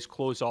Aloy's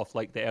clothes off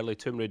like the early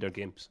Tomb Raider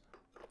games?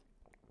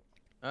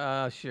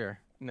 Sure.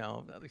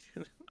 No.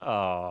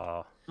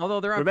 Ah, Although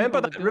there are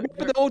remember people that? do it.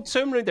 Remember the old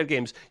Tomb Raider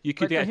games? You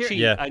could But get a here- cheat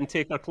Yeah. and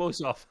take her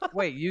clothes off.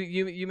 Wait,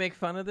 you make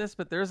fun of this,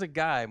 but there's a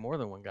guy, more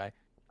than one guy,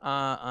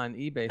 on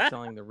eBay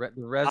selling the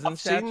resin I've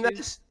seen statues.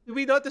 this. Did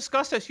we not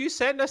discuss this? You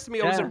sent this to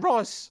me. I was Yeah. at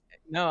Ross.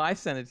 No, I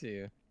sent it to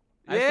you.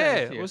 I sent Yeah,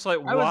 it to it you. was like,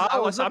 I was- wow. I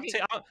was I'm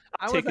looking- I'm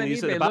I was taking on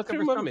these to the eBay looking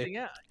bathroom for with me. something.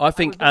 Yeah. I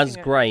think was looking as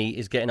at- Gray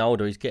is getting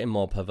older, he's getting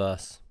more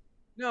perverse.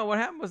 No, what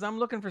happened was I'm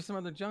looking for some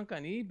other junk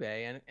on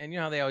eBay, and you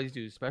know how they always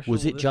do special.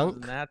 Was it this junk?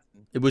 And that.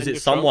 Was In it your trunk?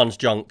 someone's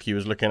junk you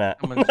was looking at?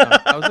 Someone's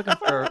junk.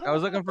 I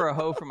was looking for a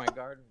hoe for my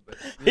garden, but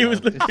He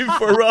was looking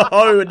for a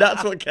hoe, and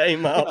that's what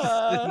came up.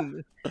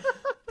 so,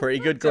 Pretty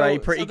good, Gray.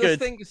 Pretty this good.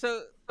 thing,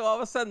 so all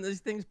of a sudden these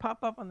things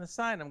pop up on the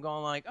side. And I'm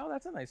going like, oh,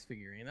 that's a nice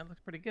figurine. That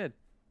looks pretty good.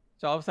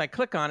 So all of a sudden I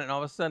click on it, and all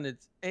of a sudden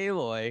it's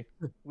Aloy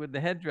with the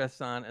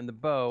headdress on and the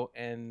bow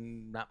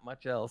and not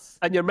much else.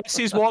 And your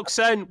missus walks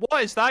in.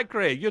 What is that,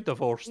 Gray? You're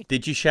divorced.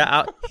 Did you shout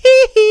out?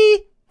 Hee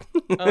hee.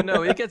 Oh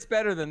no, it gets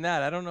better than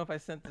that. I don't know if I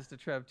sent this to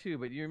Trev too,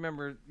 but you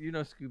remember,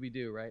 Scooby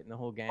Doo, right? And the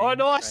whole gang. Oh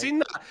no, I've right? seen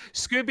that.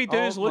 Scooby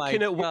Doo's Oh, my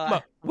looking at Wilma.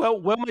 God.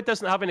 Well, Wilma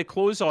doesn't have any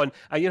clothes on,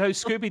 and you know how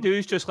Scooby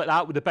Doo's just like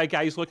that with the big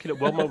eyes looking at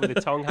Wilma with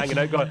the tongue hanging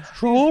out, going,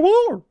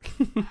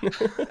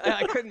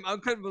 I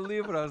couldn't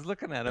believe what I was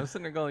looking at. I was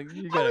sitting there going,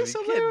 "You gotta be that's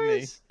kidding me!"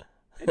 hilarious.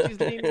 And she's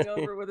leaning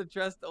over with a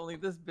dress only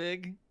this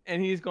big,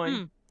 and he's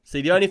going,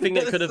 See, the only thing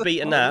that could have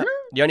beaten that,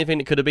 the only thing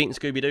that could have beaten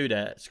Scooby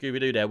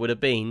Doo there would have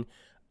been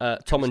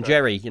Tom and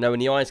Jerry. You know, when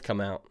the eyes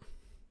come out.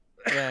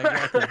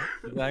 "Yeah,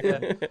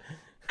 exactly."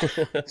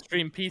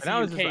 Extreme PC And I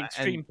was UK, just like-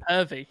 Extreme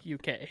Pervy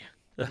UK.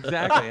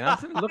 Exactly. And I'm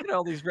sitting looking at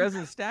all these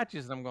resin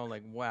statues, and I'm going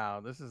like,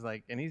 "Wow, this is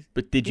like." And he's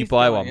But did you he's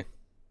buy doing one? it.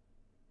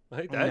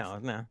 Like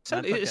that. No. It's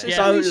That's in- it's okay. in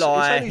Don't his-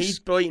 lie. it's in his- He's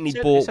beaten. He it's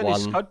in- bought it's in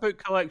his one. Scud book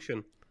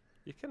collection.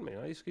 You kidding me?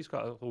 He's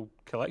got a whole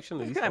collection of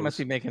This these guy must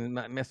be things.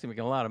 making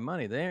a lot of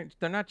money. They're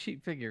not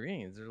cheap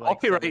figurines. They're like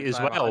Copyright as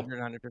 75, well. 100,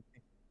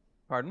 150.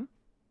 Pardon?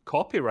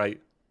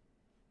 Copyright.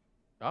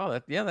 Oh,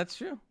 that's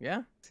true.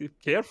 Yeah.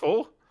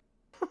 Careful.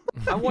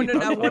 I wonder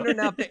now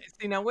if they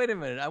see now. Wait a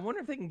minute. I wonder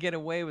if they can get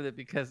away with it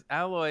because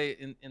Alloy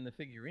in the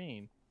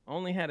figurine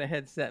only had a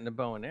headset and a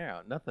bow and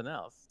arrow, nothing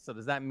else. So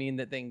does that mean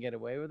that they can get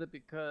away with it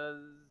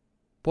because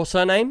What's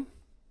her name?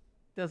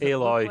 does it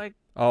Aloy. look like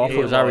Oh, I thought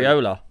it was Aloy.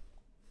 Areola.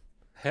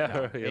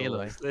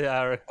 Areolas. The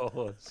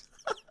areolas.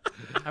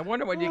 I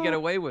wonder what you get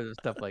away with and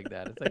stuff like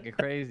that. It's like a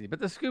crazy. But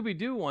the Scooby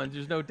Doo ones,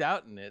 there's no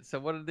doubt in it. So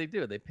what did they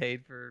do? They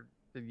paid for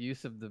the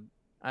use of the.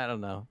 I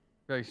don't know.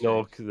 Very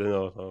No, strange.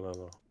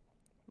 no.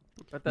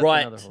 But that's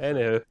Right. another whole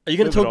Anyhow. Are you going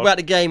to moving talk on. about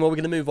the game, or are we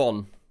going to move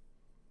on?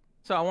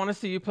 So I want to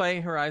see you play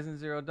Horizon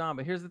Zero Dawn,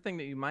 but here's the thing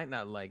that you might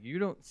not like. You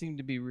don't seem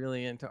to be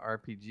really into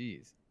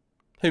RPGs.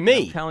 Who, I'm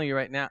me? telling you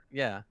right now.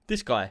 Yeah,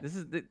 This guy. this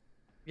is the.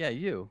 Yeah,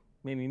 you,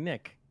 meaning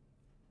Nick.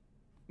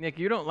 Nick,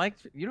 you don't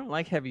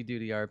like heavy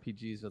duty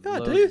RPGs with Yeah, I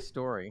loads do. of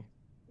story.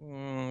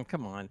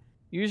 Come on.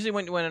 Usually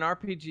when an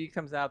RPG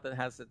comes out that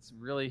has its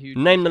really huge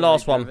Name the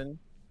last one story-driven,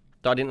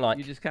 that I didn't like.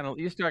 you just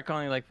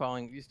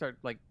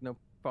start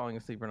falling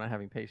asleep or not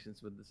having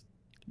patience with this.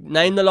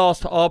 Name the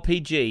last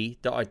RPG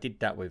that I did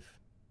that with.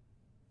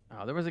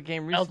 Oh, there was a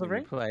game Elden recently we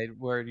Ring? played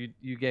where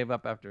you gave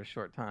up after a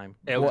short time.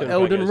 Elden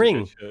is a Ring?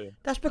 good show.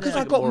 That's because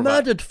Yeah, I got more of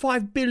that. murdered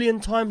 5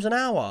 billion times an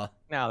hour.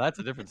 Now that's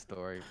a different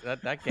story.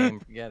 That game,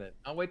 forget it.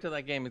 I'll wait till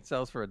that game it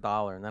sells for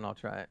 $1 and then I'll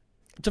try it.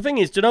 The thing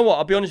is, do you know what?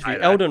 I'll be honest with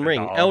you. I like Elden the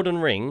Ring. dog. Elden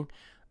Ring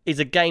is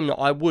a game that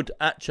I would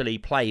actually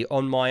play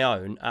on my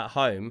own at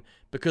home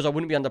because I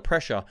wouldn't be under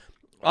pressure.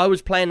 I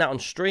was playing that on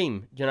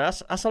stream. You know,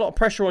 that's a lot of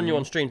pressure on you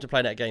on stream to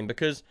play that game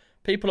because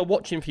people are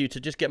watching for you to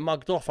just get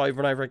mugged off over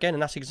and over again,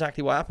 and that's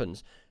exactly what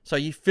happens. So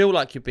you feel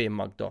like you're being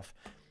mugged off.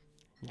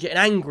 You're getting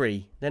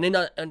angry. Then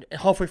and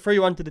halfway through,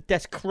 you're under the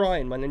desk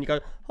crying, man. Then you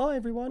go, "Hi,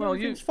 everyone. Well,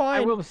 everything's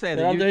fine." I will say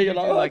Then that under you you're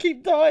like, do "Oh, I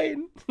keep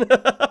dying."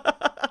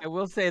 I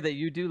will say that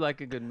you do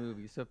like a good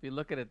movie. So if you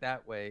look at it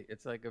that way,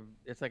 it's like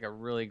a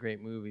really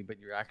great movie, but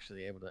you're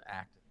actually able to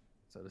act it,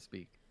 so to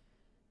speak.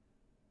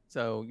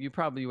 So you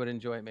probably would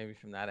enjoy it maybe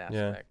from that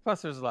aspect.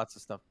 Plus, there's lots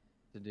of stuff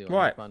to do and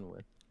Right. have fun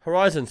with.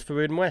 Horizons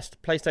Forbidden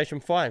West,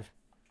 PlayStation 5.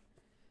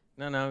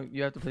 No,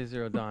 you have to play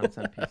Zero Dawn. It's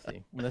on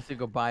PC. Unless you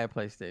go buy a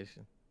PlayStation.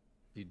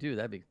 If you do,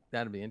 that'd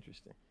be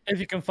interesting. If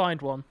you can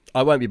find one.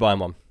 I won't be buying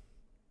one.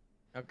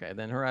 Okay,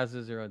 then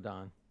Horizon Zero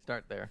Dawn.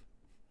 Start there.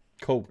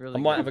 Cool. Really I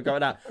might good. have a go at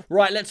that.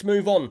 Right, let's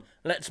move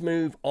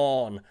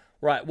on.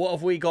 Right, what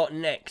have we got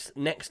next?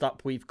 Next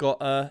up, we've got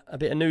a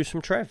bit of news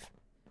from Trev.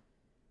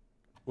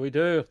 We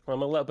do.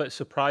 I'm a little bit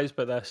surprised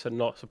by this and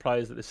not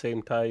surprised at the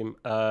same time.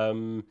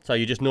 So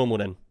you're just normal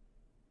then?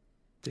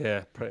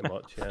 Yeah, pretty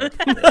much. Yeah,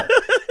 yeah.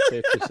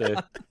 Safe to say.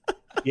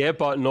 Yeah,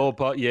 but no,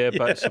 but yeah,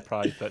 but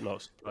surprised, but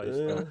not surprised.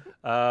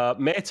 No.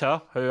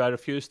 Meta, who I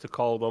refuse to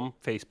call them,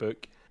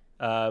 Facebook,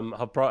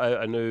 have brought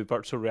out a new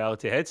virtual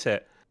reality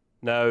headset.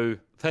 Now,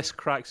 this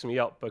cracks me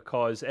up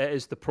because it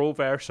is the pro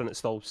version. It's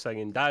still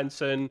singing,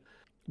 dancing.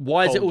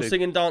 Why is it all Called the-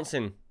 singing,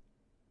 dancing?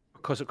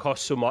 Because it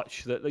costs so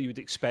much that you would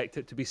expect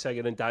it to be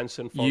singing and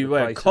dancing for You the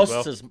it price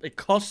costs as well. it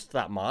costs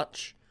that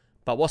much,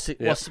 but what's it?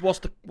 Yeah. What's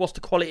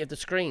the quality of the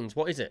screens?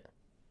 What is it?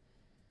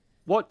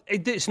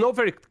 It's not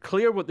very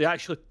clear what they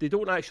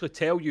don't actually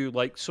tell you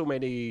like so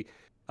many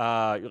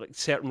like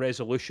certain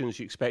resolutions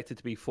you expect it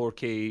to be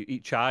 4K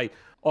each eye.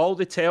 All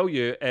they tell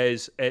you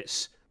is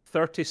it's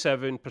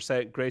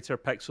 37% greater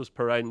pixels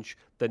per inch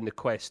than the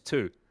Quest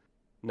 2.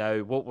 Now,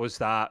 what was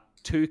that?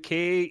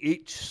 2K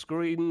each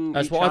screen?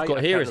 That's each what I've eye? got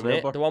I here, can't isn't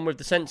remember. it? The one with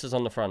the sensors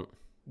on the front.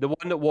 The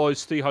one that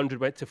was 300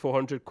 went to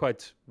 400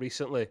 quid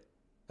recently.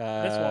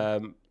 This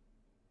one?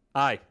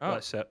 Aye, Oh.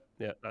 that's it.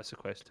 Yeah, that's the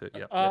Quest 2.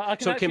 Yeah. I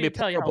can So it can actually be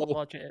tell you how portable,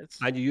 large it is.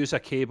 and you use a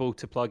cable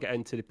to plug it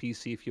into the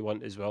PC if you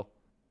want as well.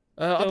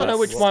 I So don't know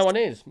which it's- my one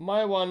is.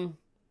 My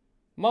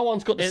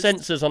one's got the It's-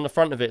 sensors on the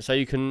front of it, so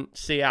you can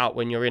see out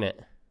when you're in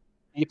it.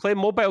 You play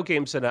mobile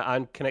games in it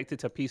and connect it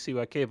to a PC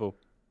with a cable.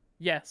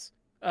 Yes.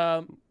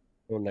 Oh,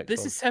 next This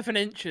one. is 7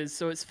 inches,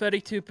 so it's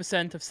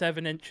 32% of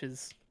 7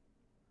 inches.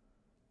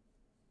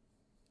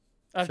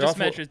 I've See, I just thought-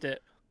 measured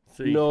it.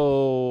 See.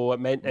 No, it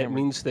Never.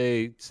 means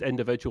the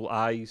individual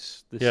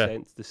eyes, the Yeah.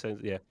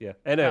 sense. Yeah.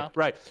 Anyway, Oh.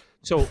 right.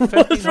 So What's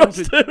 1500. Ross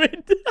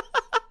doing?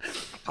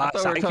 I thought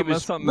we were I think talking it about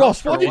was something Ross,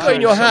 else for what a have you got while.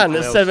 in your hand Something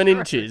that's else. 7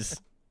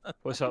 inches?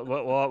 What's up?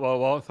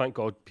 Well, thank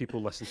God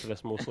people listen to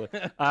this mostly.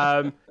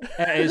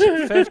 It is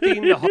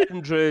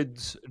 1,500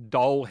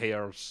 doll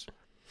hairs.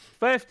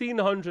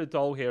 1,500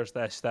 doll hairs,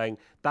 this thing.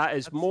 That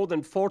is more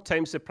than 4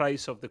 times the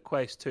price of the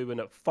Quest 2 when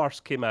it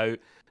first came out.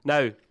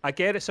 Now, I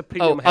get it's a Oh,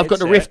 premium I've got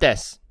the headset. Rift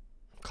S.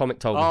 Comic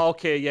told me. Oh,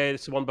 okay, yeah,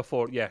 it's the one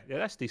before. Yeah,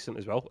 that's decent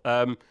as well.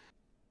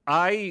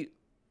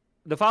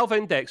 The Valve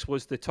Index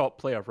was the top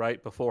player,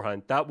 right,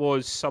 beforehand. That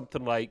was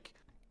something like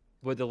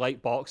with the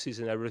light boxes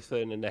and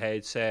everything and the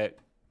headset,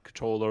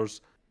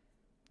 controllers,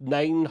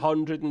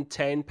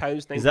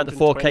 £910. Is that the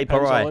 4K per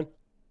 £920 eye? all in.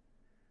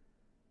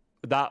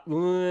 That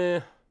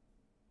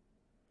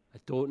I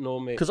don't know,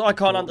 mate. Because I can't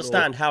don't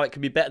understand how it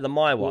could be better than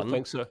my know. I don't one.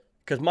 think so.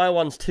 Because my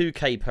one's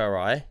 2K per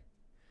eye.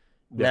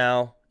 Yeah.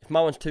 Now, if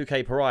my one's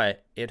 2K per eye,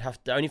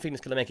 the only thing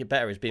that's going to make it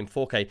better is being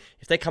 4K.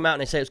 If they come out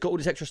and they say it's got all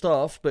this extra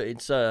stuff, but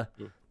it's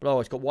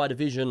it's got wider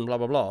vision, blah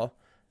blah blah.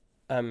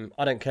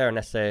 I don't care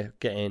unless they're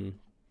getting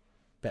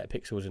better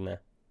pixels in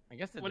there. I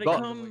guess it When it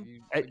depends on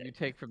come- what you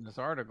take from this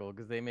article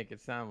because they make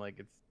it sound like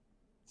it's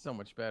so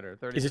much better.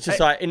 30 Is it just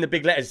like in the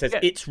big letters it says Yeah.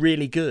 it's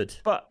really good?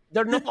 But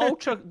they're not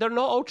ultra. They're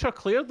not ultra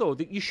clear though.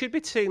 You should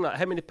be saying like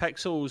how many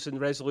pixels and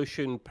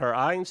resolution per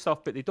eye and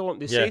stuff, but they don't.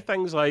 They say Yeah.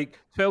 things like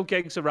 12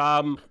 gigs of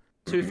RAM,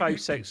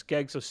 256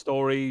 gigs of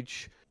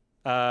storage,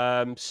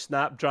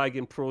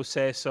 Snapdragon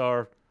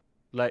processor.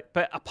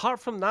 But apart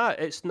from that,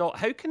 it's not.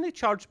 How can they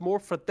charge more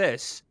for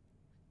this?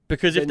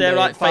 Because if Then they're the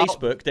like Valve-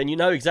 Facebook, then you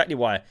know exactly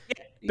why.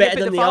 Yeah, Better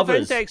but than the Valve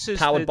others, Index is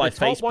powered the by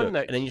top Facebook, one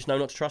that- and then you just know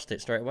not to trust it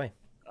straight away.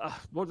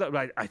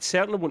 Right, I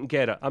certainly wouldn't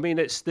get it. I mean,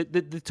 it's the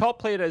top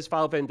player is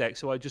Valve Index,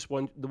 so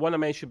the one I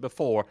mentioned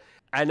before,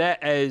 and it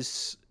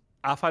is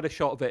I've had a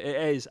shot of it. It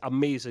is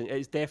amazing.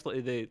 It's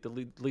definitely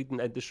the leading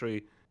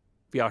industry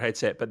VR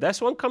headset. But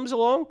this one comes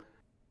along,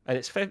 and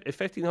it's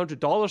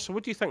 $1,500. So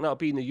what do you think that'll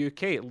be in the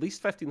UK? At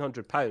least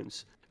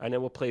 £1,500, and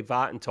then we'll play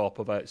VAT on top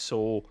of it.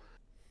 So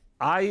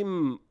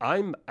I'm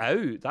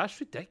out. That's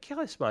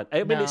ridiculous, man.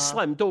 I mean, it's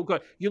slim. Don't go.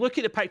 You look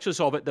at the pictures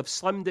of it. They've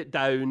slimmed it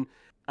down.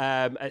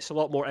 It's a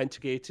lot more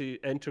integrated.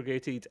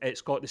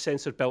 It's got the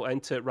sensor built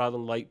into it rather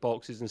than light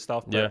boxes and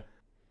stuff. But Yeah.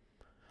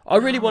 I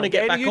really want to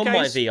get back you on my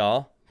guys-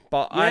 VR,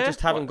 but I Yeah?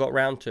 just haven't got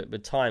round to it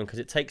with time because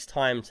it takes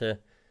time to.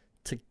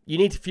 You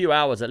need a few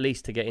hours at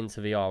least to get into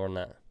VR on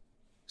that.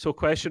 So,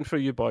 question for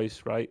you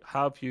boys, right?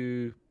 Have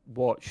you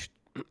watched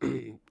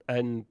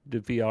in the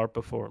VR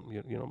before?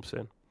 You know what I'm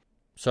saying?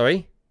 Sorry?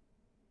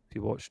 Have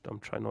you watched? I'm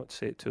trying not to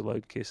say it too loud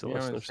in case the You know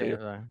what I'm listeners saying,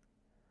 hear.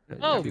 right?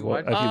 Oh, have you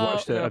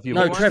watched it? Have you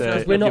No, watched Trev, it? 'cause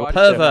Have we're you not watched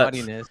perverts.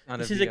 On a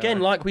This is VR. again,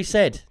 like we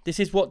said, this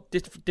is what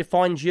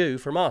defines you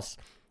from us.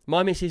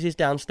 My missus is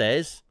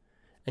downstairs,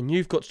 and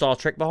you've got Star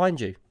Trek behind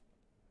you.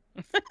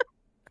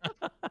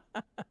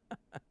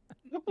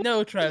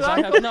 No, Trev,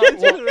 I have not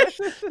watched.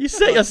 You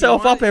set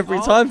yourself up every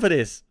time for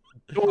this.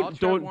 Don't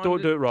do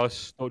it,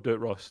 Ross. Don't do it,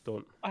 Ross.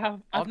 Don't.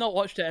 I've not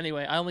watched it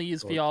anyway. I only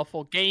use VR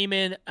for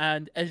gaming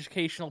and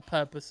educational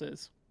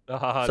purposes.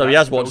 So he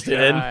has watched it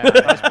then.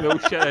 That's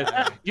bullshit.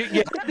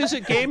 You is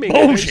it gaming?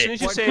 And as soon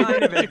as you What say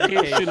kind of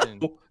education?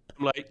 educational,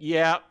 I'm like,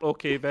 yeah,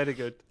 okay, very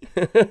good.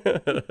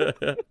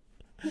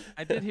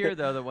 I did hear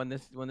though that when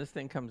this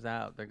thing comes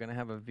out, they're gonna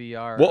have a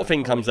VR. What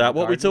thing comes out?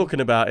 What are we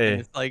talking about And here?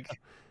 it's like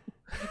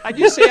And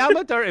you say I'm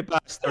a dirty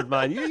bastard,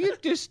 man.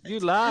 You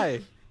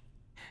lie.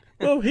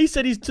 Well, he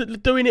said he's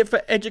doing it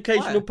for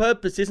educational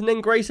purposes, and then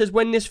Gray says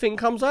when this thing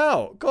comes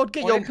out. God,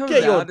 get when it comes your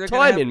out, they're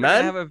gonna have- timing, they're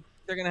gonna man. have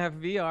they're gonna have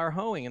VR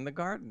hoeing in the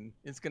garden.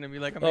 It's gonna be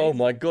like Oh amazing.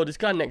 my God, it's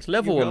going next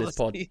level You'll on this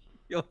pod. see-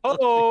 you'll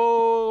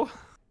Hello.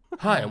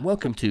 Hi, and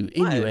welcome to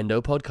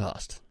Innuendo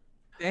Podcast.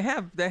 They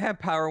have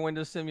power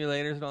window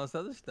simulators and all this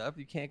other stuff.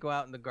 You can't go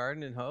out in the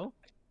garden and hoe.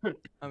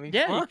 I mean,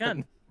 Yeah, come you on.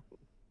 can.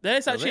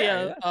 There's Oh, actually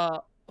yeah,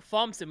 a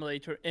farm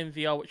simulator in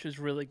VR, which was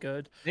really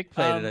good. Nick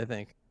played it, I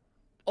think.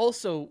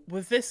 Also,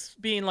 with this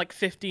being like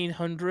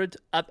 1,500,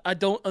 I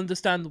don't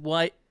understand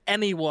why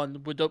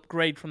anyone would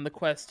upgrade from the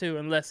Quest 2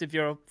 unless if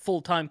you're a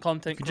full-time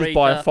content You could creator. just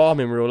buy a farm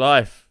in real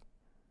life.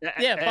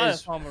 Yeah, buy a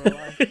farm in real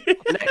life.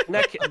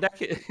 Nick,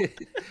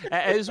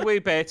 it is way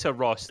better,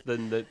 Ross,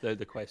 than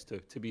the Quest 2,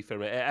 to be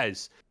fair. It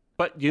is.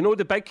 But you know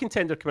the big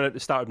contender coming out at the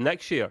start of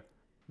next year?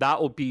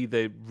 That'll be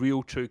the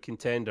real true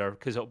contender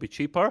because it'll be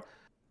cheaper.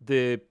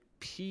 The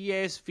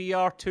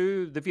PSVR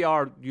 2, the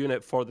VR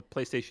unit for the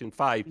PlayStation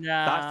 5,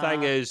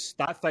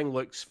 that thing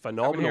looks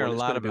phenomenal. hearing a And it's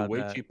lot going to be about way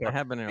that. cheaper. I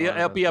have been hearing a lot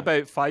It'll about be that.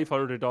 about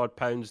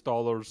 £500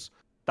 dollars.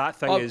 That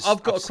thing is.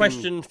 I've got a seen-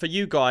 question for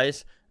you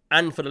guys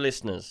and for the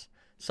listeners.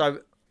 So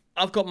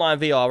I've got my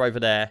VR over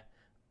there.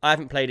 I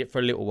haven't played it for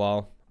a little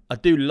while. I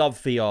do love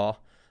VR.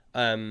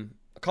 I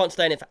can't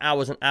stay in it for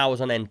hours and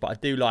hours on end, but I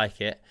do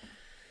like it.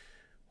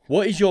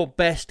 What is your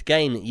best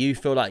game that you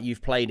feel like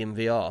you've played in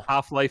VR?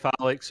 Half-Life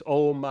Alex.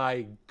 Oh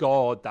my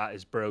God, that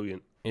is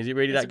brilliant. Is it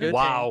really It's that a good good?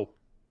 Wow.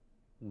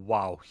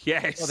 Wow.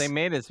 Yes. Well, they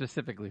made it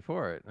specifically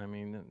for it. I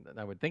mean,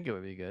 I would think it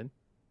would be good.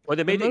 Well,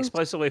 they made it most-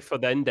 explicitly for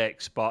the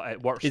Index, but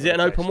it works. Is for it the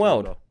an open Quest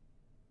world? though.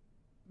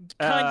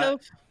 Kind Uh,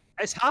 of.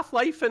 It's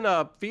Half-Life in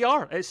a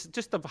VR. It's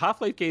just a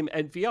Half-Life game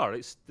in VR.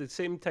 It's the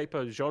same type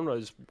of genre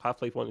as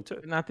Half-Life 1 and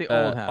 2. Not the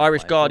old Half-Life,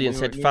 Irish the Guardian newer-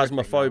 said newer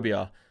technology.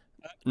 Phasmophobia.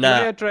 Can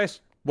I Nah, address...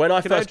 when I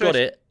can I first got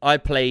address- it, I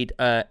played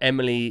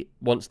Emily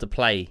Wants to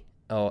Play,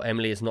 or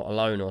Emily is Not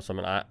Alone, or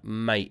something like that.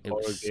 Mate, it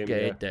Horror scared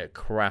game, the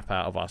crap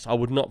out of us. I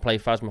would not play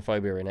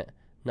Phasmophobia in it.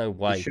 No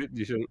way.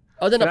 You shouldn't.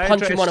 I'd end Can up I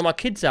punching address- one of my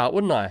kids out,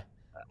 wouldn't I?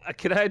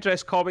 Can I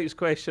address Comic's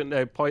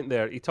point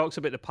there? He talks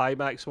about the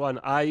Pimax one.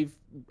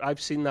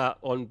 I've seen that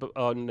on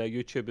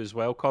YouTube as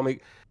well,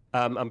 Comic.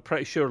 I'm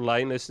pretty sure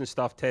Linus and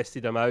stuff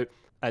tested them out,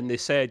 and they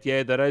said,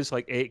 yeah, there is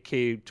like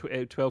 8K,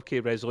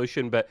 12K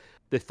resolution, but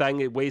the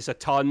thing, it weighs a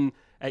ton.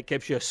 It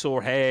gives you a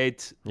sore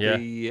head. Yeah.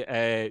 The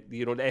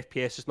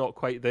FPS is not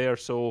quite there,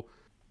 so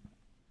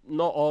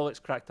not all it's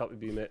cracked up to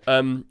be, mate.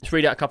 Let's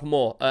read out a couple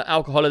more.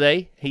 Alcohol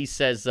Holiday, he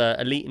says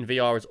Elite in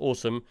VR is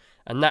awesome,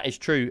 and that is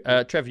true.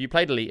 Trevor, you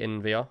played Elite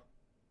in VR?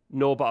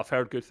 No, but I've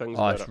heard good things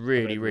Oh, about it's it.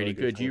 really, I've heard really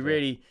good. things You about it.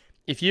 really,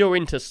 if you're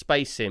into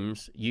space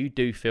sims, you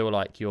do feel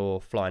like you're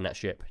flying that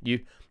ship. You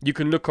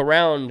can look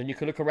around, and you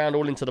can look around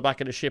all into the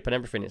back of the ship and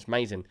everything. It's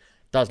amazing.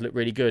 Does look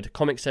really good.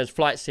 Comic says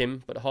flight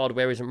sim, but the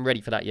hardware isn't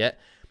ready for that yet.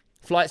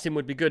 Flight sim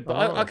would be good, but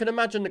I can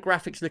imagine the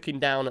graphics looking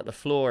down at the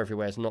floor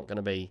everywhere is not going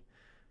to be.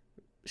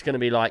 It's going to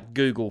be like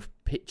Google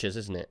Pictures,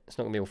 isn't it? It's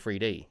not going to be all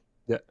 3D.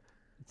 Yeah.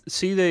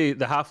 See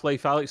the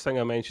Half-Life Alex thing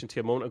I mentioned to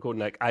you a moment ago,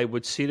 Nick. I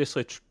would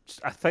seriously,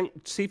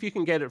 see if you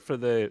can get it for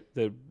the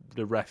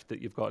Rift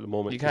that you've got at the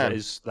moment. You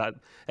 'cause can.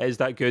 It is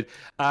that good.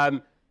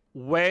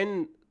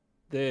 When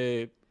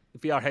the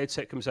VR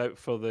headset comes out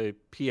for the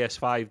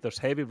PS5, there's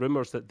heavy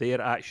rumors that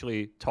they're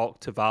actually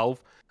talked to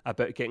Valve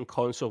about getting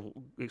console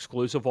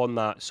exclusive on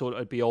that, so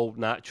it'd be all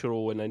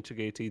natural and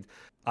integrated.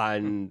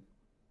 And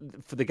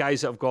for the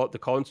guys that have got the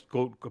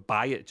console, go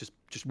buy it. Just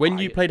just When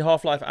buy you it. played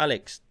Half-Life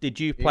Alex, did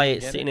you play you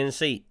it get sitting in a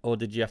seat or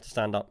did you have to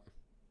stand up?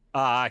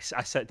 I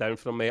sit down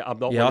for them, mate. I'm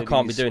not. Yeah, one I of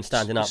can't be these, doing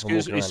standing up and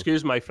Excuse, walking around.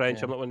 excuse my French.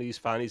 Yeah. I'm not one of these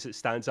fannies that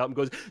stands up and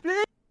goes.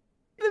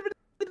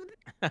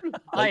 I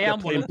Like they're am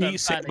one playing of them Beat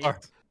Saber.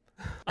 fannies.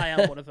 I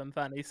am one of them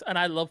fannies, and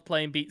I love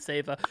playing Beat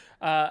Saber.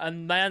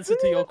 And my answer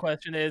to your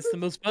question is the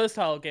most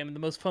versatile game and the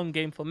most fun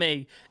game for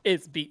me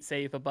is Beat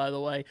Saber. By the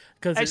way,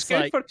 because It's it's good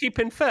like for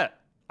keeping fit.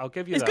 I'll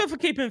give you it's that. good for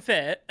keeping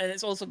fit, and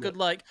it's also good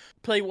like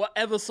play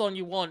whatever song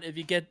you want if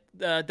you get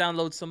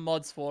download some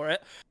mods for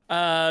it.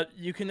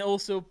 You can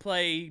also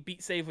play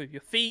Beat Saber with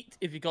your feet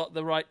if you got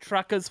the right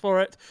trackers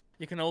for it.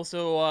 You can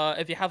also,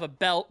 if you have a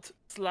belt,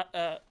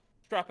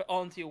 strap it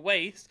onto your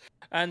waist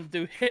and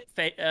do hip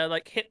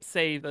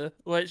saver,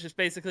 which is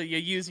basically you're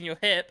using your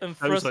hip and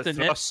Sounds like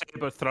thrusting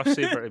it. thrust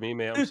saber to me,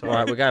 mate. I'm sorry.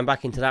 Right, we're going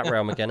back into that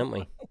realm again, aren't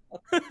we?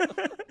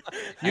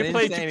 You didn't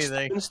play say Just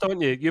anything. Dance, don't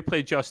you? You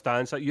play Just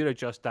Dance. You're a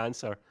Just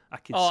Dancer. I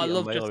can Oh, see I it a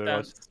love mile Just away,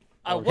 Dance. Ross.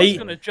 I Oh, was He-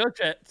 going to judge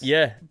it,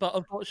 Yeah. but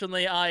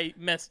unfortunately I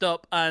messed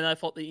up and I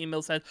thought the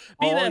email said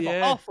be Oh, there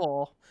yeah. for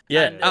R4.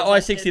 Yeah, And it at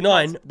was like,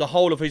 I-69, the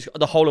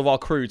whole of our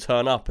crew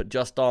turn up at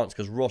Just Dance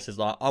because Ross is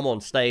like, I'm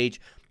on stage,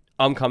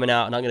 I'm coming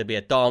out, and I'm going to be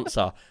a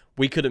dancer.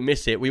 We couldn't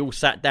miss it. We all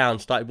sat down,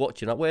 started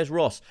watching. Like, where's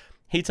Ross?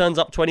 He turns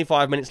up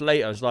 25 minutes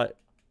later. It's like,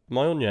 am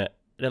I on yet?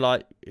 They're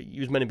like,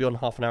 you was meant to be on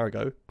half an hour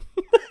ago.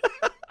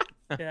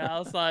 Yeah, I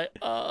was like,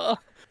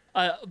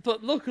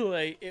 but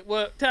luckily it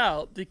worked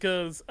out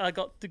because I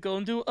got to go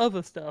and do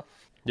other stuff.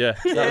 Yeah,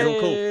 that was all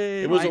cool.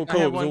 It was all I cool.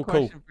 have It was one all cool.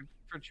 question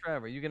for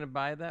Trevor. Are you gonna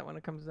buy that when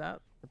it comes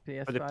out? The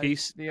PS5 For the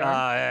piece, VR?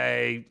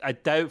 I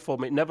doubtful,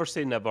 mate. Never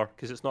say never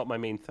because it's not my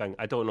main thing.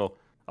 I don't know.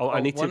 I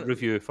need to one-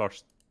 review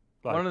first.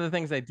 But One of the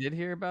things I did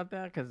hear about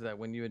that, because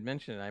when you had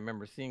mentioned it, I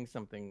remember seeing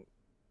something.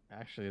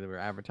 Actually, they were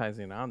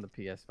advertising it on the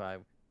PS5.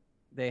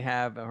 They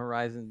have a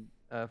Horizon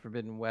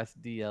Forbidden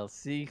West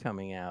DLC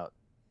coming out.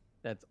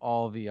 That's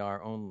all VR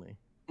only.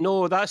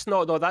 no, that's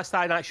not. No, that's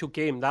not an actual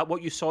game. That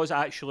what you saw is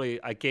actually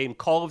a game.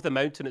 Call of the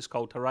Mountain. It's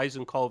called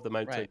Horizon Call of the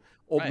Mountain. Right,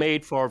 All right.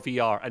 made for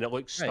VR, and it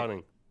looks Right.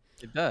 stunning.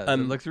 It does. It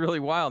Um, looks really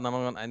wild.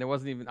 And I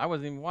wasn't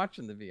even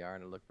watching the VR,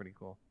 and it looked pretty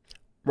cool.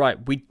 Right,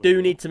 we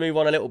do need to move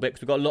on a little bit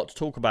because we've got a lot to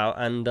talk about,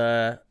 and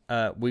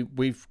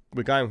we're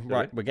going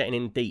right. We're getting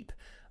in deep.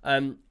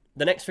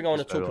 The next thing I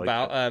want to That's what talk I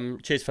like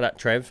about, cheers for that,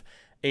 Trev,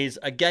 is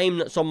a game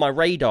that's on my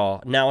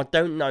radar now. I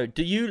don't know.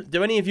 Do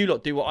any of you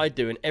lot do what I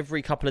do? And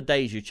every couple of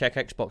days you check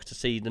Xbox to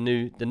see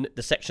the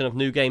section of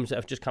new games that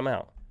have just come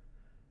out.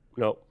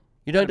 No,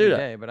 You don't do Every that.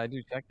 day, but I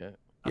do check it.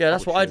 Yeah,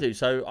 that's what I probably do.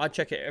 So I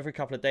check it every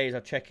couple of days.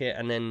 I check it,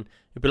 and then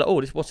you'll be like, "Oh,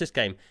 what's this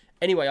game?"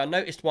 Anyway, I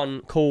noticed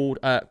one called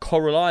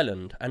Coral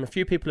Island, and a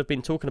few people have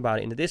been talking about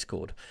it in the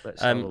Discord.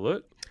 let's have a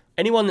look.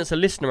 Anyone that's a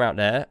listener out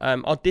there,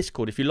 our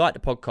Discord, if you like the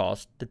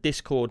podcast, the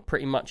Discord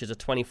pretty much is a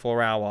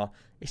 24-hour.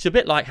 It's a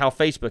bit like how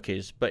Facebook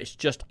is, but it's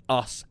just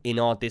us in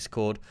our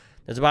Discord.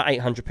 There's about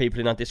 800 people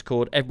in our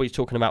Discord. Everybody's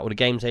talking about all the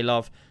games they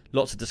love.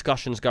 Lots of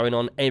discussions going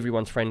on.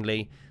 Everyone's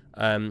friendly.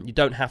 You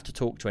don't have to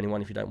talk to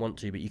anyone if you don't want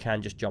to, but you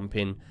can just jump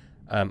in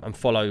and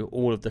follow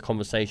all of the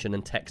conversation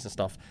and text and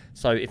stuff.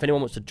 So if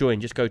anyone wants to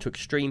join, just go to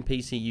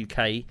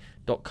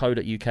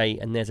extremepcuk.co.uk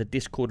and there's a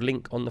Discord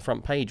link on the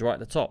front page right at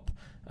the top.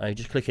 You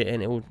just click it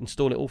and it will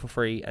install it all for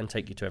free and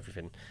take you to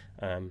everything.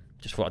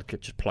 Just thought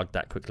I'd just plug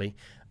that quickly.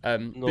 No,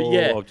 But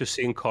yeah, I've just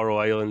seen Coral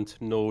Island.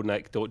 No,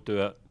 Nick, don't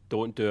do it.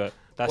 Don't do it.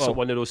 That's Well-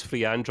 one of those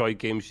free Android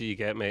games you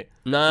get, mate.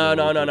 No.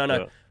 don't do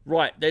it.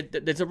 Right,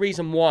 there's a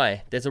reason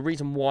why. There's a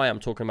reason why I'm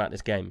talking about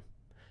this game,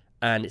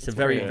 and it's a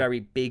very, great. very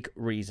big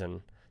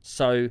reason.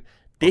 So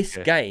this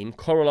Okay. game,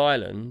 Coral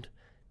Island,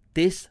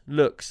 this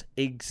looks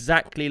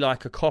exactly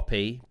like a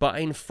copy, but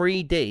in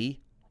 3D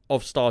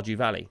of Stardew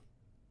Valley.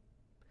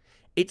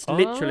 It's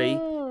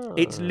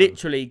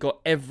literally got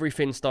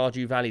everything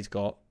Stardew Valley's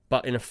got,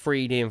 but in a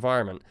 3D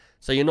environment.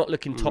 So you're not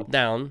looking top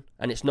down,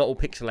 and it's not all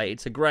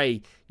pixelated. So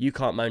Gray, you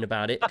can't moan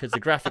about it because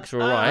the graphics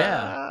are alright.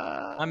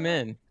 Yeah, I'm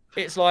in.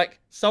 It's like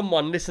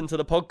someone listened to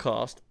the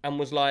podcast and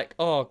was like,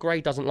 "Oh,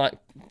 Gray doesn't like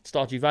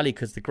Stardew Valley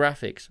because the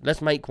graphics.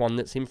 Let's make one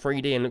that's in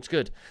 3D and looks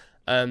good."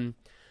 I'm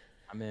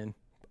in.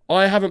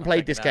 I haven't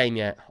played check this it out. game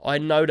yet. I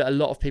know that a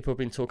lot of people have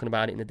been talking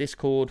about it in the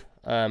Discord.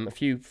 A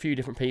few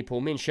different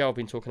people. Me and Shell have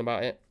been talking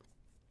about it.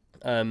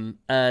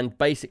 And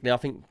basically, I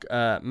think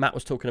Matt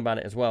was talking about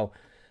it as well.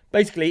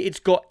 Basically, it's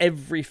got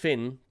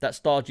everything that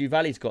Stardew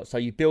Valley's got. So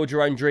you build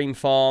your own dream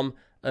farm.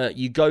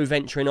 You go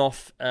venturing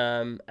off,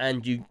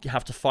 and you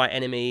have to fight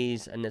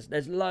enemies, and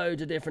there's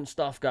loads of different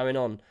stuff going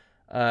on.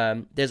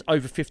 There's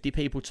over 50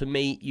 people to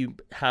meet. You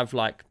have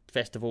like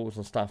festivals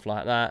and stuff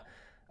like that.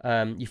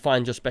 You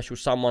find your special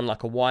someone,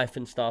 like a wife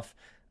and stuff.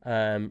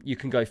 You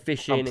can go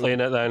fishing. I'm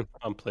playing it then.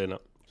 I'm playing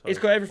it. Sorry. It's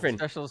got everything.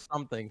 Special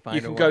something. You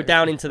can go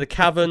down into the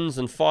caverns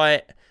and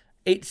fight.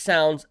 It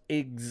sounds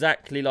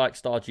exactly like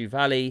Stardew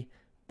Valley,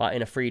 but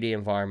in a 3D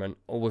environment,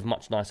 or with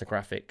much nicer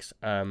graphics.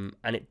 And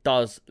it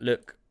does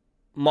look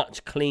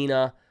much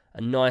cleaner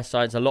and nicer.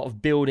 There's a lot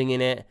of building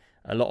in it,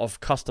 a lot of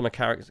customer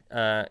characters,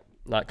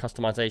 like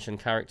customization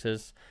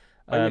characters.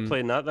 Are you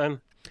playing that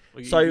then?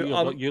 So,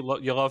 you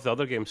love the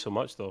other games so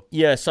much, though.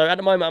 Yeah, so at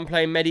the moment I'm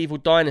playing Medieval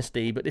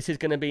Dynasty, but this is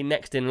going to be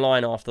next in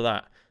line after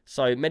that.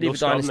 So Medieval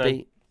Dynasty...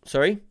 Then.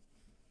 Sorry?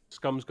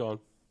 Scum's gone.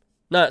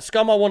 No,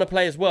 Scum I want to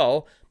play as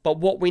well, but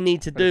what we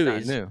need to do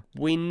is... new.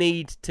 We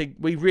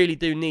really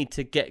do need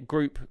to get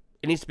group...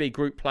 It needs to be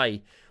group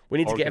play. We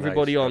need to get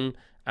everybody on,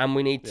 and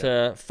we need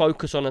to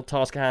focus on a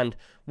task at hand.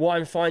 What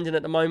I'm finding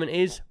at the moment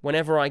is,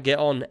 whenever I get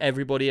on,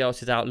 everybody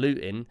else is out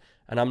looting,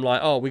 and I'm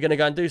like, oh, we're going to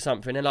go and do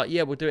something. They're like,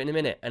 yeah, we'll do it in a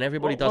minute. And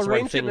everybody does their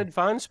own thing. We'll arrange it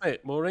in advance, mate.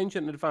 We'll arrange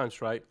it in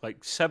advance, right?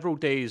 Like several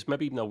days,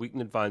 maybe even a week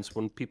in advance,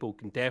 when people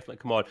can definitely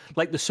come on.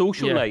 Like the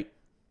social night.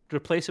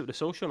 Replace it with a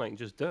social night and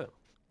just do it.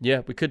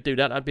 Yeah, we could do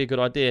that. That'd be a good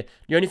idea.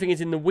 The only thing is,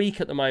 in the week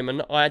at the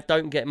moment, I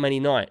don't get many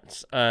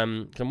nights.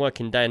 'Cause I'm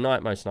working day and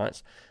night most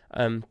nights.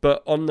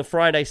 But on the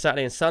Friday,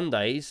 Saturday and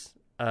Sundays,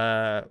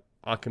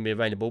 I can be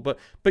available. But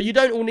you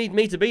don't all need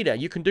me to be there.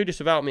 You can do this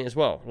without me as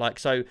well. Like,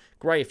 so,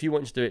 Gray, if you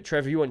want to do it,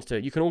 Trevor, you want to do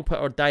it, you can all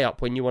put a day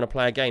up when you want to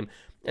play a game.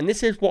 And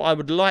this is what I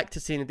would like to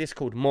see in the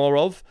Discord more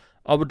of.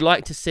 I would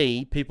like to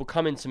see people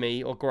coming to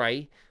me, or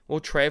Gray, or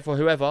Trev, or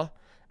whoever,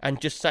 and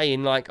just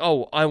saying, like,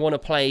 oh, I want to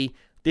play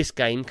this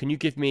game. Can you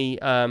give me,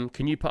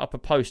 can you put up a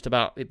post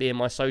about it being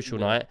my social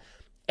night?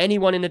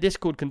 Anyone in the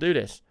Discord can do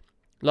this.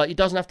 Like, it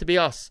doesn't have to be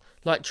us.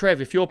 Like,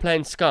 Trev, if you're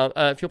playing Scum,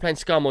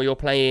 or you're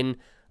playing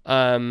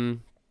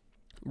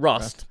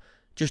Rust,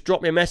 just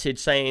drop me a message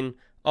saying,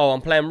 oh,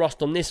 I'm playing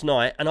Rust on this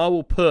night, and I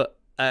will put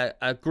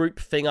a group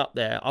thing up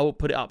there. I will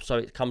put it up so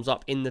it comes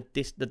up in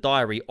the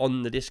diary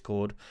on the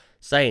Discord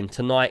saying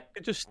tonight.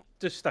 Just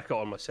stick it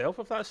on myself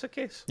if that's the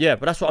case. Yeah,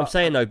 but that's what I'm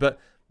saying though. But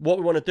what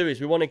we want to do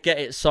is we want to get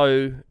it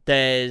so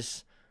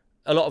there's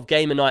a lot of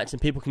gamer nights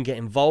and people can get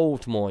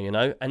involved more, you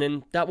know, and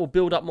then that will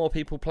build up more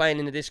people playing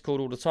in the Discord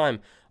all the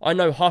time. I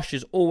know Hush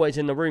is always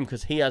in the room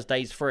because he has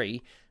days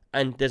free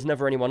and there's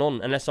never anyone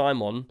on unless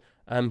I'm on.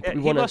 But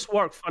he must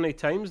work funny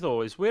times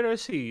though. Where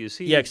is he?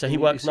 Yeah, so he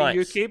works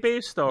nights. UK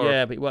based or?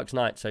 Yeah, but he works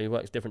nights, so he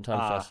works different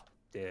times to us.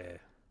 Yeah,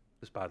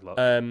 it's bad luck.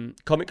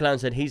 Comic Clown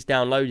said he's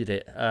downloaded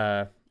it,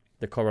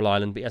 the Coral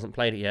Island, but he hasn't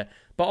played it yet.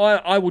 But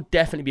I will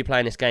definitely be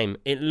playing this game.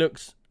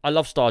 I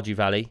love Stardew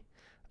Valley.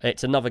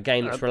 It's another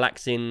game that's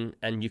relaxing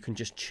and you can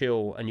just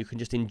chill and you can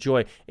just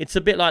enjoy. It's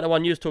a bit like the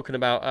one you was talking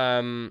about.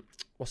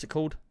 What's it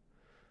called?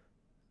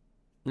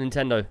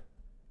 Nintendo.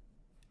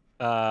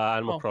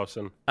 Animal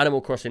Crossing.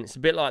 Animal Crossing. It's a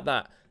bit like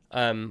that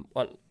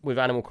with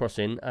Animal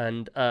Crossing,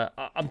 and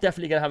I'm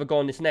definitely going to have a go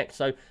on this next.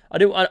 So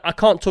I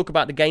can't talk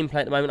about the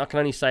gameplay at the moment. I can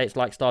only say it's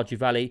like Stardew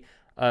Valley.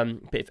 But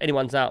if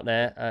anyone's out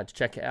there to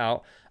check it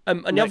out,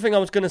 and the other thing I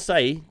was going to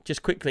say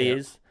just quickly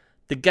is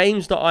the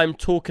games that I'm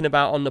talking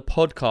about on the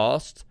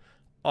podcast,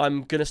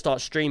 I'm going to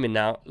start streaming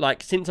now.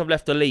 Like since I've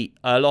left Elite,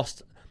 I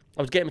was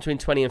getting between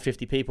 20 and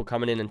 50 people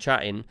coming in and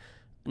chatting.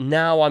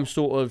 Now I'm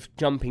sort of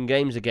jumping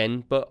games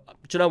again, but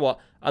do you know what?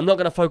 I'm not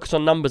going to focus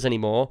on numbers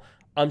anymore.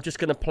 I'm just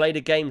going to play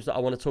the games that I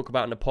want to talk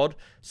about in the pod.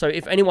 So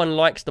if anyone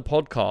likes the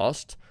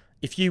podcast,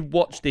 if you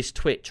watch this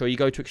Twitch or you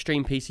go to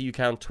Extreme PC UK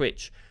on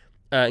Twitch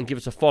and give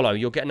us a follow,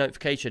 you'll get a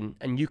notification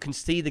and you can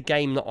see the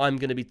game that I'm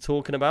going to be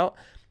talking about.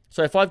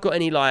 So if I've got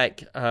any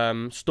like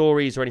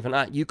stories or anything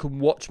like that, you can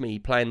watch me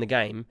playing the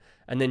game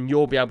and then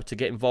you'll be able to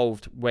get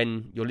involved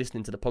when you're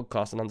listening to the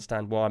podcast and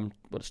understand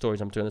what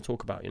stories I'm going to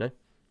talk about, you know?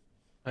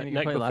 And you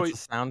can play lots of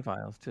sound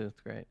files too.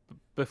 It's great.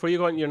 Before you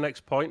go on to your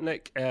next point,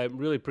 Nick,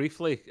 really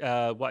briefly,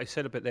 what I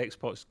said about the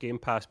Xbox Game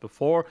Pass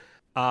before,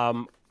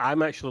 I'm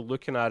actually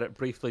looking at it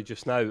briefly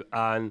just now,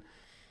 and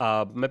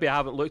maybe I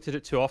haven't looked at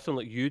it too often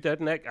like you did,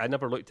 Nick. I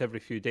never looked every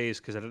few days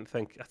because I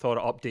thought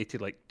it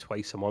updated like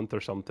twice a month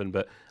or something,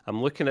 but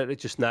I'm looking at it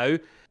just now,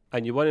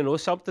 and you want to know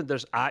something?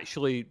 There's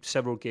actually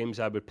several games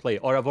I would play,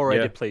 or I've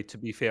already played, to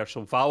be fair.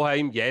 So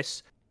Valheim,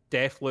 yes.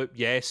 Deathloop,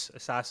 yes.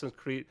 Assassin's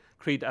Creed,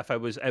 if it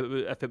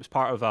was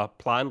part of a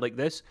plan like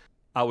this,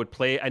 I would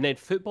play. And then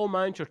Football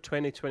Manager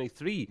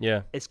 2023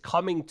 is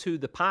coming to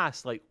the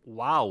past. Like,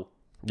 wow.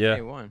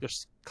 Yeah.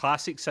 There's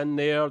classics in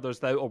there. There's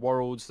the Outer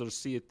Worlds. There's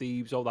Sea of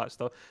Thieves, all that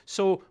stuff.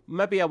 So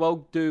maybe I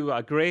will do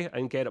a grey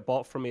and get it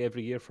bought for me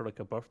every year for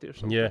like a birthday or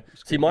something. Yeah.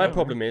 See, my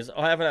problem is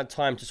I haven't had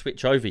time to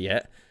switch over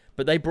yet,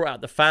 but they brought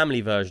out the family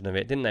version of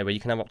it, didn't they? Where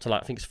you can have up to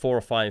like, I think it's 4 or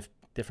 5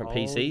 different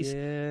PCs.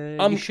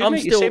 Yeah. I'm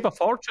still save a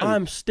fortune.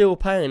 I'm still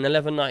paying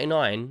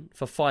 $11.99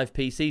 for 5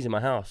 PCs in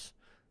my house.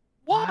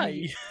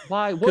 Why?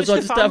 Because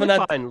I just haven't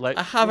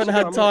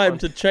had time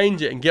to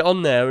change it and get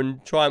on there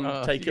and try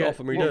and take it off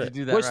and redo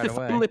it. What's the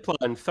family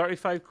plan?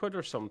 35 quid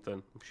or something?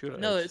 I'm sure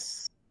No,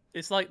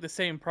 it's like the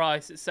same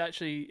price.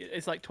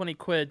 It's like 20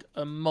 quid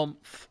a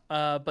month,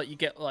 but you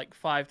get like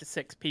 5 to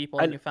 6 people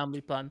in your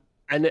family plan.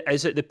 And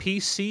is it the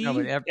PC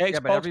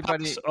Xbox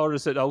Pass, or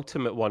is it the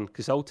Ultimate one?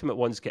 Because Ultimate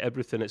one's got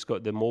everything. It's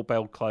got the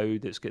mobile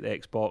cloud. It's got the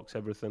Xbox,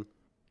 everything.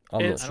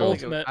 I'm not sure.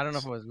 I don't know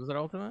if it was it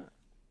Ultimate?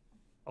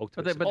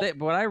 Ultimate. But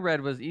what I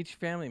read was each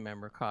family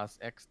member costs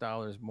X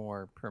dollars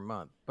more per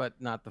month, but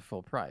not the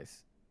full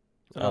price.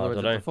 So in other words,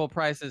 if the full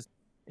price is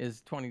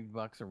 $20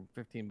 or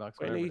 $15,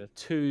 whatever it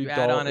is. You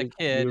add on a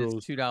kid,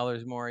 it's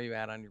 $2 more. You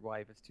add on your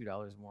wife, it's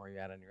 $2 more. You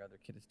add on your other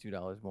kid, it's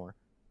 $2 more.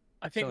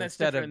 I think that's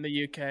different in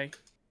the UK.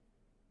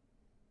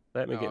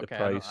 Let me Oh, get the okay,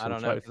 price. I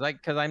don't know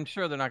because I'm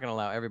sure they're not going to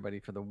allow everybody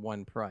for the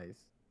one price.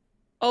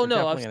 Oh They're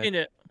no, I've definitely seen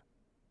it.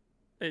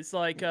 It's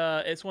like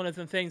it's one of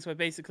the things where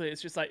basically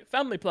it's just like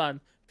family plan,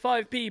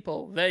 5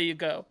 people, there you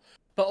go.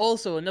 But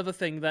also another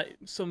thing that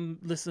some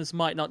listeners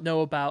might not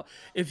know about,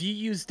 if you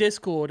use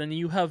Discord and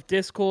you have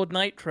Discord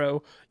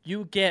Nitro,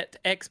 you get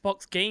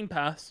Xbox Game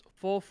Pass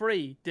for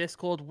free.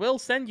 Discord will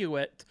send you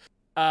it,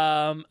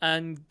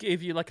 and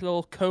give you like a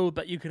little code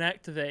that you can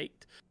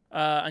activate,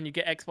 and you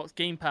get Xbox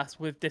Game Pass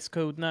with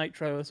Discord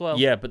Nitro as well.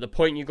 Yeah, but the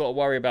point you got to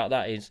worry about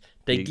that is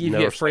they You give you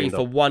never it free signed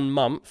for up. 1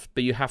 month,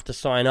 but you have to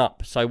sign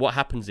up. So what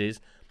happens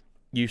is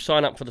you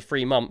sign up for the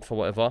free month or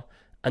whatever,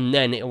 and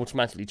then it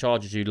automatically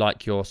charges you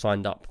like you're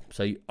signed up.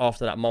 So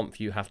after that month,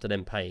 you have to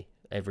then pay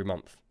every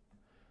month.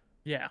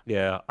 Yeah.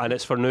 Yeah, and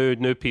it's for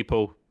new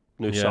people,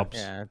 new Yeah. subs.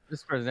 Yeah,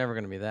 Discord's never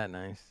going to be that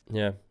nice.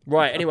 Yeah.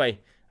 Right. Anyway,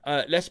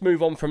 let's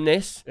move on from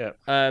this. Yeah.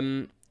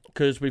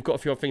 Because we've got a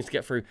few other things to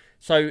get through.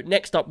 So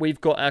next up, we've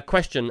got a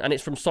question, and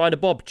it's from Cider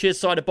Bob. Cheers,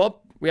 Cider Bob.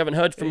 We haven't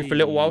heard from you for a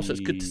little while, so it's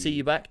good to see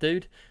you back,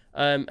 dude.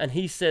 And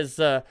he says,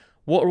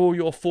 what are all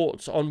your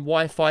thoughts on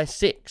Wi-Fi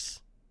 6?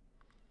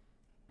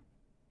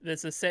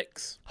 There's a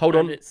 6. Hold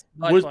and on. It's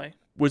Wi-Fi.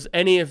 Was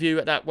any of you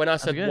at that, when I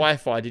said good.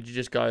 Wi-Fi, did you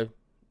just go,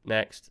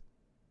 next?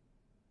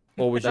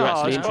 Or was you No,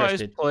 actually it's got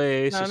his interested?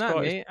 place. No, it's not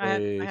got me. his I had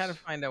place. to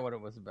find out what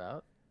it was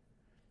about.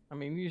 I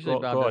mean, usually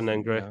Go Bob on doesn't, then,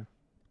 you Gray. know.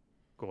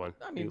 Go on.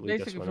 I mean, you lead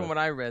this basically, one from out. what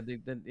I read,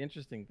 the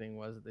interesting thing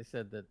was that they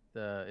said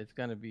that it's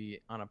going to be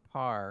on a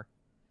par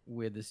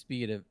with the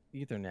speed of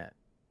Ethernet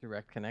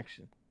direct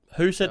connection.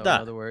 Who said So, that?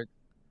 In other words,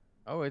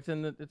 it's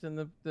in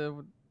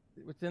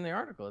the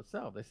article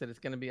itself. They said it's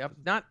going to be up,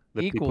 not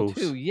The equal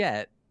people's- to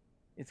yet.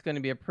 It's going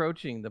to be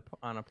approaching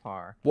on a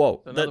par.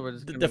 Whoa. So in other words,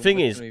 it's the gonna thing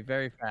be, is, it's gonna be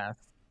very fast.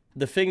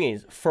 the thing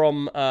is,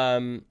 from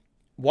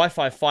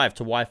Wi-Fi 5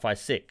 to Wi-Fi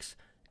 6,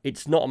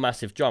 it's not a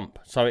massive jump.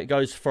 So it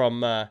goes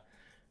from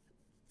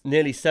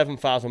nearly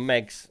 7,000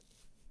 megs,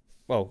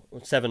 well,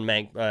 7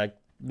 meg,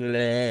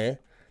 7,000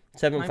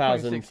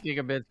 9.6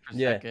 gigabits per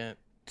yeah, second.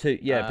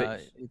 to, yeah,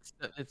 but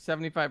It's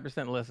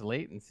 75% less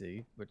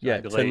latency, which yeah,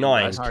 I to Delayed,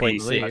 find hard to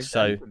believe. 9.6.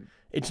 So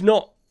it's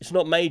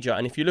not major.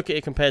 And if you look at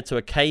it compared to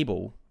a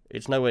cable,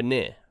 it's nowhere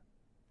near.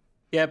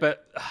 Yeah,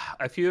 but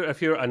if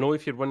you're, I know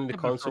if you're one of the Yeah,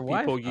 but console for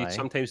people, you Wi-Fi-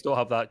 sometimes don't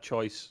have that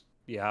choice.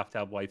 You have to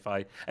have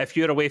Wi-Fi. If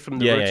you're away from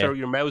the Yeah, router, yeah.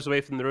 you're miles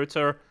away from the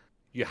router,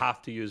 you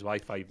have to use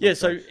Wi-Fi. Yeah,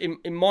 so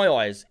in my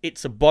eyes,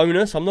 it's a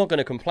bonus. I'm not going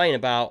to complain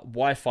about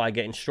Wi-Fi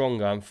getting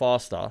stronger and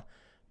faster.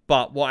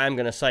 But what I am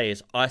going to say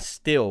is,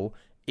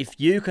 if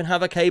you can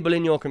have a cable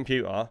in your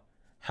computer,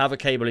 have a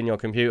cable in your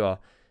computer.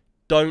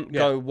 Don't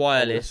go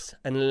wireless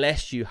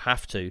unless you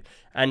have to.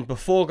 And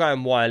before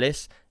going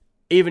wireless,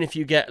 even if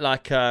you get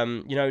like,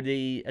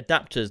 the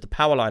adapters, the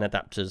power line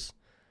adapters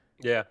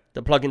yeah,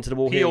 that plug into the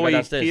wall here and go PoE,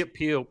 downstairs.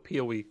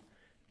 PoE.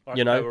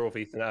 You know? Power over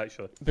Ethernet,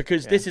 actually.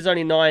 Because this is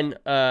only 9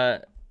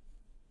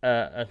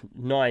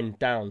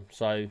 down,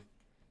 so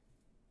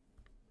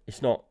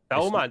it's not.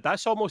 Oh it's man,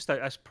 that's almost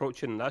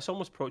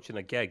approaching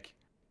a gig.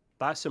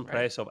 That's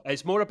impressive.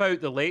 It's more about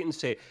the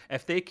latency.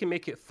 If they can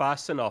make it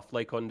fast enough,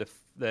 like on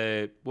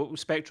the what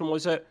spectrum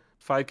was it,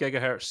 5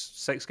 gigahertz,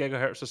 6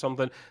 gigahertz or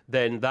something,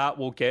 then that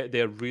will get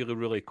there really,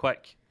 really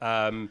quick.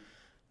 I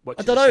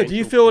don't know. Do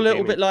you feel a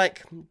little bit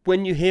like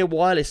when you hear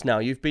wireless now?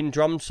 You've been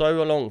drummed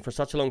for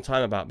such a long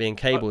time about being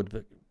cabled,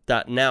 but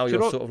that now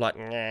you're sort of like,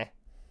 nah.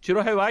 Do you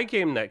know how I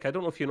game, Nick? I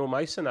don't know if you know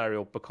my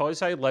scenario.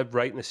 Because I live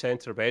right in the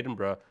centre of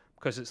Edinburgh,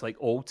 because it's like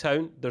Old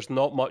Town, there's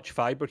not much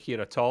fibre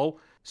here at all.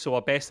 So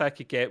the best I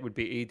could get would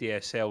be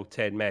ADSL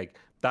 10 meg.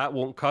 That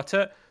won't cut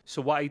it.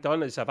 So what I've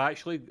done is I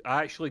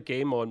actually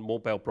game on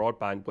mobile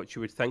broadband, which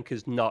you would think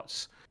is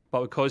nuts.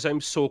 But because I'm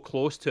so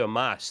close to a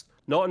mast,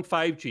 not on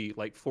 5G,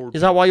 like 4G.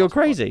 Is that why you're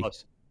crazy?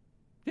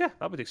 Yeah,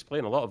 that would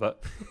explain a lot of it.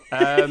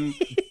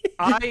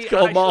 He's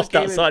got a mast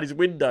outside his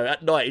window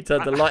at night. He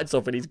turns the lights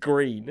off and he's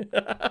green.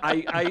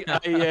 My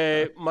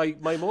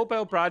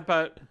mobile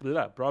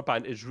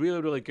broadband is really,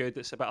 really good.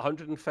 It's about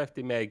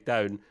 150 meg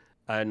down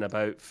and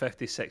about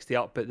 50, 60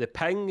 up. But the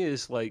ping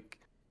is like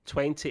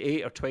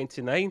 28 or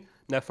 29.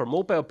 Now, for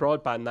mobile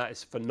broadband, that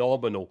is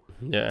phenomenal.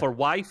 Yeah. For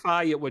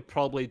Wi-Fi, it would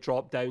probably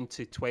drop down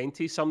to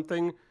 20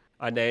 something.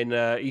 And then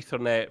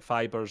Ethernet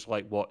fiber's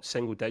like,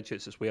 single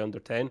digits? It's way under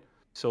 10.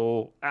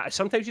 So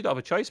sometimes you don't have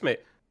a choice, mate.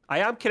 I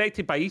am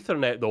connected by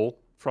Ethernet, though,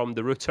 from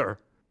the router,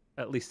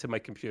 at least to my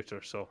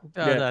computer. So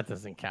That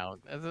doesn't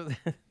count.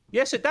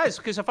 yes, it does,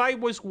 because if I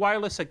was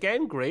wireless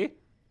again, Gray,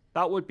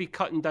 that would be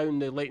cutting down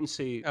the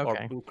latency or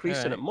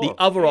increasing it more.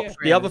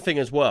 The other thing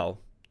as well,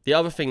 the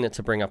other thing that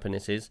to bring up in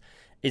this is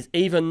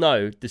even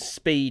though the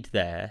speed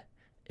there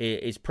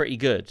is pretty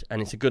good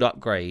and it's a good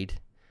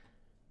upgrade,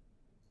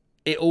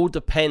 it all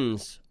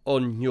depends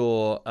on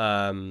your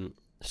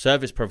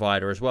service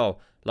provider as well.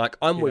 Like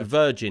I'm with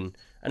Virgin,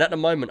 and at the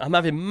moment I'm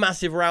having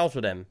massive rows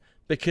with them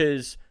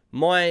because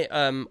my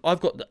I've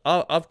got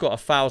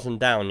 1,000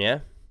 down. Yeah.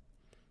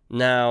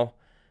 Now,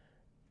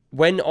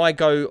 when I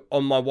go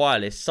on my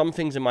wireless, some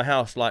things in my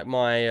house, like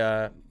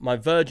my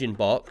Virgin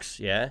box,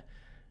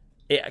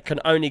 it can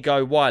only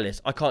go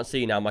wireless. I can't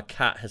see now. My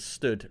cat has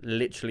stood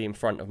literally in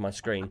front of my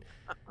screen.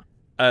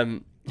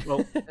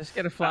 Well, Just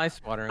get a fly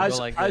swatter and go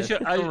like this.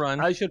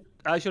 Run.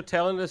 As you're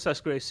telling us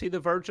this, Grace, see the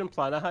Virgin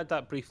plan? I had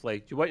that briefly.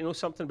 Do you want to know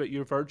something about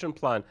your Virgin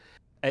plan?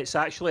 It's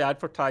actually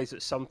advertised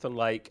at something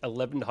like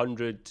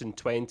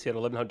 1120 or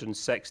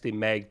 1160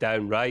 meg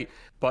down, right?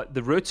 But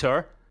the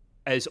router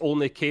is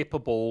only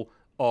capable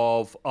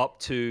of up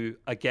to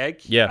a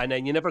gig. Yeah. And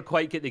then you never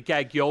quite get the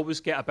gig. You always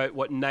get about,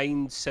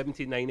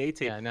 970,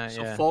 980.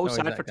 So false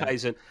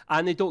advertising.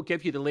 And they don't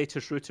give you the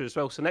latest router as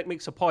well. So Nick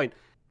makes a point.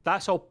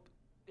 That's all.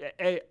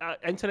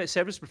 Internet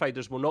service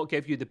providers will not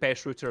give you the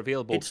best router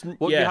available.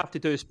 What you have to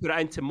do is put it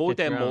into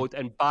modem mode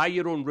and buy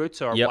your own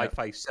router,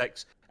 Wi-Fi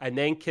 6, and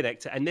then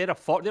connect it. And they're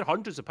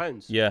hundreds of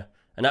pounds. Yeah,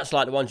 and that's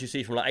like the ones you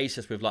see from like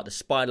Asus with like the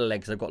spider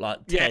legs. They've got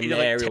like 10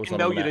 aerials 10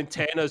 million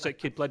antennas that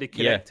could bloody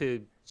connect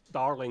to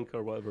Starlink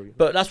or whatever.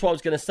 But that's what I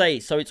was going to say.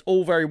 So it's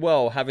all very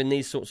well having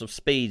these sorts of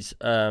speeds,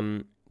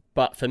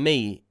 but for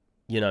me,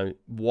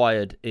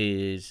 wired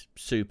is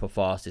super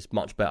fast. It's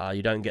much better.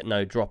 You don't get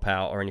no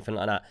dropout or anything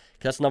like that.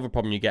 Because that's another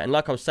problem you get. And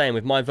like I was saying,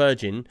 with my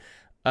Virgin,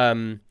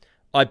 my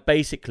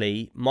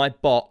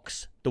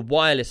box, the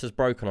wireless has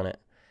broken on it.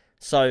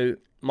 So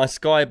my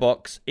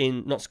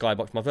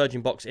my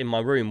Virgin box in my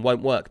room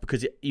won't work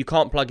because you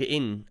can't plug it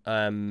in.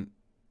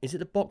 Is it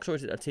the box or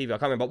is it a TV? I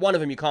can't remember. But one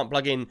of them you can't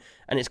plug in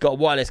and it's got a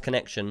wireless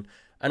connection.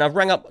 And I've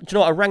rang up, do you know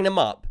what? I rang them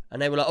up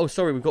and they were like, oh,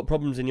 sorry, we've got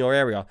problems in your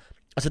area.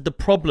 I said, the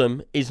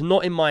problem is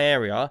not in my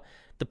area.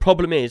 The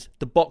problem is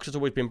the box has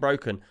always been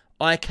broken.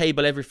 I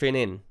cable everything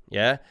in,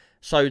 yeah?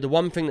 So the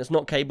one thing that's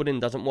not cabled in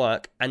doesn't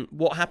work. And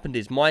what happened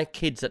is my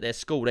kids at their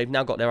school, they've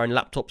now got their own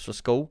laptops for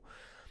school.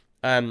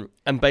 And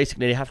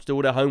basically they have to do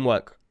all their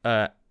homework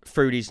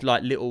through these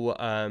like little,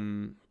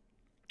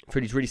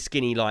 through these really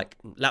skinny like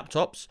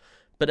laptops.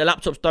 But the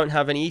laptops don't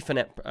have any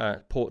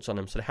Ethernet ports on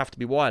them, so they have to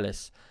be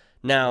wireless.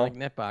 Now, like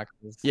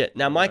netboxes. Yeah,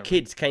 now my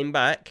kids came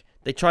back.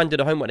 They tried and did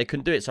a homework. They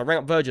couldn't do it. So I rang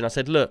up Virgin. I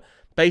said, look,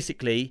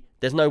 basically,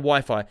 there's no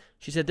Wi-Fi.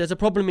 She said, there's a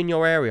problem in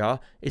your area.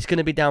 It's going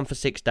to be down for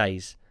 6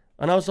 days.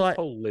 And I was like,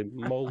 holy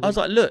moly. I was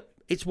like, look,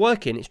 it's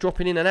working. It's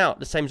dropping in and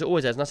out the same as it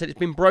always has. And I said, it's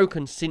been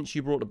broken since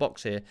you brought the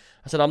box here.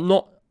 I said,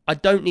 I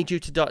don't need you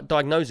to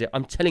diagnose it.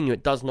 I'm telling you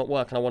it does not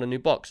work and I want a new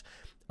box.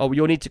 Oh, well,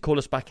 you'll need to call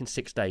us back in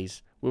 6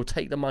 days. We'll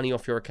take the money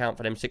off your account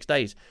for them 6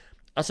 days.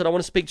 I said, I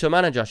want to speak to a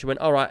manager. She went,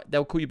 all right,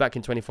 they'll call you back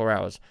in 24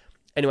 hours.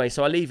 Anyway,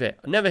 so I leave it.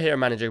 I never hear a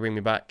manager ring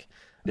me back.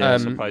 Yeah,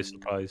 surprise.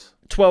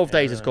 12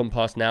 days has gone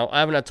past now. I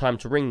haven't had time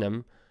to ring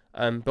them.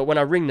 But when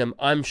I ring them,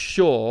 I'm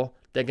sure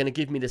they're going to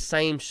give me the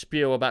same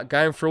spiel about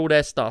going through all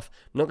their stuff.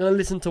 I'm not going to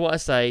listen to what I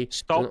say.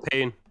 Stop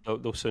paying.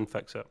 They'll soon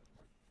fix it.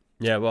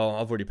 Yeah, well,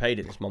 I've already paid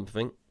it this month, I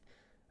think.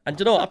 And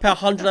do you know what? I pay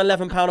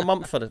 £111 a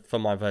month for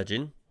my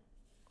Virgin.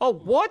 Oh,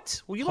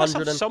 what? Well, you must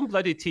have some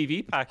bloody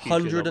TV package.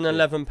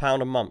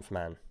 £111 a month,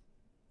 man.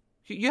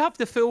 You have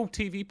the full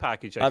TV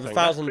package, I have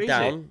 1,000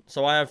 down,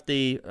 so I have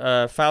the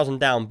 1,000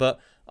 down, but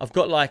I've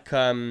got like,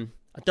 I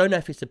don't know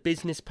if it's a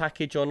business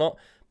package or not,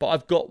 but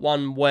I've got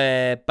one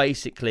where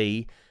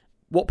basically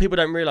what people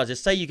don't realise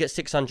is, say you get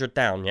 600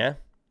 down, yeah?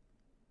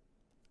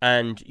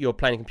 And you're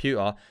playing a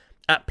computer,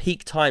 at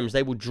peak times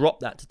they will drop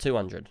that to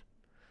 200.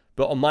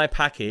 But on my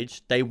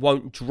package, they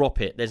won't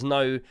drop it. There's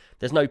no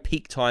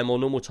peak time or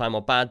normal time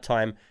or bad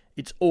time.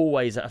 It's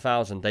always at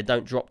 1,000. They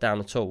don't drop down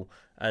at all.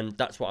 And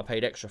that's what I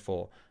paid extra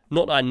for.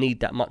 Not that I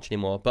need that much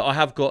anymore, but I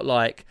have got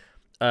like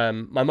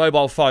my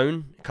mobile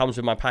phone comes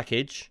with my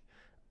package,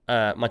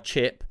 my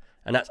chip,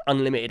 and that's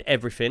unlimited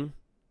everything.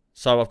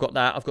 So I've got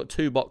that. I've got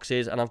 2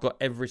 boxes, and I've got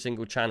every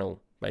single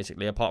channel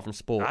basically, apart from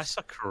sports. That's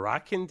a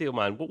cracking deal,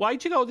 man. But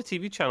why'd you get all the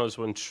TV channels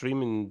when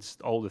streaming's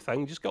all the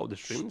thing? Just got all the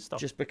streaming stuff.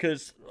 Just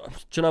because,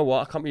 do you know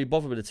what? I can't really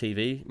bother with the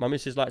TV. My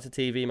missus likes the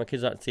TV. My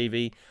kids like the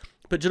TV.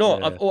 But do you know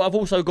what? I've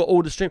also got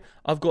all the stream.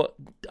 I've got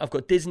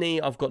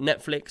Disney. I've got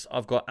Netflix.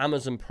 I've got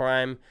Amazon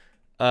Prime.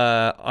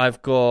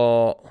 I've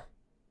got.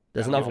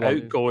 There's another one.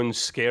 Your outgoings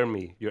scare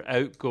me. Your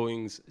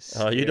outgoings.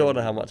 Oh, you don't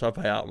know how much I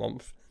pay out a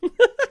month.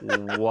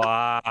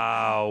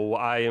 Wow,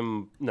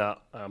 I'm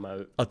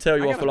out. I'll tell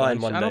you offline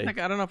one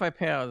day. I don't know if I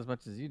pay out as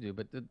much as you do,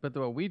 but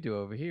what we do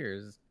over here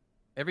is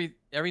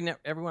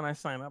everyone I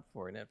sign up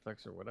for,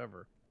 Netflix or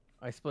whatever,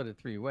 I split it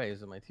 3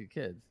 ways with my 2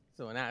 kids.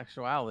 So in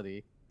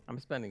actuality, I'm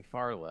spending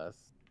far less.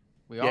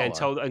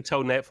 Until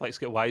Netflix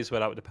get wise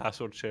with the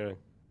password sharing.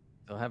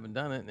 Still haven't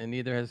done it, and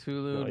neither has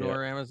Hulu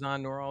nor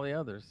Amazon nor all the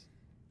others.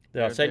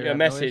 Yeah, I sent you a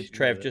message,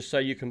 Trev, just so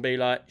you can be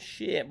like,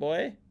 shit,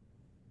 boy.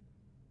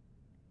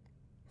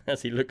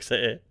 As he looks at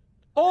it.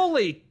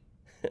 Holy!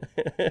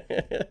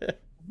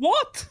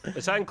 What?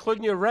 Is that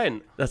including your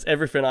rent? That's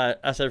everything I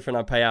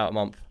pay out a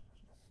month.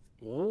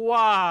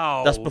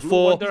 Wow. That's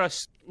before.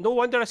 No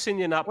wonder I seen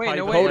you in that pipe.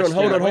 Hold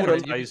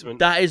on.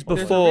 That is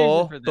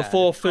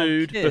before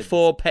food,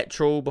 before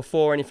petrol,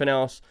 before anything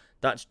else.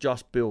 That's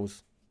just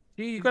bills.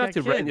 You're going to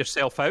have to rent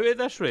yourself out at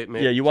this rate,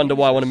 mate. Yeah, you wonder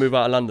why I want to move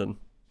out of London.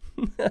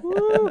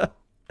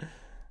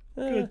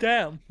 Good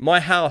damn.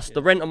 My house,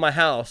 the rent on my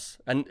house,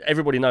 and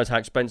everybody knows how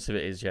expensive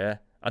it is, yeah?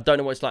 I don't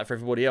know what it's like for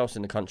everybody else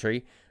in the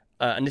country,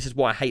 and this is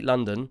why I hate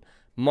London,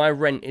 My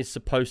rent is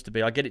supposed to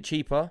be, I get it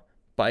cheaper,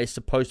 but it's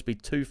supposed to be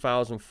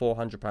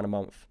 £2,400 a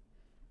month.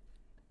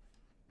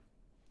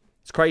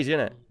 It's crazy,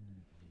 isn't it?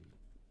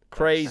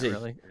 Crazy. Not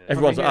really.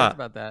 Everyone's Nobody like,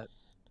 cares about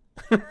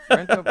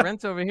that.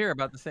 Rent's over here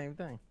about the same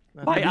thing.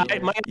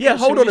 yeah,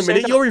 hold on a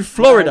minute. You're in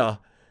Florida.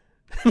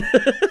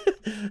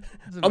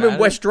 I'm in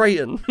West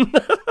Drayton.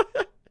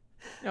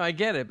 No, I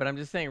get it, but I'm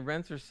just saying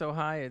rents are so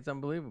high, it's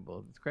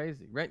unbelievable. It's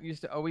crazy. Rent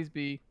used to always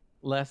be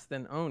less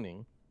than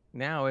owning.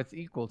 Now it's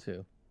equal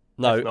to.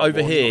 No,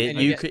 over here,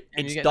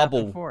 it's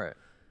double. For it.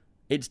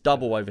 It's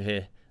double over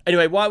here.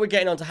 Anyway, while we're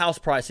getting onto house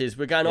prices,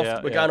 we're going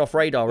off. We're going off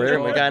radar here,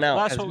 and we're going out.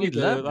 That's what we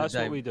do. That's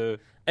what we do.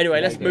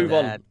 Anyway, let's move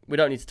on. We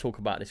don't need to talk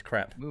about this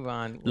crap. Move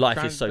on.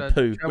 Life is so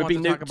poo. We'll be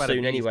nuked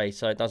soon anyway,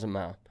 so it doesn't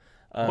matter.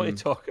 I want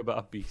to talk about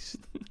a beast.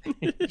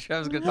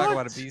 Trevor's going to talk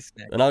about a beast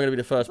next. And I'm going to be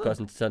the first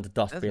person to turn to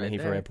dust being at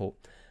Heathrow there. Airport.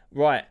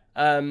 Right.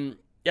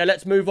 Yeah,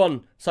 let's move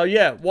on. So,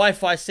 yeah,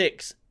 Wi-Fi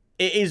 6,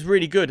 it is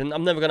really good, and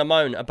I'm never going to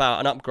moan about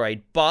an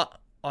upgrade, but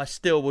I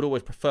still would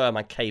always prefer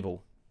my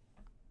cable.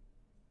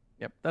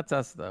 Yep, that's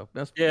us, though.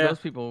 Most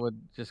people would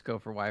just go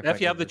for Wi-Fi.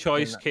 If you have the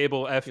choice,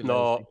 cable. If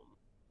not,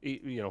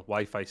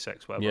 Wi-Fi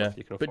 6, whatever. Yeah. If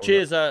you can But afford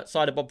cheers,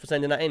 Cider Bob, for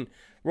sending that in.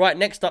 Right,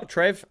 next up,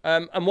 Trev.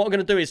 And what we're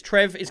going to do is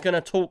Trev is going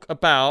to talk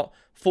about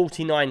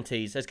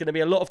 4090s. There's going to be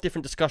a lot of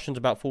different discussions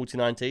about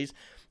 4090s.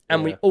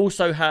 And we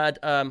also had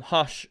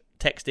Hush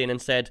text in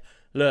and said,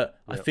 look,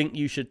 I think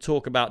you should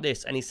talk about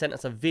this. And he sent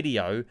us a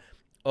video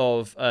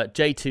of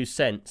J2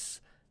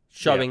 Sense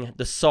showing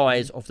the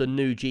size of the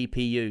new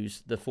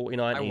GPUs, the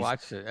 4090s. I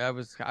watched it. I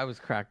was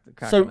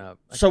cracking up.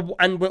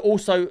 And we're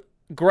also...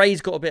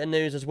 Gray's got a bit of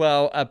news as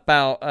well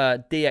about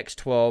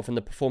DX12 and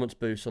the performance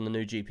boost on the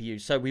new GPU.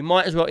 So we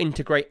might as well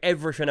integrate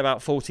everything about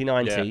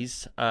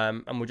 4090s,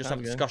 and we'll just have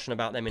a discussion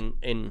about them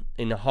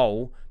in a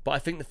whole. But I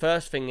think the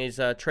first thing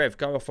is, Trev,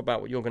 go off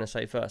about what you're going to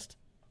say first.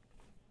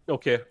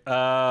 Okay.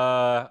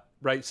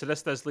 Right, so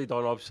this does lead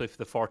on, obviously, for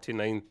the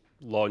 49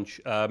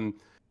 launch,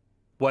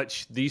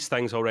 which these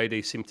things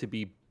already seem to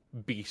be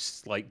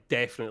beasts, like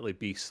definitely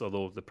beasts,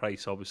 although the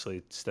price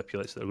obviously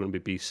stipulates that they're going to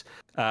be beasts.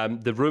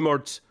 The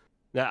rumoured...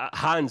 Now,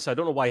 Hans, I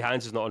don't know why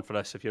Hans is not on for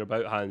this. If you're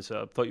about Hans,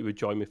 I thought you would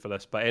join me for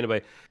this. But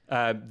anyway,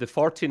 the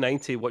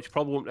 4090, which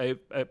probably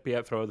won't be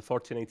out for the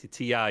 4090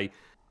 Ti,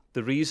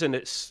 the reason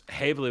it's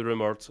heavily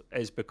rumoured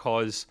is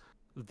because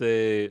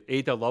the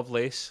Ada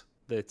Lovelace,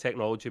 the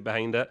technology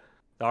behind it,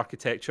 the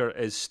architecture,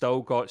 is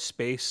still got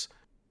space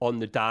on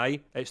the die.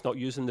 It's not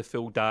using the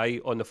full die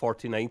on the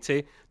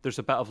 4090. There's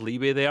a bit of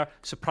leeway there.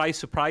 Surprise,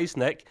 surprise,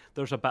 Nick.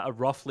 There's a bit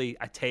of roughly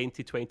a 10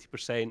 to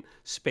 20%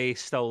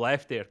 space still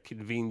left there.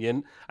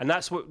 Convenient. And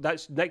that's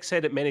Nick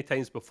said it many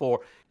times before.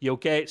 You'll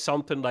get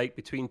something like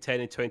between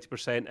 10 and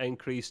 20%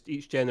 increase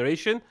each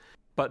generation.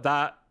 But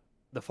the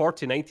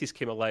 4090s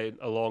came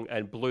along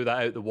and blew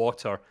that out the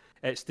water.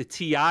 It's the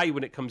Ti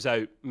when it comes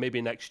out, maybe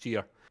next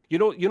year. You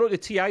know what the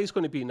Ti is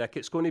going to be, Nick?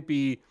 It's going to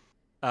be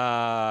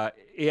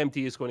AMD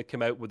is going to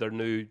come out with their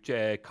new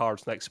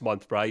cards next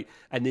month, right?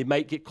 And they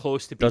might get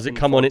close to. Does it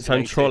come on its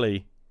own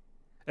trolley?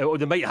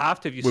 They might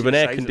have to. If you with see an the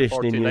air size of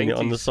conditioning unit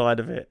on the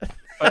side of it.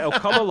 But it'll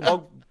come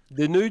along.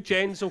 The new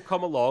gens will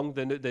come along.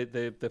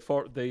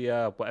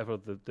 The whatever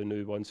the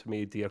new ones from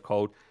AMD are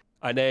called,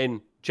 and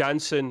then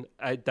Jansen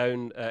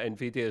down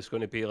Nvidia is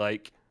going to be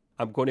like,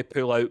 I'm going to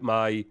pull out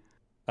my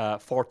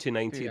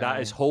 4090. That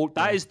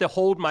is the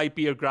Hold My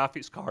Beer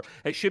graphics card.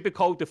 It should be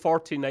called the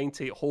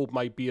 4090 Hold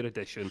My Beer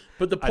edition.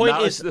 But the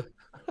point is,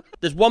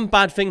 there's one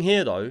bad thing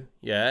here though.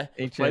 Yeah,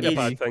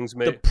 bad things,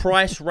 mate. The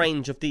price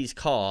range of these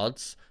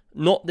cards,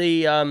 not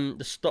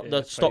the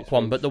stock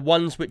one, but the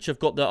ones which have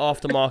got the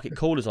aftermarket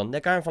coolers on,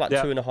 they're going for like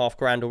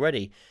 $2,500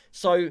 already.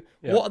 So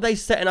what are they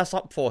setting us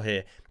up for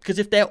here? Because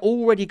if they're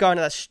already going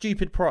at that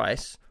stupid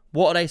price,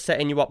 what are they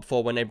setting you up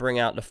for when they bring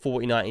out the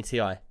 4090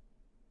 Ti?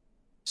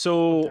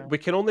 So we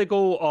can only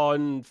go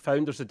on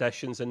Founders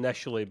Editions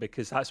initially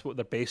because that's what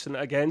they're basing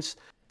it against.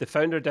 The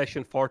Founder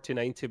Edition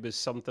 4090 was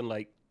something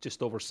like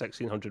just over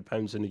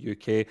 £1,600 in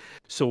the UK.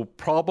 So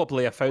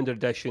probably a Founder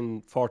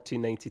Edition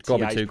 4090 Ti is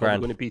probably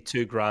going to be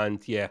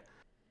 £2,000. Yeah,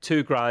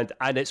 £2,000,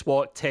 and it's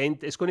what 10.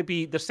 It's going to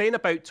be. They're saying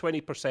about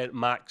 20%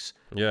 max.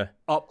 Yeah.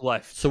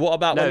 Uplift. So what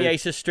about when the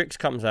Asus Strix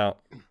comes out?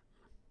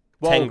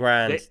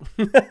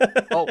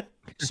 $10,000.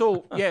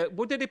 So yeah,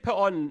 what did they put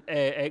on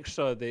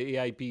extra? The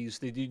AIBs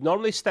they do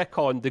normally stick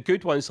on the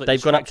good ones. Like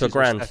they've gone up to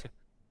 $1,000.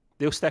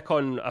 They'll stick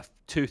on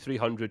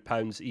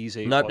 £200-300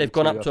 easy. No, they've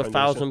gone up to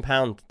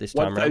 £1,000 this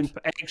time round.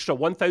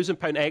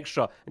 £1,000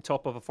 extra on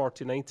top of a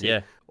 4090.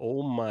 Yeah.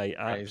 Oh my,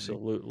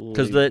 absolutely.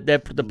 Because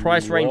the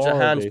price range that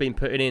Han's been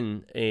putting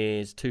in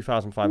is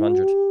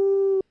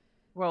 $2,500.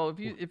 Well,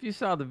 if you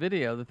saw the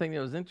video, the thing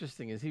that was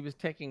interesting is he was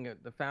taking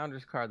the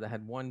Founders card that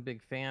had one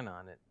big fan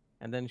on it,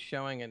 and then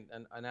showing an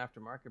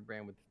aftermarket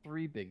brand with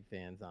 3 big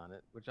fans on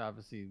it, which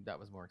obviously that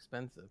was more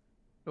expensive.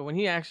 But when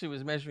he actually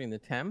was measuring the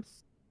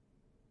temps,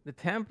 the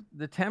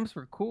temps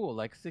were cool,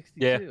 like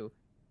 62.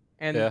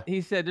 And Yeah. he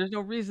said there's no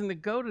reason to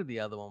go to the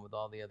other one with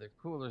all the other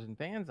coolers and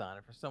fans on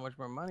it for so much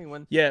more money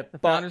when Yeah, the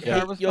but Founders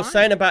card was you're fine.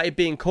 saying about it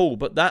being cool,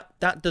 but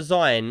that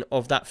design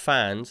of that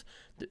fans,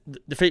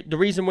 the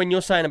reason when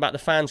you're saying about the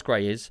fans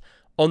grey is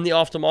on the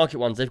aftermarket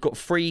ones they got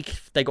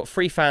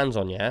three fans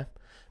on, yeah.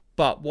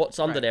 But what's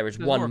under Right. there is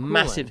There's more one cooling.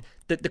 massive.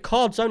 The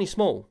card's only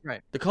small.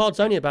 Right. The card's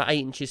only about 8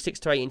 inches, 6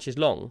 to 8 inches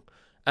long,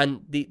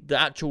 and the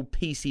actual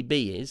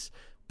PCB is.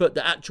 But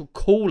the actual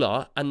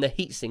cooler and the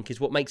heatsink is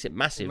what makes it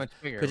massive much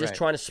bigger, because it's right.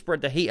 trying to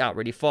spread the heat out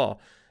really far.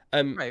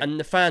 Right. And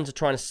the fans are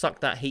trying to suck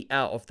that heat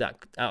out of that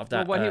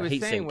Well, what he was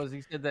heat saying sink. was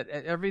he said that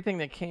everything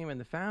that came in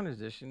the Founders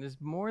Edition is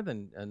more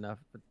than enough.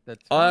 But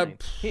that's I fine.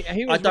 He I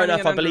was don't know running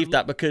if it I believe under-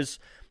 that because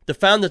the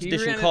Founders he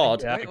Edition ran it-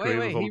 card. Yeah, I Wait, agree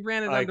with He him.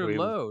 ran it I under agree with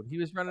him. load. He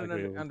was running I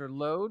agree it with him. under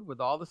load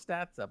with all the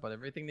stats up on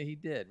everything that he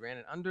did. Ran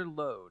it under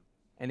load,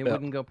 and it Yeah.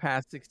 wouldn't go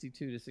past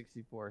 62 to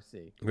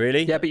 64C.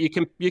 Really? Yeah, but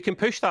you can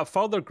push that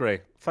further,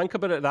 Gray. Think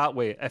about it that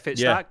way. If it's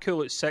Yeah. that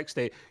cool at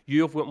 60,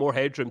 you've got more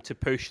headroom to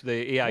push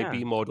the AIB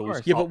Yeah, of models.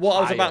 course. Yeah, but up what I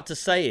was higher. about to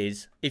say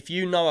is, if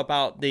you know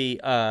about the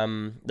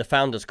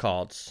Founders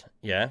cards,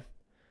 yeah,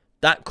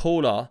 that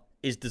cooler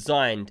is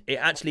designed. It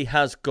actually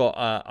has got,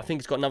 I think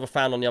it's got another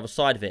fan on the other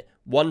side of it.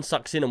 One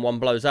sucks in and one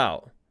blows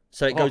out,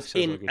 so it Oh, goes sounds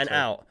like in a good and time.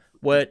 out.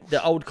 Where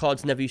the old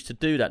cards never used to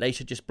do that. They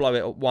should just blow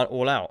it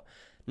all out.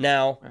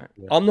 Now,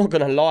 I'm not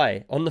going to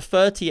lie. On the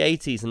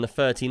 3080s and the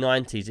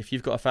 3090s, if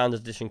you've got a Founders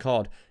Edition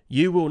card,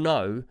 you will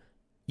know.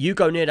 You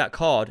go near that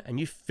card and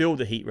you feel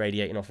the heat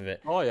radiating off of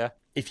it. Oh yeah.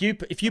 If you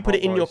put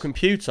it in your boys.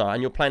 computer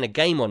and you're playing a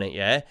game on it,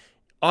 yeah,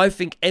 I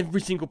think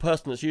every single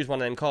person that's used one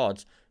of them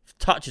cards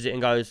touches it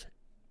and goes,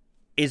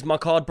 "Is my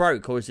card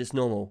broke or is this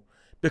normal?"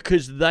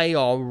 Because they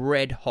are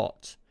red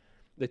hot.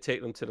 They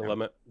take them to the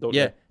limit, don't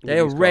Yeah, they? they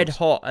are These red cards.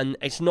 hot, and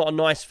it's not a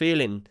nice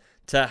feeling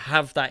to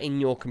have that in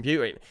your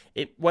computer.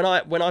 When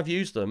I've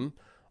used them,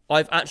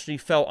 I've actually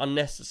felt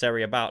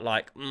unnecessary about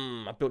like,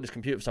 I built this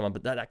computer for someone,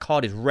 but that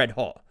card is red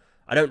hot.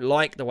 I don't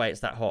like the way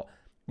it's that hot.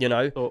 You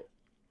know? So,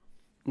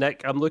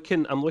 Nick, I'm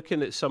looking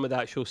at some of the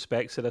actual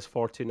specs of this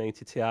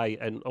 4090 Ti,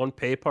 and on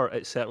paper,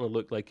 it certainly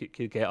looked like it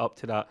could get up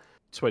to that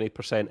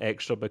 20%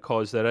 extra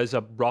because there is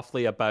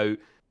roughly about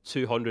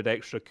 200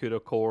 extra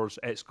CUDA cores.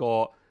 It's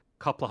got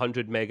a couple of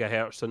hundred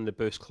megahertz in the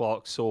boost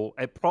clock, so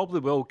it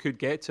probably could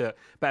get to it.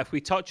 But if we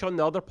touch on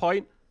the other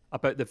point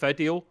about the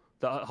video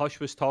that Hush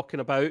was talking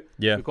about,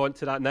 Yeah. we'll go on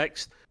to that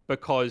next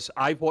because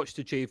I've watched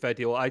the Jay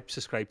video. I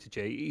subscribe to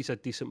Jay. He's a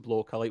decent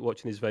bloke. I like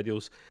watching his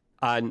videos,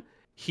 and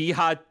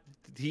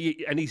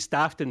he's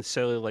daft and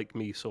silly like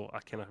me, so I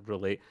kind of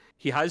relate.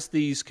 He has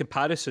these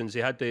comparisons. He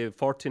had the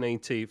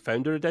 4090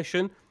 Founder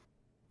Edition,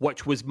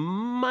 which was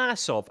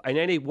massive, and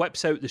then he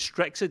whips out the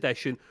Strix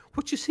Edition,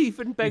 which is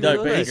even bigger.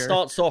 No, but he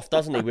starts off,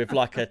 doesn't he, with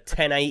like a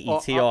 1080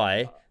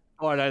 Ti.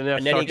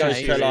 And then he goes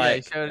to, like,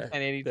 he showed a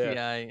 1080 Ti,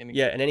 and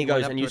Yeah, and then he went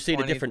goes, up and to you a see the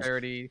 20, difference.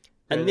 30,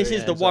 And this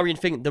is the yeah. worrying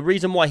thing. The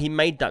reason why he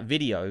made that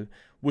video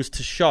was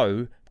to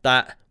show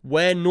that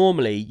where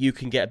normally you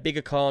can get a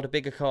bigger card,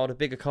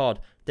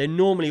 they're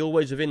normally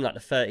always within like the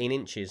 13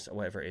 inches or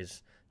whatever it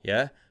is.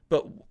 Yeah.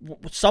 But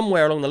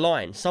somewhere along the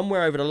line,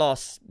 somewhere over the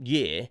last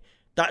year,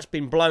 that's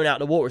been blown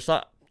out of the water. It's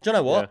like, do you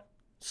know what? Yeah.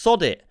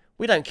 Sod it.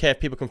 We don't care if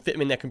people can fit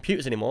them in their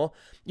computers anymore.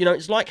 You know,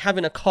 it's like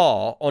having a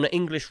car on an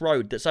English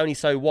road that's only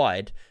so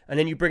wide, and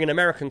then you bring an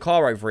American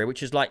car over here,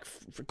 which is like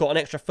got an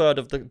extra third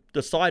of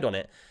the side on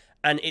it,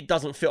 and it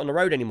doesn't fit on the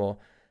road anymore.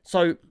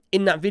 So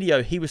in that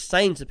video, he was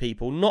saying to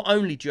people, not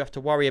only do you have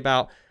to worry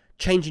about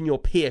changing your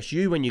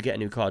PSU when you get a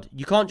new card,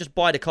 you can't just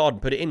buy the card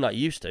and put it in like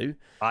you used to.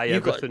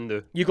 You've got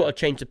to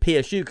change the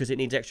PSU because it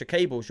needs extra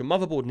cables. Your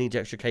motherboard needs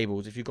extra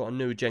cables if you've got a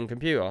new gen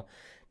computer.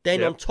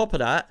 Then on top of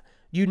that,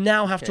 you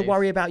now have to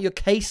worry about your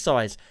case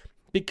size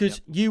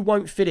because you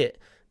won't fit it.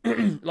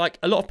 Like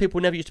a lot of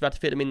people never used to be able to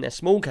fit them in their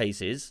small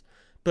cases,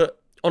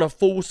 but on a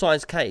full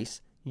size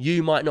case,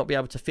 you might not be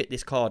able to fit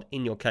this card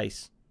in your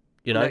case.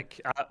 You know, Nick,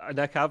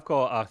 I've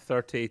got a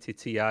 3080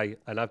 Ti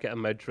and I've got a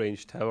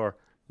mid-range tower.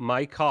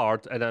 My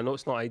card, and I know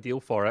it's not ideal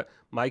for it,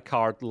 my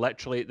card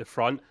literally at the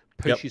front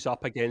pushes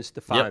up against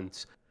the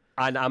fans.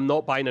 And I'm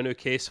not buying a new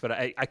case for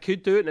it. I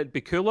could do it and it'd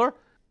be cooler,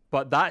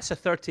 but that's a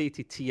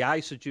 3080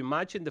 Ti. So do you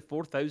imagine the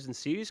 4000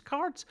 series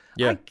cards?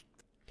 Yeah.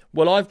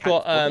 Well, I've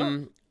got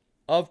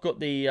afford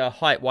the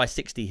Height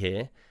Y60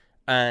 here,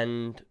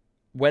 and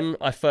when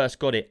I first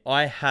got it,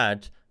 I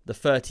had the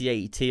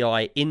 3080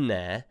 Ti in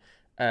there.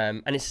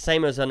 And it's the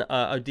same as an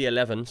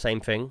OD11,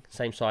 same thing,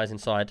 same size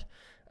inside.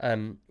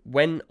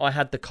 When I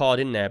had the card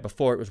in there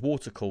before it was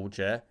water cooled,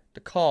 the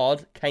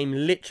card came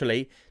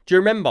literally. Do you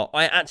remember?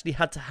 I actually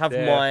had to have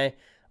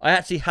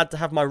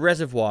my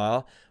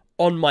reservoir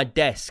on my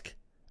desk,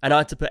 and I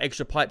had to put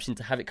extra pipes in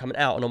to have it coming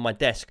out and on my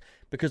desk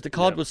because the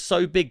card was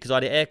so big because I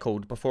had it air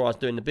cooled before I was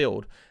doing the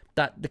build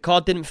that the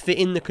card didn't fit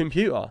in the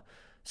computer.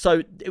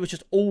 So it was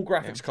just all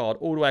graphics card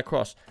all the way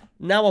across.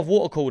 Now I've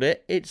water cooled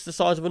it. It's the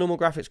size of a normal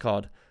graphics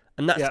card.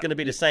 And that's going to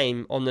be the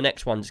same on the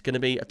next one. It's going to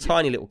be a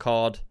tiny little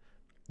card,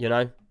 You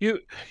know, You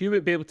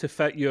wouldn't be able to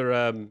fit your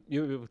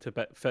you wouldn't be able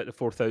to fit the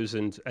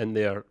 4000 in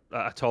there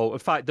at all. In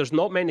fact, there's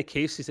not many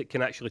cases that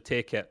can actually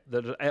take it.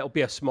 It'll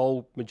be a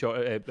small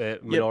minority at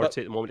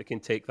the moment that can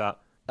take that.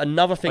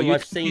 another thing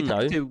I've seen you'd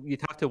though.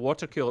 You'd have to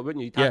water cool it,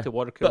 wouldn't you? You'd have to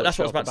water cool but it. that's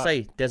what I was about to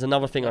say. There's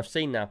another thing I've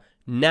seen now.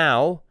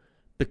 Now,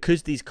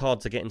 because these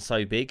cards are getting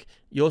so big,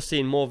 you're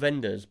seeing more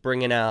vendors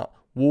bringing out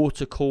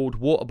water-cooled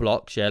water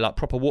blocks, like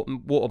proper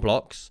water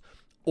blocks,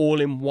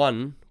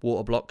 all-in-one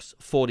water blocks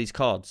for these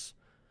cards.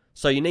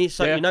 So you need,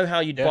 you know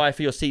how you'd buy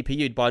for your CPU,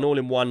 you'd buy an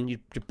all-in-one,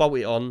 you'd bolt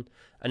it on,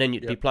 and then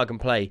you'd be plug and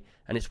play,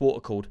 and it's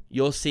water-cooled.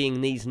 You're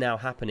seeing these now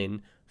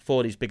happening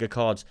for these bigger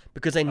cards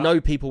because they know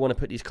people want to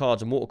put these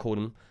cards and water-cool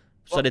them.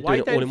 So they're doing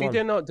it all in one. Why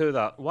did Nvidia not do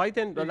that? Why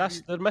didn't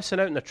they're missing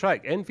out on the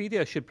trick?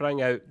 Nvidia should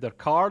bring out their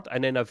card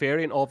and then a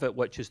variant of it,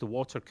 which is the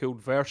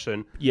water-cooled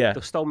version. Yeah,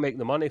 they'll still make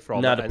the money from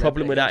it. Now the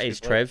problem with that is,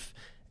 Trev,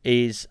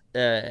 is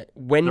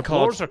when the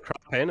cards are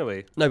crap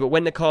anyway. No, but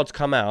when the cards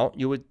come out,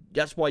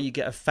 that's why you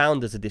get a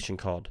Founders Edition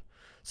card.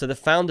 So the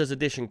Founders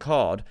Edition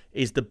card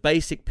is the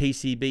basic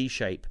PCB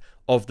shape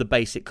of the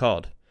basic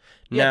card.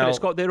 Yeah, but it's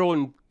got their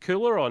own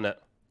cooler on it.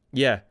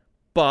 Yeah,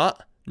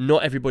 but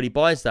not everybody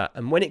buys that.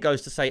 And when it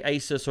goes to, say,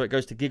 Asus, or it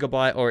goes to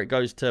Gigabyte, or it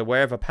goes to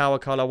wherever, Power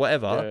Color,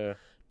 whatever,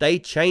 they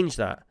change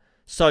that.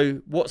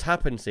 So what's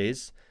happens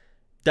is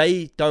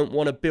they don't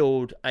want to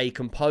build a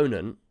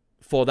component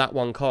for that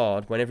one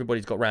card when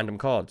everybody's got random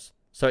cards.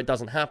 So it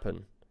doesn't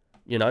happen,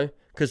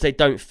 because they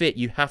don't fit.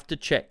 You have to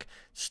check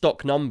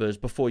stock numbers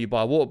before you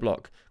buy a water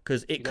block,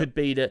 because it could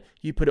be that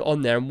you put it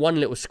on there and one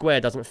little square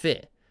doesn't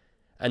fit.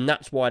 And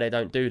that's why they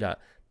don't do that.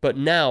 But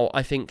now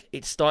I think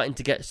it's starting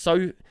to get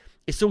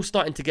it's all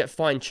starting to get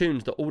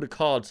fine-tuned that all the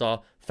cards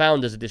are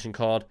Founders Edition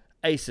card,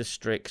 Asus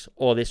Strix,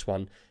 or this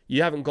one.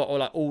 You haven't got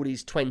all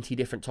these 20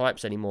 different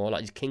types anymore, like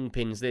these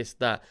Kingpins, this,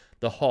 that,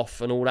 the Hoff,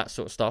 and all that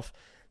sort of stuff.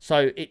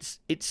 So it's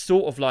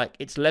sort of like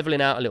it's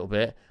leveling out a little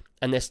bit,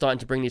 and they're starting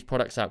to bring these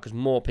products out because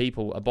more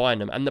people are buying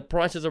them. And the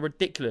prices are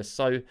ridiculous,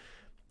 so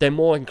they're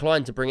more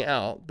inclined to bring it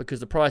out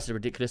because the prices are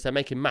ridiculous. They're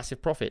making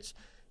massive profits.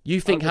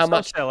 You think how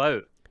much... sell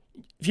out.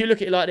 If you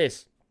look at it like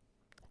this,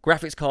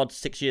 graphics cards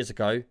 6 years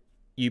ago,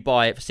 you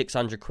buy it for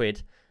 600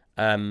 quid.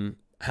 How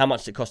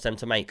much does it cost them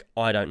to make?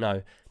 I don't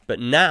know. But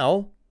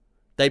now,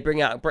 they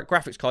bring out a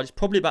graphics card. It's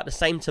probably about the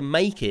same to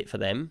make it for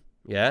them,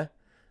 yeah?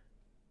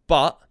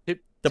 But the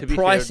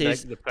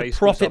prices, the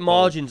profit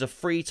margins are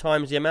 3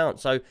 times the amount.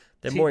 So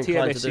they're more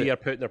inclined to do it. TMSC are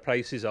putting their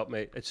prices up,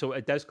 mate. So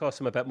it does cost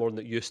them a bit more than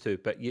it used to,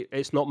 but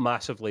it's not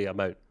massively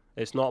amount.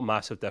 It's not a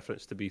massive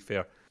difference, to be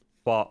fair.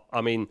 But,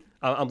 I mean,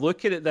 I'm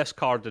looking at this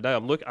card now.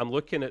 I'm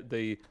looking at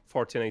the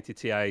 4090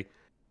 Ti,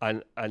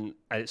 and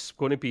it's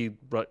going to be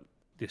the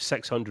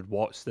 600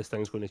 watts this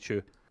thing's going to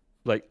chew,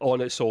 like, on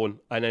its own.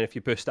 And then if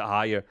you boost it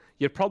higher,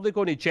 you're probably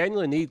going to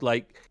genuinely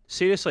need,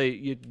 seriously,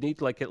 you'd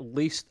need, at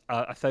least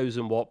a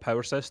 1,000-watt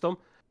power system.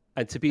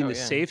 And to be on the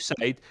safe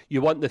side,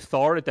 you want the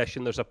Thor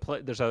edition. There's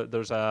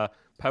a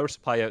power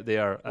supply out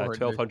there,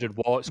 1,200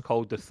 watts,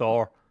 called the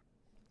Thor.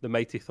 The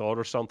Mighty Thor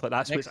or something.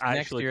 That's what's actually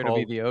next year called.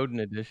 It'll be the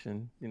Odin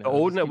edition.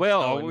 Odin.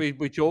 Well,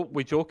 we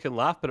joke and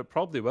laugh, but it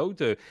probably will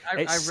do. I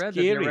read that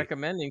they're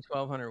recommending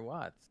 1,200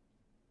 watts,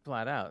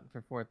 flat out,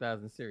 for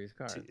 4,000 series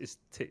cards.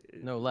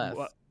 No less.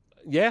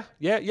 Yeah.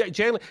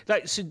 Generally,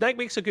 so that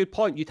makes a good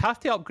point. You'd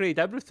have to upgrade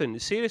everything.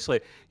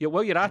 Seriously,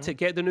 while you're at it,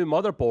 get the new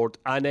motherboard,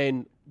 and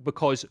then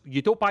because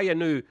you don't buy a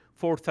new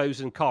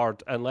 4,000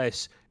 card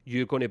unless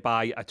you're going to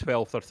buy a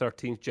 12th or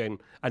 13th gen,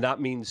 and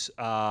that means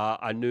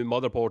a new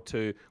motherboard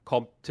to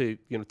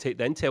take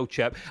the Intel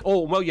chip. Oh,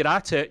 while you're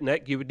at it,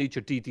 Nick, you would need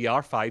your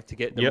DDR5 to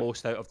get the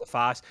most out of the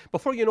fast.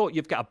 Before you know it,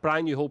 you've got a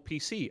brand new whole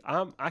PC.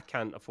 I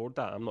can't afford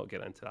that. I'm not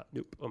getting into that.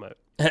 Nope, I'm out.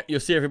 You'll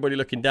see everybody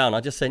looking down.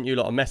 I just sent you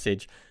a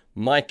message.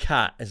 My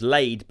cat is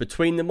laid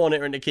between the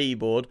monitor and the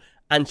keyboard,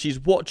 and she's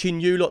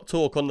watching you lot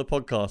talk on the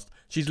podcast.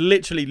 She's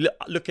literally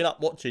looking up,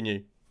 watching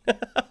you.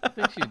 I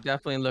think she's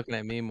definitely looking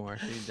at me more.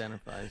 She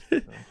identifies.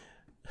 So.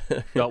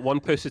 Got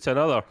one pussy to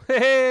another.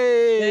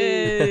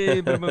 Hey!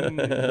 I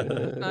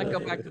go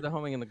back to the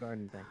homing in the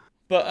garden thing.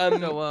 But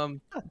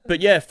but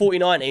yeah,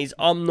 4090s.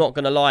 I'm not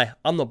gonna lie.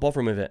 I'm not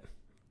bothering with it.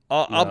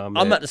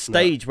 I'm at the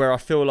stage where I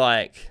feel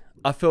like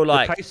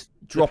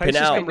dropping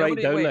out.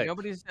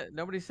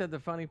 Nobody said the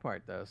funny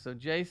part though. So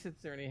Jay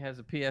sits there and he has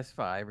a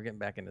PS5. We're getting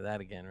back into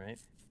that again, right?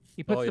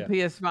 He puts the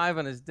PS5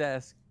 on his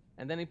desk.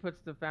 And then he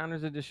puts the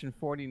Founders Edition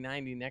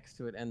 4090 next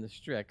to it and the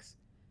Strix.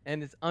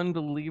 And it's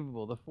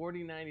unbelievable. The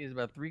 4090 is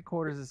about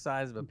 3/4 the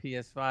size of a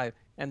PS5.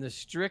 And the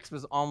Strix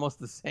was almost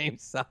the same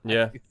size.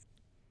 Yeah.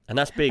 And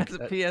that's big. As a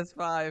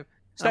PS5.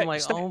 I'm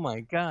like, oh my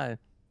God.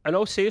 And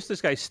I'll say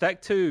this, guys,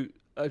 stick to,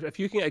 if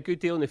you can get a good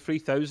deal on the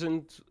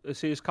 3000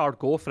 series card,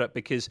 go for it.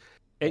 Because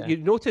you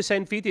notice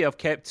NVIDIA have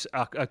kept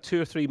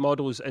 2 or 3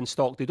 models in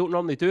stock. They don't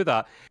normally do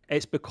that.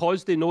 It's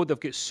because they know they've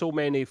got so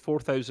many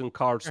 4,000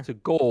 cards to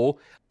go,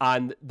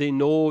 and they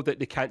know that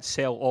they can't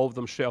sell all of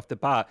them straight off the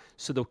bat.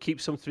 So they'll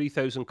keep some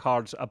 3,000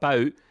 cards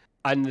about.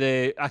 And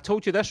I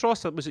told you this,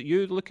 Ross. Was it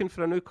you looking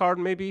for a new card,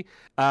 maybe?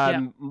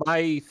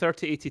 My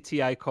 3080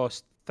 Ti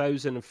cost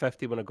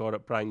 $1,050 when I got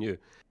it brand new.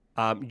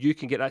 you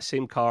can get that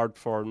same card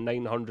for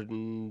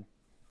 £930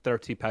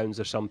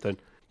 or something.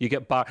 You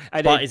get bar.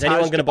 And But is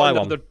anyone going to buy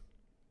one?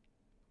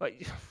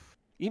 Like,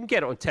 you can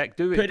get it on tech.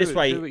 Do Put it this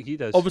way. Do what he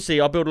does.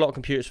 Obviously, I build a lot of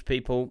computers for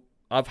people.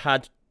 I've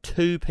had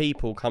 2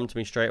 people come to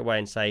me straight away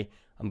and say,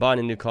 "I'm buying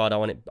a new card. I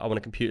want a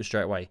computer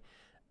straight away."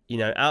 You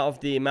know, out of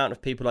the amount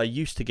of people I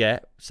used to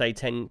get, say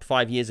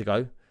 5 years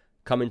ago,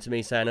 coming to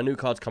me saying a new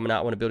card's coming out,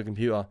 I want to build a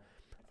computer,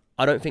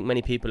 I don't think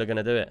many people are going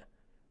to do it.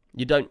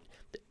 You don't.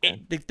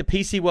 The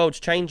PC world's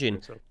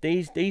changing. So.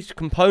 These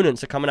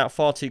components are coming out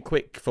far too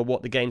quick for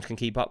what the games can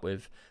keep up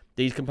with.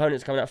 These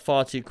components are coming out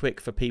far too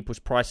quick for people's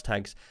price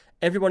tags.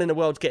 Everyone in the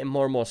world's getting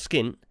more and more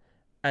skint,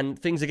 and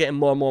things are getting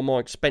more and more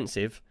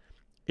expensive.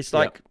 It's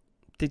like...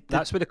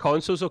 That's where the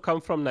consoles will come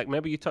from, Nick.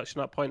 Maybe you touched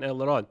on that point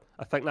earlier on.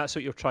 I think that's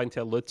what you're trying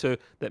to allude to,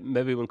 that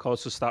maybe when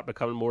consoles start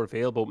becoming more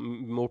available,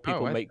 more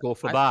people might go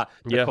for that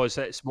because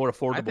it's more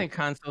affordable. I think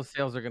console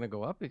sales are going to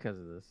go up because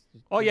of this.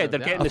 Oh, yeah, they're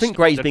getting I think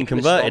Gray's been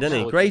converted, isn't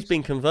he? Gray's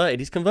been converted.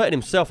 He's converted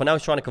himself, and now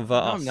he's trying to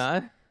convert us. I'm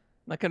not. I'm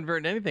not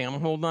converting anything.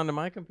 I'm holding on to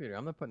my computer.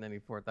 I'm not putting any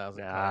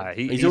 4,000 cards.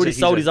 He's already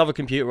sold his other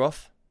computer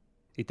off.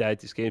 He did.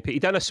 He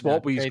done a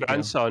swap with his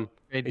grandson.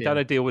 He done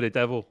a deal with the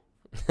devil.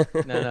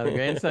 No, the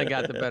grandson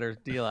got the better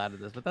deal out of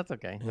this, but that's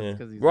okay. That's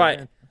he's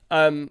right.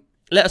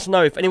 Let us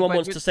know if anyone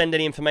wants to send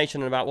any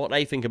information about what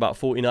they think about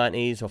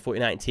 4090s or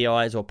 4090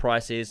 Ti's or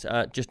prices.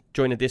 Just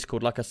join the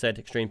Discord, like I said,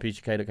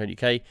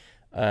 extremepgk.co.uk,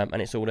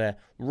 and it's all there.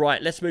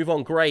 Right, let's move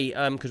on. Gray,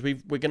 because we're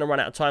going to run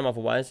out of time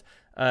otherwise.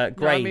 Gray.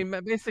 No, I mean,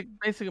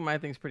 basically, my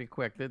thing's pretty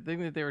quick. The thing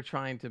that they were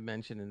trying to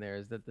mention in there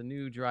is that the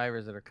new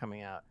drivers that are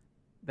coming out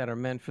that are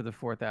meant for the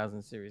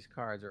 4000 series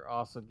cards are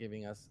also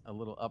giving us a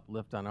little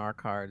uplift on our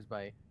cards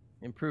by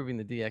improving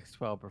the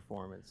DX12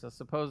 performance. So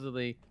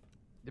supposedly,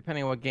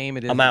 depending on what game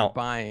it is you're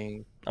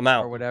buying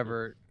or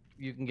whatever,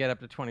 you can get up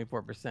to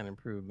 24%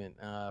 improvement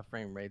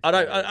frame rate. I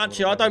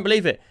don't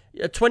believe it.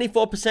 A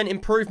 24%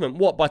 improvement.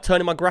 What? By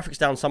turning my graphics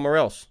down somewhere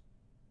else?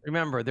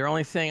 Remember, they're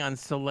only saying on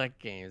select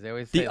games. They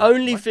always say the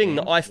only thing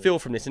that I feel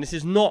from this, and this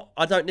is not,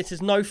 this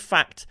is no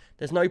fact.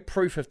 There's no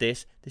proof of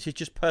this. This is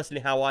just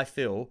personally how I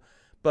feel.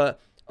 But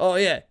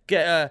get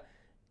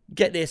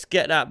this,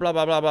 get that, blah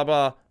blah blah blah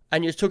blah.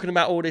 And you're talking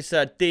about all this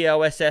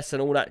DLSS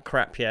and all that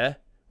crap, yeah?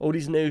 All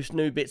these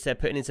new bits they're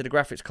putting into the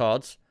graphics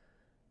cards.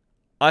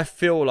 I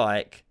feel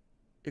like...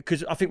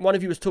 Because I think one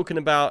of you was talking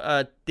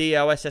about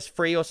DLSS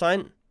 3 or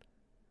something?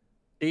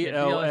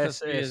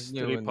 DLSS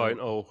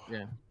 3.0.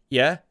 Yeah.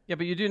 Yeah? Yeah,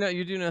 but you do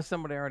know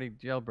somebody already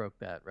jailbroke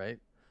that, right?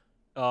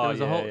 Oh,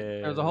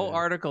 there was a whole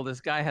article.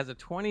 This guy has a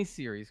 20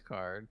 series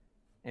card,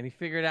 and he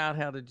figured out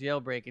how to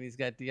jailbreak, and he's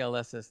got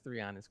DLSS 3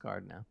 on his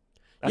card now.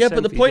 Yeah,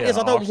 but the point is,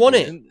 I don't want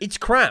it. It's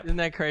crap. Isn't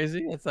that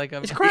crazy? It's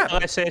crap.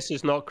 DLSS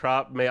is not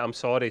crap, mate. I'm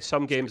sorry.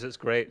 Some games it's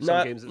great.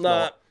 Some games it's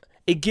not.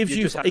 It gives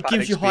you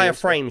higher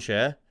frames,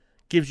 yeah.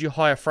 Gives you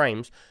higher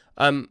frames.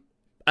 And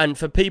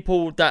for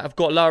people that have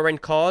got lower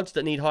end cards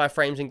that need higher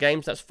frames in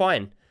games, that's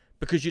fine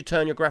because you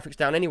turn your graphics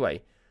down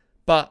anyway.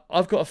 But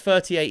I've got a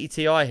 3080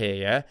 Ti here,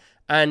 yeah,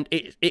 and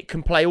it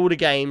can play all the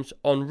games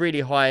on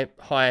really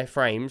high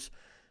frames.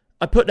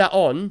 I put that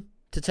on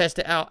to test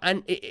it out,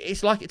 and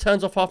it's like it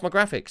turns off half my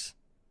graphics.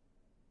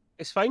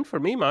 It's fine for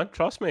me, man.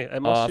 Trust me.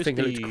 It must just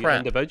be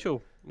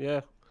individual.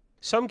 Yeah.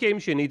 Some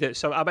games you need it.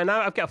 I've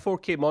got a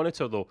 4K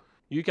monitor though.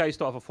 You guys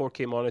don't have a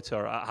 4K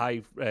monitor at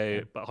high,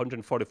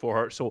 144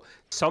 hertz. So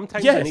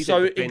sometimes you need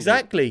it.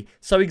 Exactly.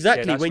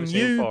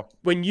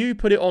 When you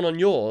put it on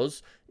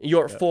yours,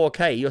 you're at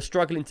 4K. You're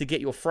struggling to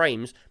get your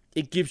frames.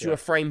 It gives you a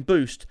frame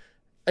boost.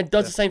 It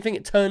does the same thing.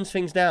 It turns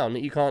things down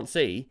that you can't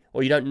see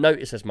or you don't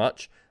notice as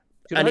much.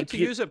 You know how to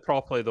use it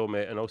properly though,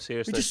 mate. In all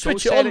seriousness, you just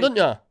switch it on, don't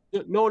you?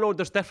 No,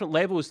 there's different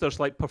levels. There's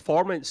like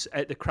performance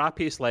at the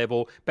crappiest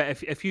level, but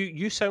if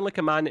you sound like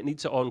a man that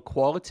needs it on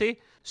quality,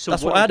 so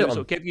that's what I do.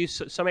 It'll give you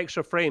some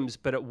extra frames,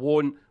 but it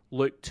won't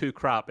look too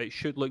crap. It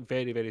should look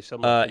very, very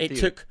similar.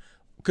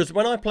 Because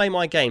when I play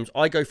my games,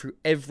 I go through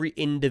every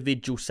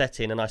individual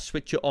setting and I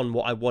switch it on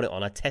what I want it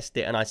on. I test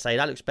it and I say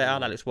that looks better,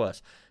 that looks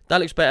worse, that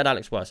looks better, that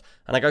looks worse,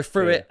 and I go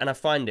through it and I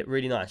find it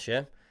really nice.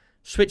 Yeah,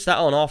 switch that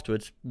on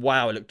afterwards.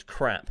 Wow, it looked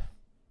crap.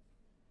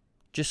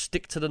 Just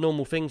stick to the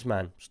normal things,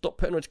 man. Stop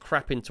putting all this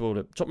crap into all of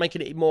it. Stop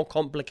making it more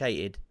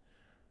complicated.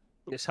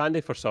 It's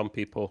handy for some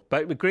people.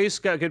 But Gray's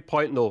got a good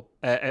point, though.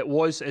 It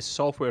was a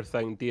software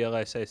thing,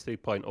 DLSS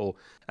 3.0,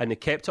 and they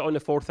kept it on the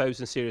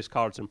 4000 series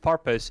cards on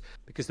purpose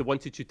because they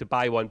wanted you to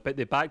buy one, but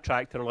they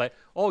backtracked and were like,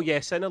 oh,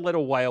 yes, in a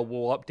little while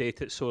we'll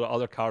update it so that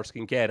other cards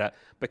can get it,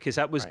 because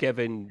that was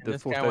giving the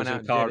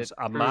 4000 cards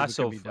a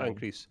massive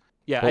increase.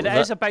 Yeah, and it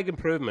is a big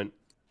improvement,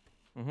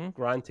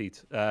 granted,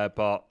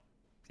 but...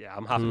 Yeah,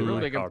 I'm happy with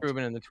my big cards.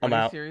 Improvement in the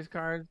 20 series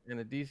cards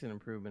and a decent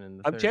improvement in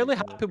the 30. I'm generally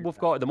happy we've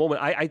got at the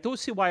moment. I don't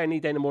see why I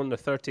need any more than a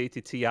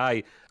 3080 Ti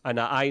and an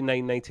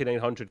i9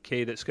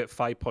 9900K that's got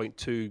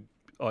 5.2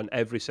 on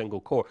every single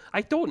core.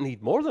 I don't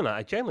need more than that.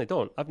 I generally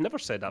don't. I've never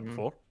said that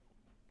before.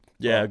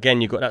 Yeah,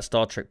 again, you've got that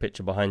Star Trek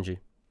picture behind you.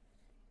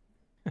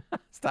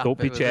 Don't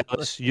be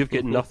jealous. You've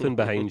got nothing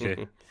behind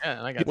you.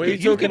 Yeah, I got what are you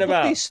talking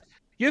about?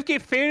 You've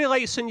got fairy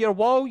lights on your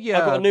wall, yeah.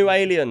 I've got a new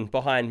alien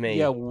behind me.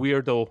 Yeah,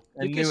 weirdo.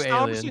 A You get new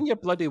stars alien. on your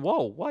bloody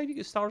wall. Why do you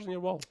get stars on your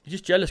wall? You're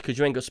just jealous because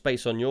you ain't got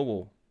space on your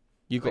wall.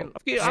 You've got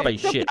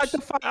spaceships.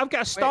 I've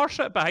got a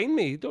starship behind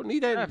me. Don't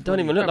need it. Don't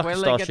even look like a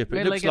starship.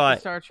 It looks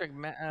like...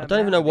 I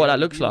don't even know what that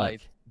looks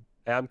like.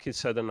 I'm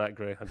considering that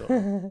grey. I don't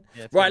know.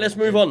 Right, let's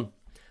move on.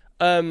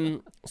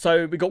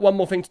 So we got one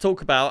more thing to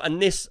talk about,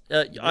 and this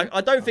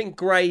I don't think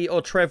Gray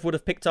or Trev would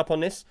have picked up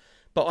on this,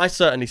 but I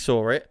certainly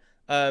saw it.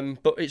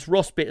 But it's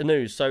Ross bit of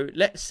news, so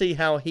let's see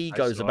how he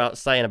goes about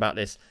saying about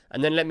this,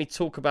 and then let me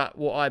talk about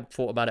what I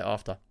thought about it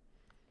after.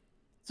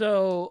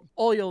 So,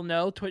 all you'll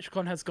know,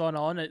 TwitchCon has gone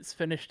on. It's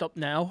finished up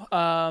now.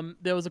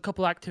 There was a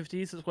couple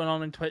activities that went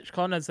on in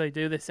TwitchCon. As they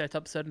do, they set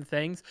up certain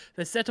things.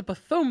 They set up a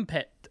foam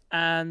pit,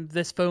 and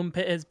this foam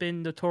pit has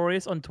been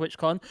notorious on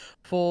TwitchCon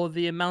for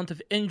the amount of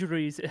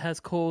injuries it has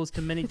caused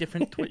to many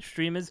different Twitch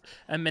streamers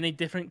and many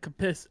different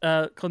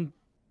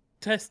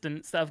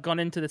contestants that have gone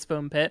into this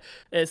foam pit.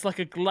 It's like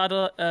a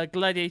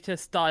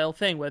gladiator-style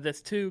thing where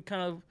there's two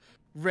kind of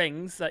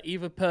rings that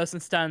either person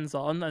stands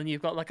on, and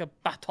you've got like a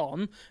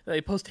baton that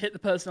you're supposed to hit the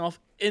person off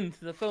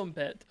into the foam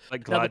pit.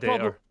 Like Now,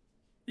 Gladiator.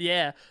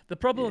 the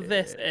problem with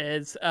this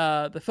is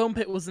the foam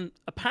pit wasn't,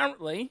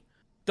 apparently,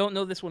 don't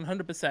know this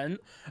 100%,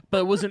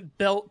 but it wasn't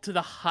built to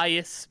the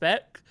highest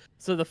spec.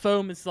 So the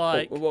foam is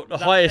like... the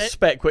highest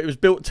spec, where it was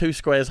built 2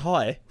 squares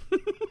high.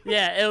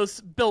 Yeah, it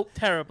was built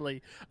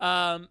terribly.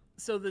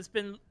 So there's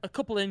been a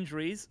couple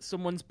injuries.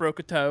 Someone's broke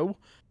a toe,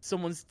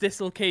 someone's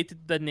dislocated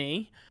the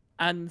knee,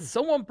 and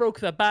someone broke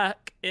their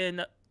back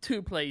in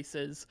 2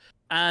 places.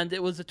 And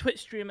it was a Twitch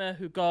streamer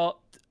who got,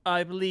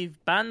 I believe,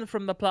 banned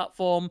from the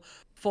platform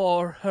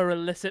for her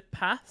illicit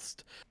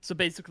past. So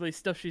basically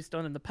stuff she's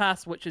done in the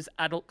past, which is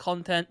adult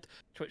content.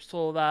 Twitch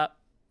saw that,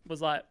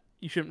 was like,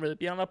 you shouldn't really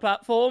be on our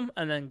platform,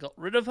 and then got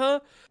rid of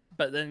her.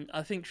 But then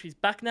I think she's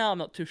back now, I'm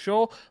not too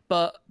sure.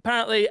 But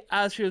apparently,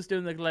 as she was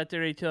doing the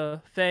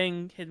gladiator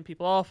thing, hitting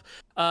people off,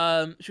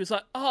 she was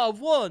like, oh, I've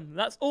won,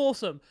 that's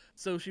awesome.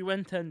 So she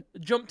went and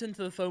jumped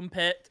into the foam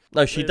pit.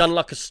 No, she done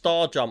like a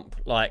star jump,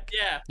 like,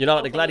 you know,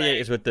 like the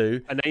gladiators would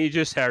do. And then you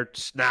just heard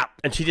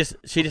snap. And she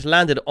just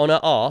landed on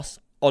her ass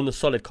on the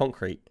solid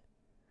concrete.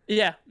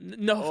 Yeah,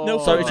 no.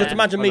 So just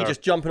imagine me On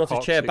just jumping off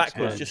a chair coccyx,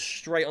 backwards, man. just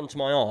straight onto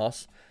my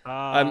arse.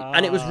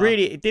 And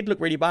it did look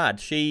really bad.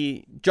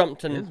 She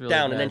jumped It is and really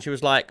down, and then bad. she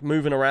was like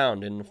moving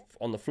around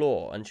on the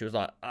floor, and she was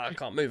like, I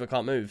can't move.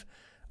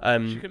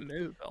 She couldn't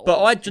move.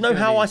 But do you know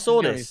how I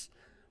saw very- this?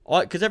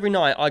 Because every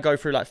night I go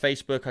through like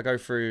Facebook, I go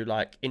through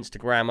like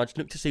Instagram, I just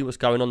look to see what's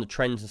going on, the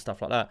trends and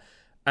stuff like that.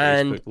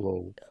 And Facebook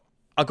lol.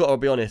 I got to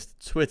be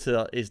honest,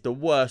 Twitter is the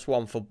worst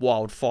one for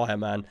wildfire,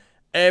 man.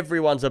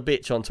 Everyone's a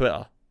bitch on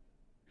Twitter.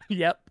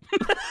 Yep.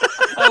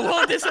 I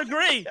won't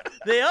disagree.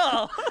 They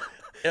are.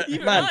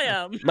 Even I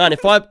am. Man,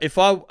 if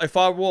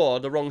I wore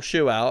the wrong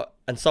shoe out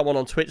and someone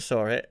on Twitch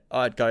saw it,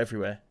 I'd go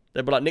everywhere.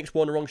 They'd be like, Nick's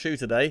worn the wrong shoe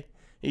today.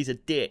 He's a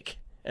dick.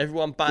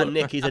 Everyone ban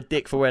Nick. He's a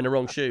dick for wearing the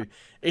wrong shoe.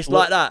 It's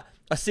like that.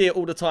 I see it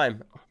all the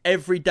time.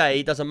 Every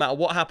day, doesn't matter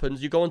what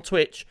happens. You go on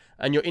Twitch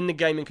and you're in the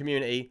gaming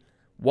community.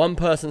 One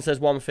person says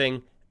one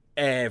thing.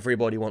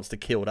 Everybody wants to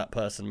kill that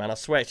person, man. I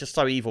swear, it's just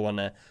so evil on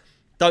there.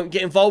 Don't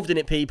get involved in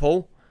it,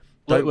 people.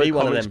 Don't be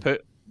one of them.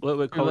 Look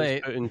what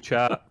comments put in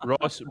chat.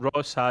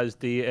 Ross has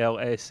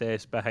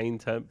DLSS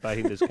behind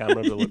his camera.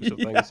 By the looks of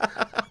things.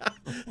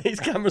 His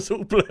camera's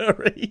all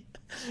blurry.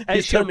 He's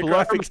It's your turned the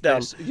blur, graphics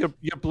down.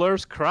 Your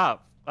blur's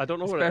crap. I don't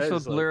know what it Special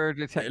is. blur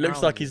It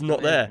looks like he's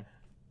not there.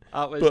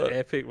 That was But-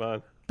 epic,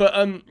 man. But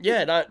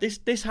yeah, no,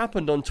 this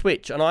happened on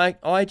Twitch, and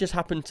I just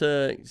happened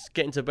to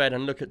get into bed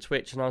and look at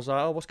Twitch, and I was like,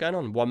 oh, what's going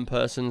on? One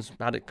person's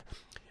had it,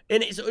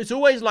 and it's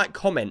always like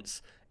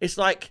comments. It's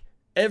like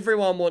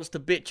everyone wants to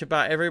bitch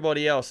about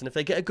everybody else, and if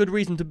they get a good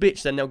reason to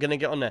bitch, then they're gonna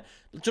get on there.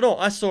 Do you know what?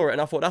 I saw it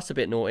and I thought that's a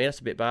bit naughty, that's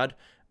a bit bad,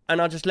 and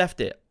I just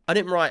left it. I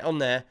didn't write on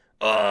there,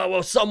 oh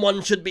well,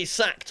 someone should be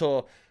sacked,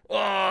 or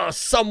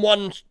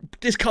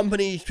this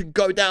company should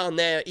go down,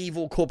 their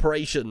evil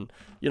corporation.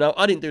 You know,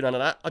 I didn't do none of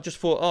that. I just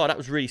thought, oh, that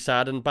was really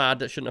sad and bad.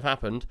 That shouldn't have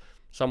happened.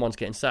 Someone's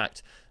getting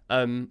sacked.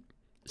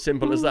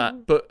 Simple as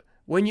that. But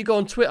when you go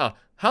on Twitter,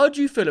 how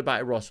do you feel about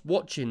it, Ross?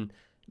 Watching,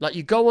 like,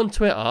 you go on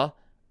Twitter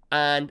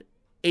and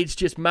it's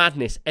just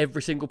madness.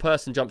 Every single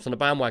person jumps on a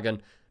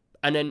bandwagon.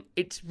 And then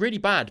it's really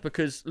bad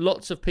because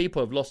lots of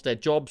people have lost their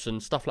jobs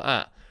and stuff like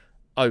that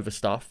over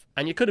stuff.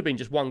 And you could have been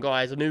just one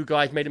guy, a new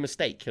guy's made a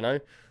mistake, you know?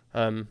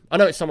 I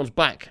know it's someone's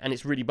back and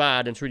it's really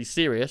bad and it's really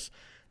serious.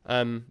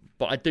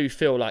 But I do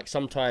feel like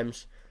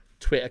sometimes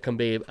Twitter can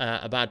be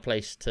a bad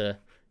place to,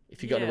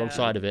 if you get on the wrong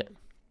side of it.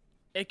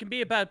 It can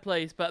be a bad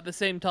place, but at the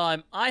same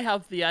time, I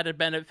have the added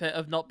benefit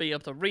of not being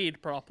able to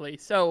read properly,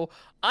 so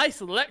I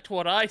select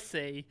what I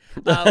see,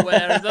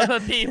 whereas other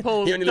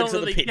people He only don't looks at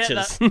really the get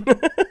pictures.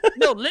 that.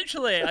 No,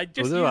 literally, I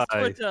just So do use I.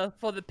 Twitter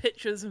for the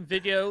pictures and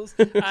videos,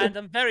 and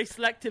I'm very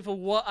selective of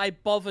what I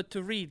bother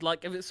to read.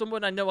 Like, if it's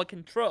someone I know I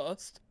can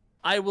trust,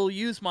 I will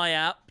use my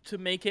app to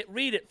make it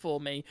read it for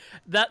me.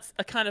 That's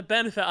a kind of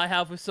benefit I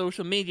have with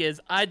social medias.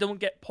 I don't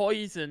get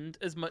poisoned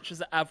as much as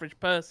the average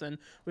person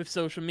with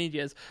social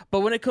medias. But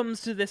when it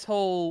comes to this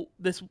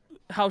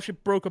how she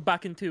broke her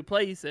back in two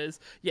places,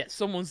 yes,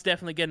 someone's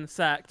definitely getting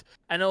sacked.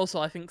 And also,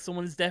 I think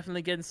someone's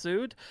definitely getting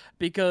sued,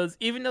 because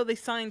even though they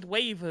signed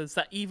waivers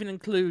that even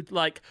include,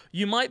 like,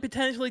 you might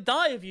potentially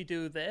die if you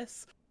do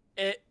this,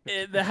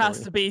 there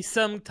has to be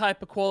some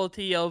type of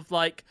quality of,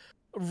 like,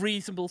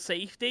 reasonable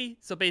safety.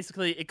 So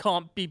basically, it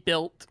can't be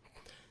built.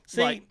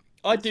 See, like,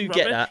 I do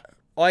get that.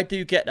 I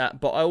do get that,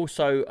 but I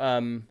also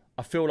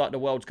I feel like the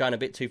world's going a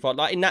bit too far.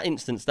 Like in that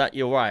instance, that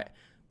you're right.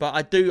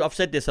 But I've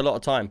said this a lot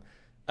of time.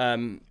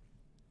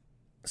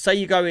 Say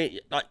you go in,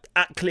 like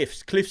at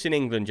cliffs in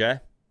England, yeah,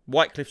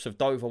 White Cliffs of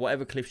Dover,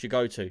 whatever cliffs you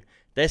go to.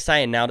 They're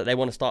saying now that they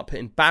want to start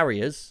putting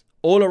barriers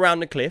all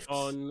around the cliffs.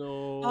 Oh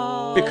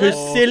no! Because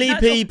silly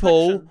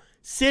Protection.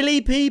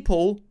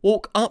 people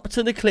walk up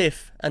to the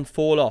cliff and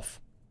fall off.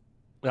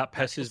 That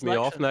pisses me Reflection.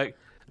 off now.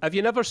 Have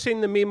you never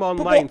seen the meme But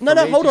online? what? No,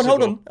 from hold ages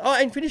on. ago? Oh,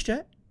 I ain't finished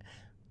yet.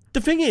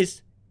 The thing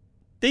is,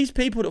 these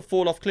people that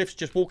fall off cliffs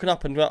just walking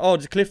up and like, oh,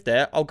 there's a cliff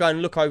there, I'll go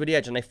and look over the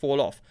edge, and they fall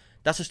off.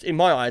 That's just, in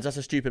my eyes, that's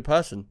a stupid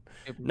person.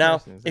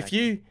 Now, if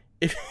you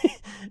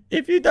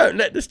don't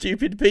let the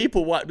stupid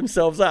people wipe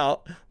themselves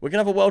out, we're gonna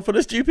have a world full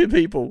of stupid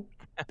people.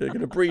 They're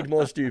gonna breed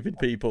more stupid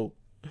people.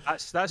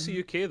 That's the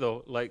UK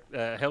though. Like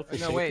health and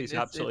No, safety wait, is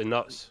it's- absolutely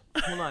nuts.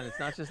 Hold on, it's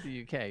not just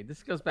the UK.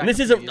 This goes back. And this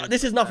a few isn't. years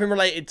This is ago. nothing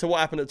related to what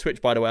happened at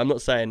Twitch, by the way. I'm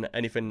not saying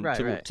anything Right,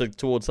 right.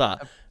 towards that,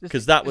 Just-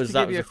 because that just was to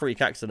give you a a-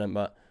 freak accident.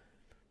 But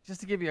Just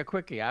to give you a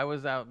quickie, I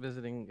was out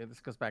visiting. This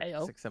goes back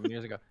Heyo. 6-7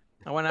 years ago.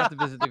 I went out to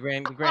visit the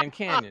Grand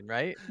Canyon,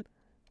 right?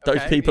 those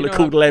Okay, people you are know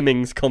called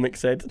lemmings. Comic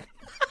said.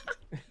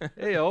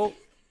 Hey, oh,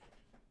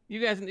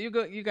 You guys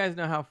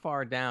know how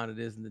far down it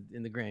is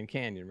in the Grand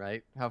Canyon,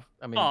 right?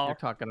 You're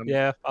talking.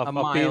 yeah, I've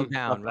mile been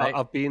down, right?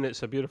 I've been.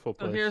 It's a beautiful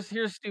So place.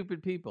 here's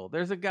stupid people.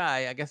 There's a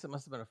guy. I guess it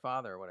must have been a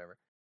father or whatever.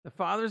 The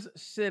father's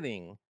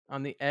sitting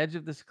on the edge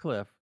of this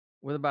cliff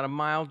with about a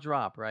mile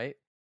drop, right?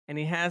 And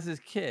he has his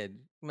kid.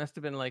 Must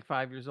have been like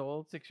 5 years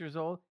old, 6 years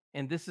old.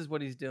 And this is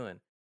what he's doing.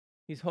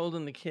 He's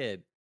holding the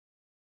kid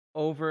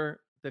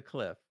over the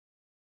cliff.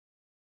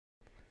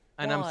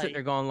 And I'm sitting Why?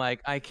 there going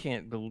like, I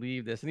can't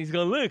believe this. And he's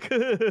going, look.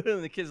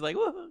 And the kid's like,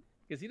 whoa.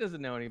 Because he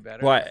doesn't know any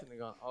better. Right. I'm sitting there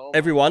going, oh my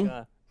Everyone,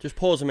 God. just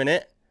pause a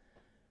minute,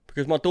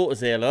 because my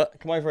daughter's here. Look,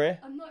 come over here.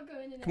 I'm not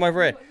going in it. Come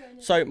over I'm here. not going in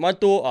it. So my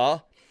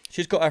daughter,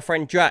 she's got her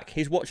friend Jack.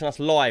 He's watching us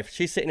live.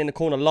 She's sitting in the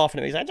corner laughing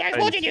at me. He's like, Jack's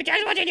watching you.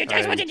 Jack's watching you.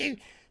 Jack's watching you.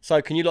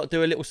 So can you lot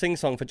do a little sing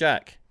song for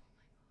Jack?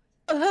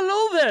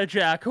 Hello there,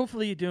 Jack.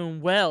 Hopefully you're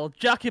doing well.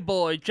 Jackie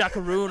boy,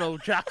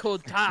 Jackaruno, Jacko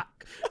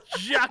Tack,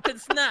 Jack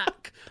and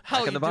Snack. How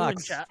Back in you the doing,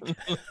 box. Jack?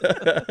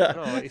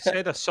 Oh, he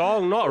said a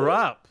song, not a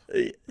rap.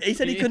 He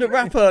said he couldn't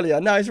rap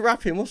earlier. Now he's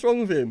rapping. What's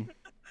wrong with him?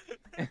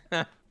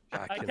 I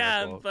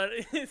can, but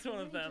it's one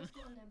of them.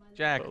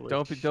 Jack,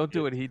 Holy don't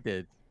do what he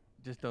did.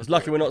 Just don't. It's do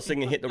lucky it. we're not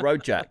singing "Hit the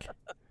Road, Jack."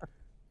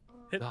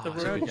 Hit Oh, the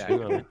that's a road, good Jack.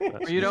 tune,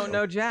 that's Or you good. don't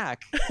know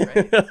Jack.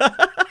 Right?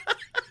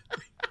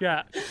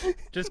 Jack.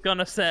 Just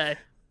gonna say,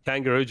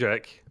 Kangaroo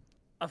Jack.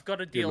 I've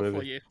got a deal for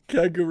movie. you.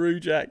 Kangaroo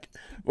Jack.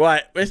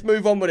 Right, let's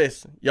move on with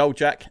this. Yo,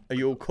 Jack, are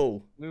you all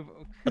cool? Move.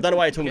 I don't know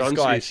why you're talking to Sky.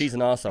 Nonsense. She's an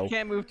arsehole.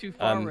 Can't move too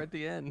far. Um, We're at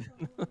the end.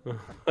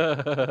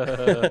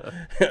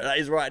 That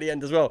is right at the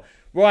end as well.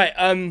 Right,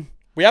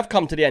 we have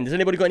come to the end. Has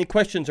anybody got any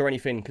questions or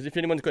anything? Because if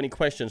anyone's got any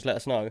questions, let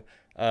us know.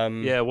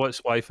 Yeah, what's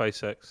Wi-Fi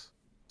 6?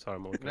 Sorry,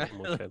 I'm only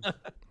kidding. I'm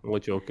only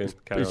joking.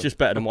 Carry It's on. just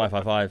better than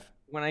Wi-Fi 5.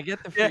 When I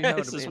get the free hoe,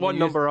 Yes, to it's be one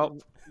able to number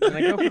use- up. When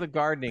I go for the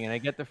gardening and I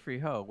get the free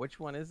hoe, which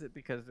one is it?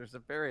 Because there's a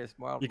various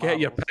models. You get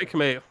your pick,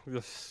 mate.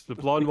 The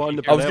blonde one,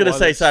 the I was brunette going to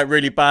say one. something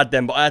really bad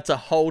then, but I had to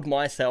hold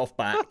myself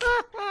back.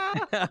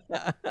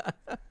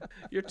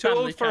 You're too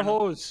Family old for channel.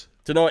 hose.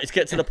 Do you know what? It's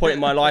get to the point in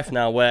my life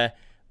now where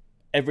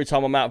every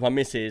time I'm out with my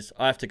missus,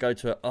 I have to go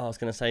to I was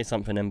going to say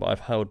something then, but I've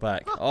held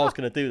back. I was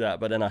going to do that,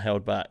 but then I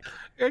held back.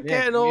 You're Yeah,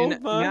 getting you old,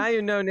 kn- man. Now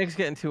you know Nick's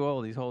getting too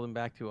old. He's holding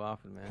back too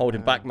often, man. Hold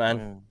him back, man.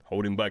 Yeah.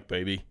 Hold him back,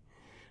 baby.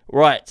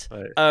 Right.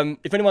 Right.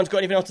 If anyone's got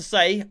anything else to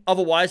say,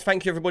 otherwise,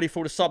 thank you everybody for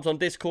all the subs on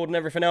Discord and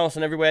everything else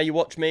and everywhere you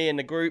watch me in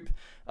the group.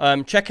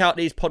 Check out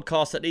these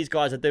podcasts that these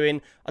guys are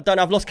doing. I don't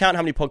know, I've lost count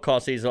how many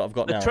podcasts these lot I've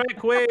got The now.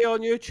 Trek Way on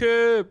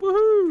YouTube.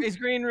 Woohoo! His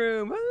green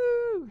room.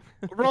 Woo!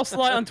 Ross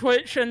Light on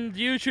Twitch and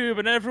YouTube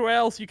and everywhere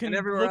else. You can And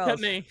everywhere look at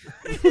else. me.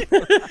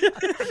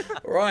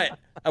 Right.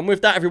 And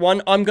with that,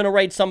 everyone, I'm going to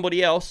raid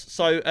somebody else,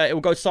 so it will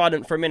go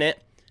silent for a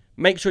minute.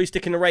 Make sure you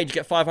stick in the raid. You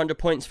get 500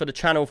 points for the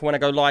channel for when I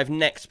go live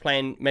next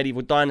playing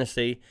Medieval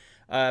Dynasty.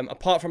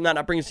 Apart from that,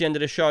 that brings the end of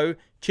the show.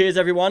 Cheers,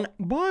 everyone.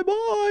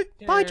 Bye-bye.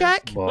 Bye, Cheers.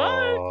 Jack.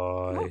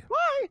 Bye.